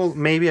comfortable,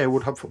 maybe I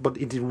would have, but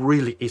it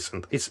really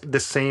isn't. It's the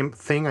same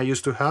thing I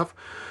used to have,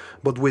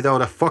 but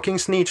without a fucking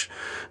snitch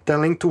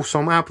telling to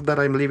some app that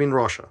I'm leaving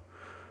Russia.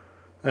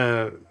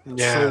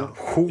 So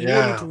who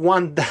wouldn't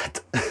want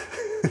that?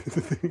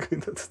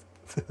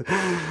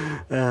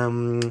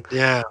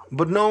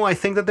 But no, I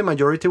think that the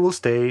majority will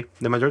stay.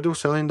 The majority will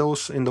sell in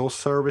those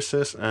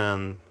services,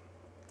 and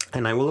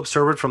I will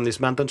observe it from this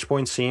vantage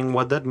point, seeing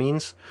what that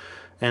means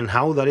and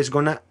how that is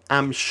gonna.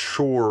 I'm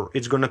sure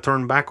it's gonna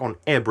turn back on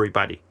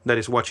everybody that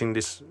is watching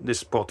this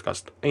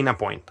podcast in a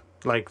point.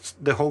 Like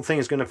the whole thing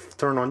is gonna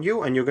turn on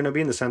you, and you're gonna be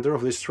in the center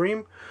of this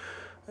stream.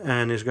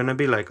 And it's gonna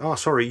be like, oh,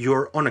 sorry,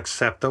 you're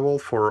unacceptable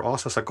for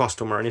us as a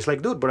customer. And it's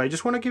like, dude, but I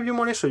just want to give you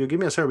money, so you give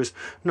me a service.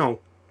 No,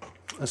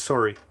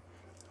 sorry,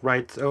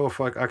 right of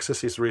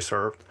access is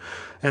reserved,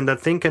 and that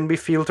thing can be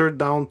filtered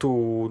down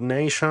to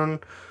nation,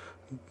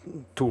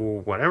 to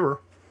whatever,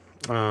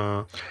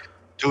 to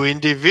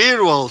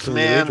individuals,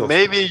 man.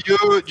 Maybe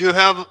you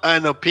have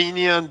an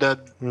opinion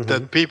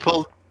that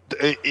people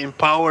in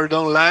power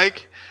don't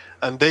like,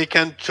 and they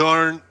can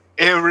turn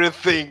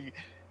everything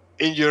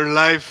in your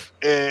life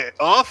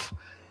off.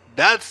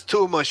 That's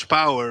too much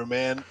power,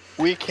 man.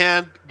 We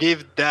can't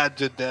give that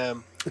to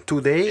them.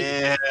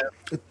 Today,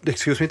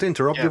 excuse me to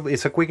interrupt you,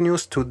 it's a quick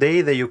news.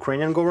 Today, the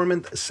Ukrainian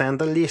government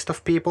sent a list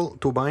of people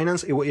to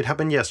Binance. It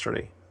happened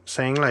yesterday,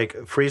 saying like,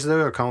 freeze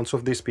the accounts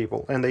of these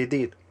people, and they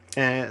did.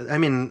 I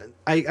mean,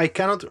 I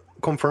cannot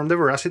confirm the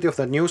veracity of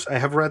that news. I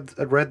have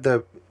read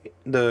the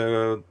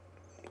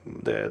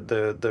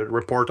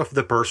report of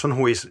the person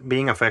who is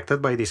being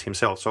affected by this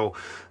himself. So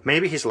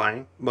maybe he's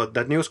lying, but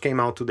that news came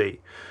out today.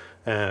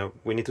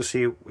 We need to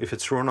see if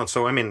it's true or not.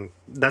 So, I mean,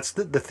 that's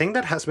the thing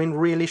that has been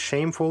really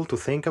shameful to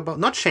think about.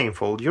 Not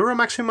shameful, you're a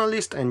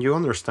maximalist and you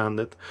understand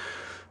it.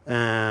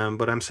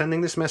 But I'm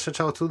sending this message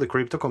out to the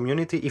crypto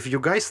community. If you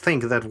guys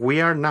think that we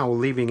are now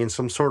living in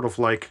some sort of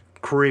like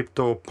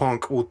crypto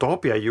punk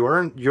utopia,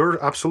 you're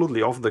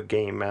absolutely off the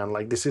game, man.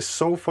 Like, this is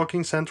so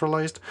fucking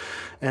centralized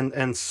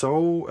and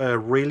so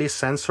really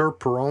censor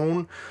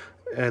prone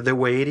the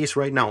way it is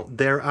right now.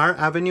 There are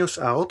avenues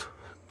out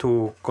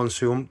to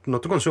consume,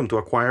 not to consume, to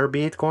acquire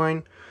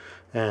Bitcoin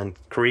and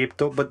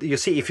crypto. But you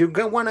see, if you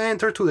want to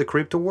enter to the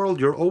crypto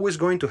world, you're always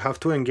going to have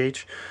to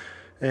engage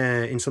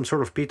in some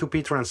sort of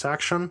P2P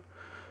transaction.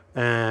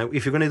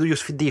 If you're going to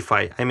use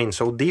DeFi, I mean,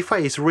 so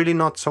DeFi is really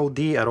not so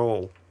D at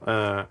all.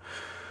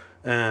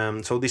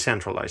 So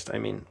decentralized, I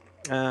mean.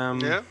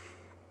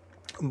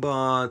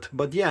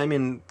 But yeah, I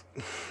mean,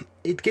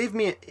 it gave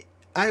me.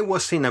 I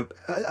was in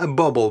a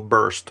bubble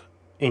burst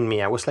in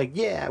me. I was like,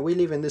 yeah, we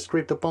live in this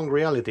CryptoPunk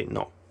reality.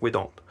 No, we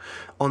don't.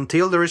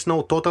 Until there is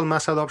no total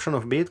mass adoption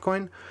of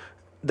Bitcoin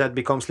that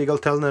becomes legal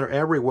tender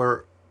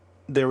everywhere,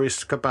 there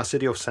is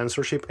capacity of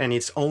censorship, and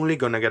it's only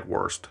gonna get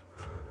worse.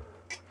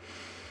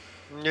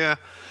 Yeah,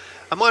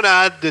 I'm gonna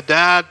add to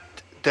that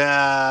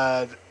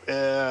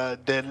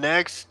the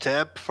next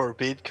step for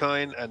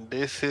Bitcoin, and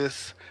this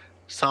is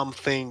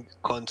something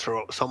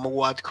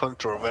somewhat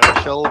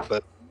controversial,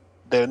 but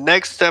the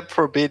next step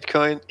for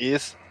Bitcoin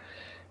is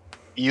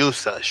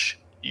usage.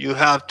 You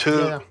have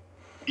to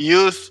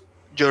use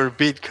your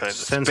Bitcoin,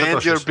 spend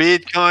your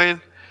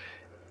Bitcoin,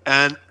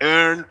 and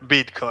earn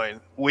Bitcoin.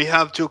 We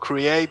have to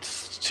create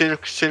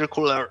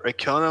circular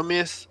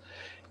economies,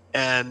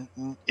 and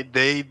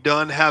they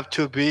don't have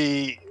to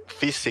be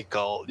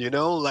physical. You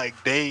know, like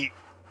the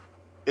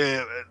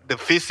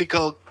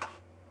physical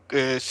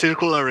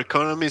circular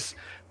economies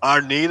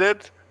are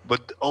needed,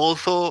 but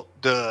also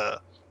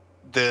the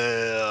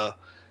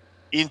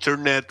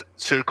internet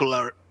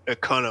circular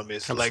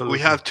economies. Absolutely. Like, we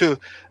have to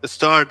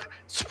start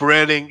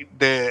spreading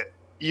the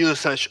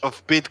usage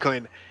of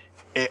Bitcoin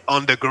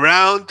on the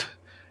ground,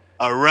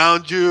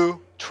 around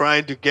you,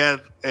 trying to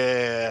get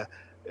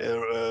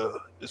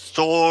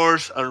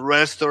stores and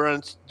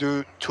restaurants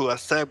to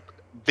accept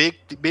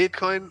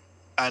Bitcoin,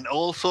 and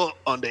also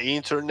on the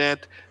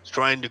internet,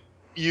 trying to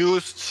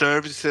use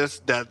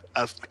services that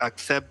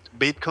accept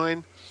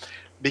Bitcoin.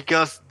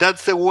 because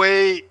that's the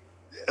way.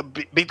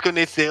 Bitcoin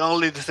is the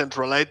only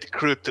decentralized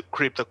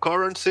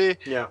cryptocurrency.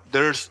 Yeah.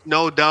 There's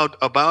no doubt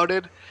about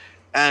it.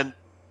 And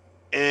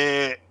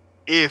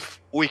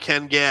if we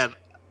can get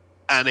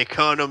an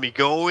economy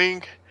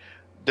going,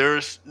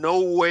 there's no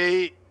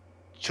way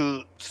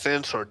to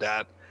censor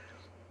that.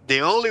 The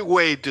only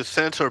way to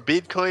censor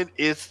Bitcoin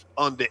is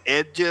on the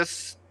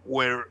edges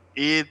where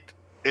it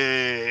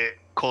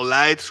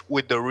collides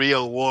with the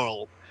real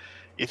world.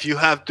 If you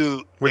have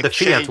to With the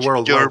fiat exchange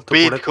world, well, your to put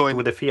it with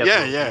Bitcoin, the fiat yeah,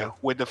 world, yeah, yeah.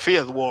 with the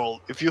fiat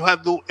world, if you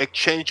have to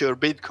exchange your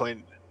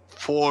Bitcoin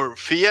for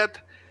fiat,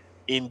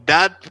 in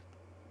that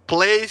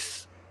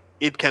place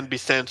it can be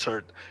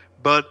censored,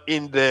 but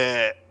in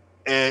the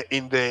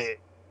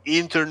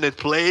internet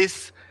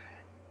place,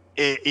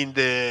 in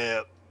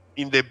the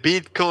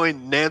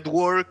Bitcoin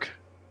network,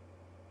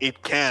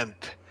 it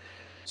can't.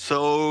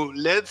 So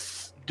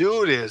let's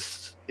do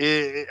this.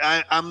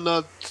 I'm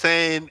not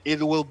saying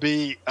it will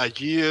be a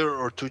year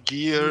or 2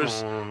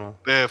 years No, no,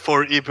 no.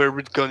 for hyper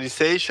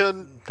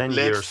Bitcoinization. 10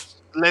 years.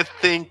 Let's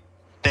think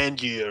 10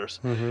 years.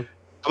 Mm-hmm.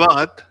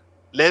 But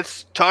let's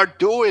start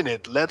doing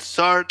it. Let's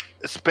start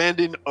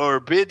spending our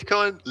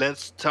Bitcoin.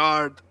 Let's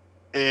start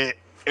uh,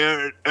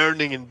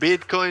 earning in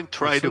Bitcoin.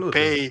 Try to Absolutely.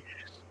 pay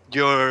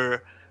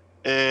your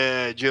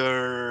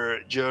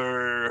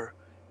your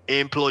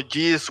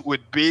employees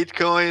with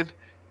Bitcoin.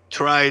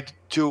 Try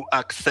to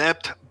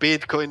accept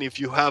Bitcoin if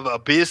you have a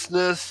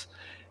business,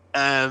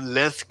 and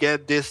let's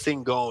get this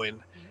thing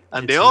going.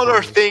 And the It's other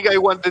important. thing I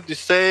wanted to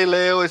say,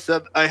 Leo, is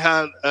that I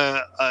had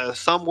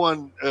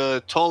someone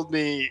told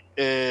me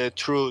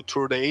through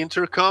the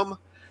intercom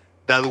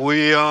that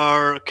we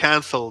are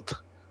canceled.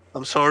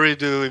 I'm sorry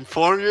to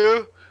inform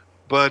you,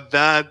 but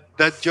that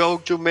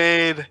joke you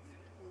made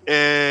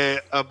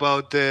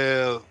about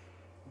the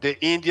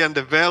Indian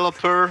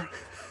developer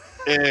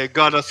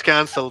got us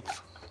canceled.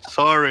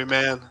 Sorry,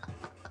 man.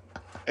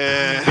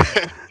 Uh,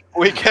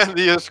 we can't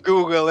use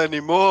Google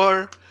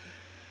anymore.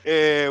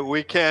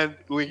 We can't.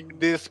 We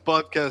This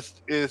podcast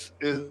is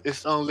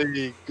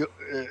only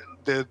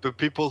the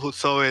people who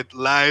saw it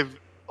live.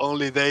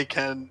 Only they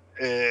can.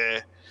 Uh,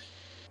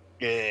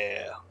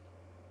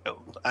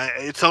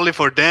 it's only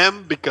for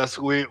them because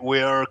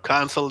we are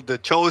canceled. The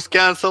show is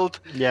canceled.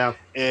 Yeah.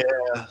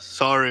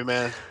 Sorry,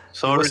 man. It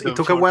Sorry was. to It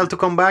took a inform while you. to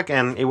come back,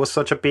 and it was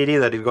such a pity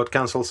that it got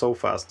cancelled so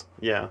fast.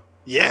 Yeah.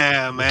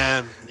 Yeah,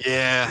 man.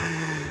 Yeah.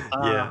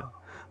 Yeah.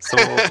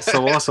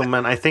 So awesome,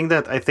 man. I think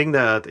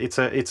that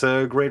it's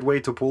a great way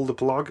to pull the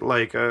plug,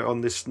 like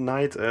on this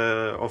night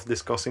of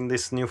discussing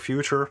this new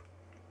future.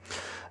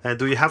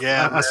 Do you have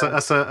Yeah, man.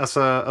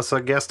 as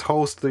a guest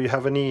host? Do you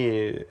have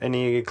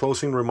any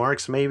closing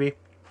remarks, maybe?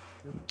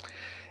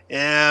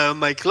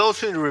 My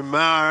closing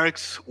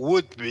remarks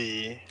would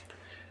be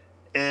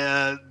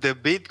the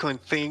Bitcoin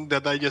thing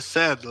that I just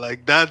said.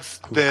 Like that's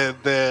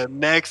the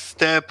next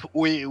step.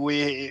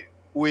 We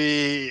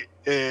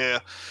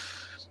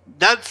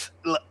that's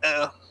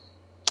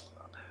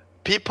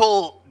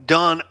people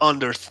don't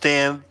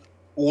understand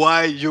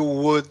why you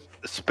would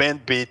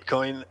spend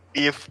Bitcoin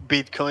if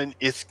Bitcoin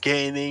is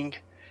gaining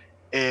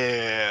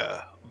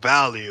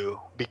value,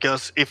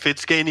 because if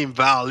it's gaining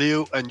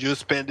value and you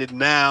spend it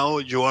now,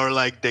 you are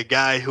like the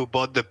guy who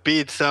bought the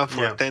pizza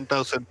for Yeah.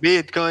 10,000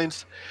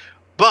 bitcoins.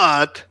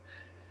 But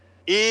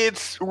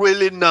it's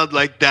really not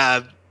like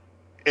that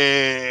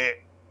uh,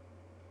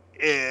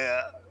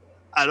 uh,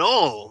 at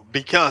all,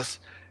 because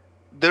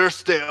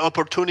there's the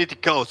opportunity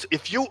cost.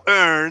 If you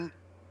earn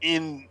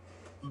in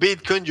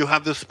Bitcoin, you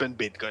have to spend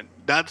Bitcoin.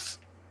 That's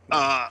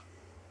uh,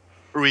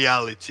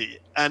 reality.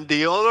 And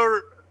the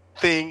other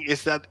thing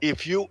is that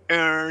if you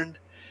earn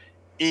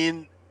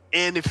in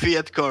any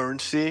fiat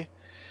currency,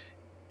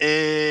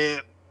 uh,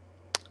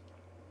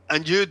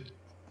 and you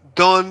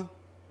don't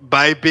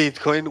buy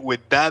Bitcoin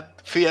with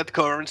that fiat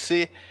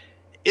currency,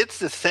 it's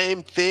the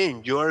same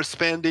thing. You are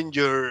spending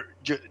your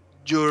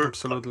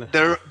Absolutely.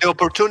 the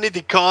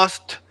opportunity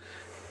cost.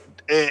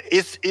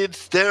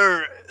 It's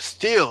there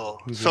still,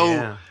 so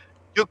Yeah.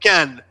 you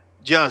can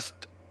just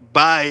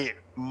buy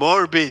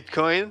more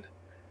Bitcoin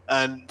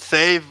and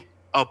save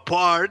a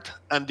part,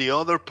 and the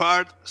other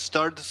part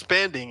start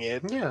spending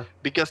it, Yeah.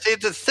 because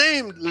it's the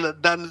same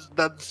than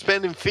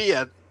spending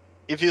fiat,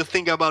 if you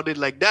think about it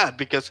like that.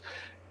 Because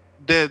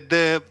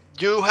the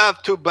you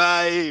have to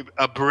buy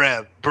a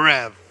bread.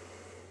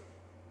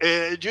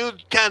 You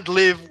can't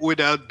live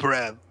without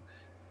bread.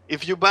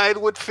 If you buy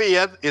it with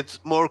fiat, it's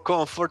more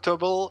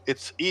comfortable,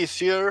 it's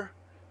easier.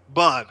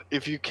 But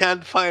if you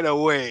can't find a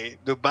way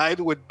to buy it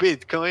with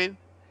Bitcoin,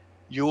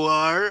 you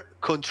are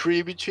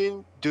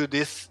contributing to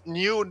this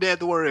new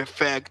network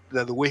effect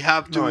that we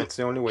have No, to it's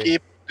the only way.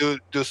 keep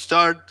to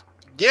start.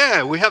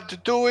 Yeah, we have to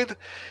do it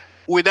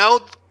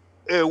without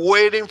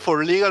waiting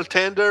for legal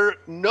tender.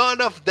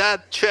 None of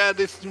that chat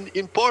is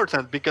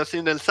important, because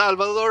in El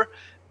Salvador,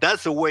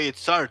 that's the way it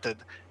started.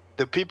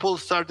 The people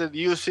started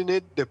using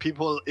it. The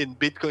people in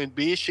Bitcoin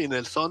Beach in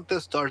El Sonte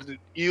started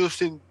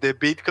using the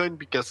Bitcoin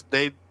because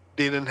they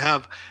didn't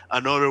have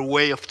another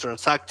way of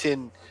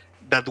transacting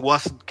that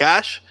wasn't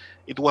cash.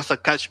 It was a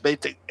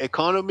cash-based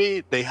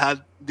economy. They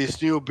had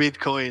this new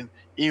Bitcoin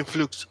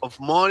influx of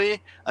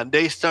money, and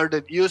they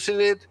started using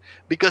it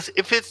because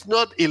if it's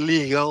not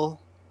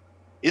illegal,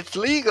 it's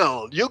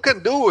legal. You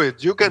can do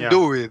it. You can Yeah.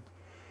 do it.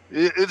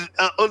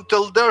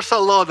 Until there's a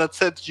law that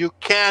says you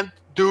can't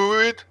do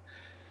it,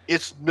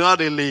 it's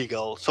not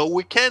illegal. So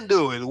we can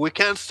do it. We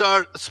can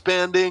start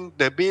spending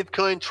the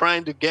Bitcoin,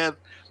 trying to get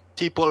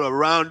people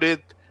around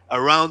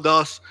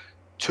us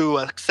to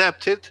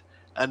accept it,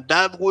 and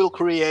that will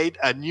create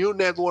a new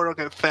network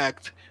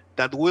effect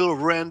that will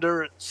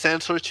render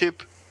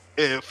censorship,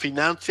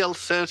 financial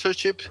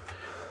censorship,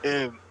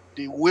 it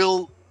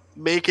will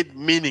make it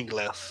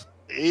meaningless.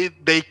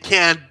 They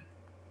can't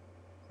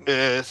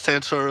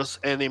censor us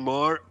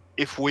anymore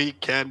if we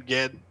can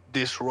get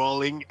this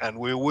rolling, and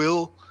we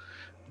will.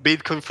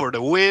 Bitcoin for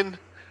the win.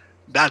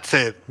 That's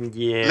it.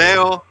 Yeah.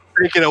 Leo,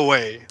 take it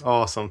away.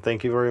 Awesome.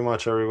 Thank you very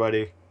much,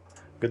 everybody.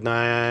 Good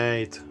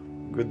night,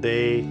 good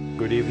day,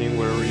 good evening,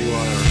 wherever you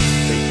are.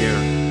 Take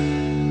care.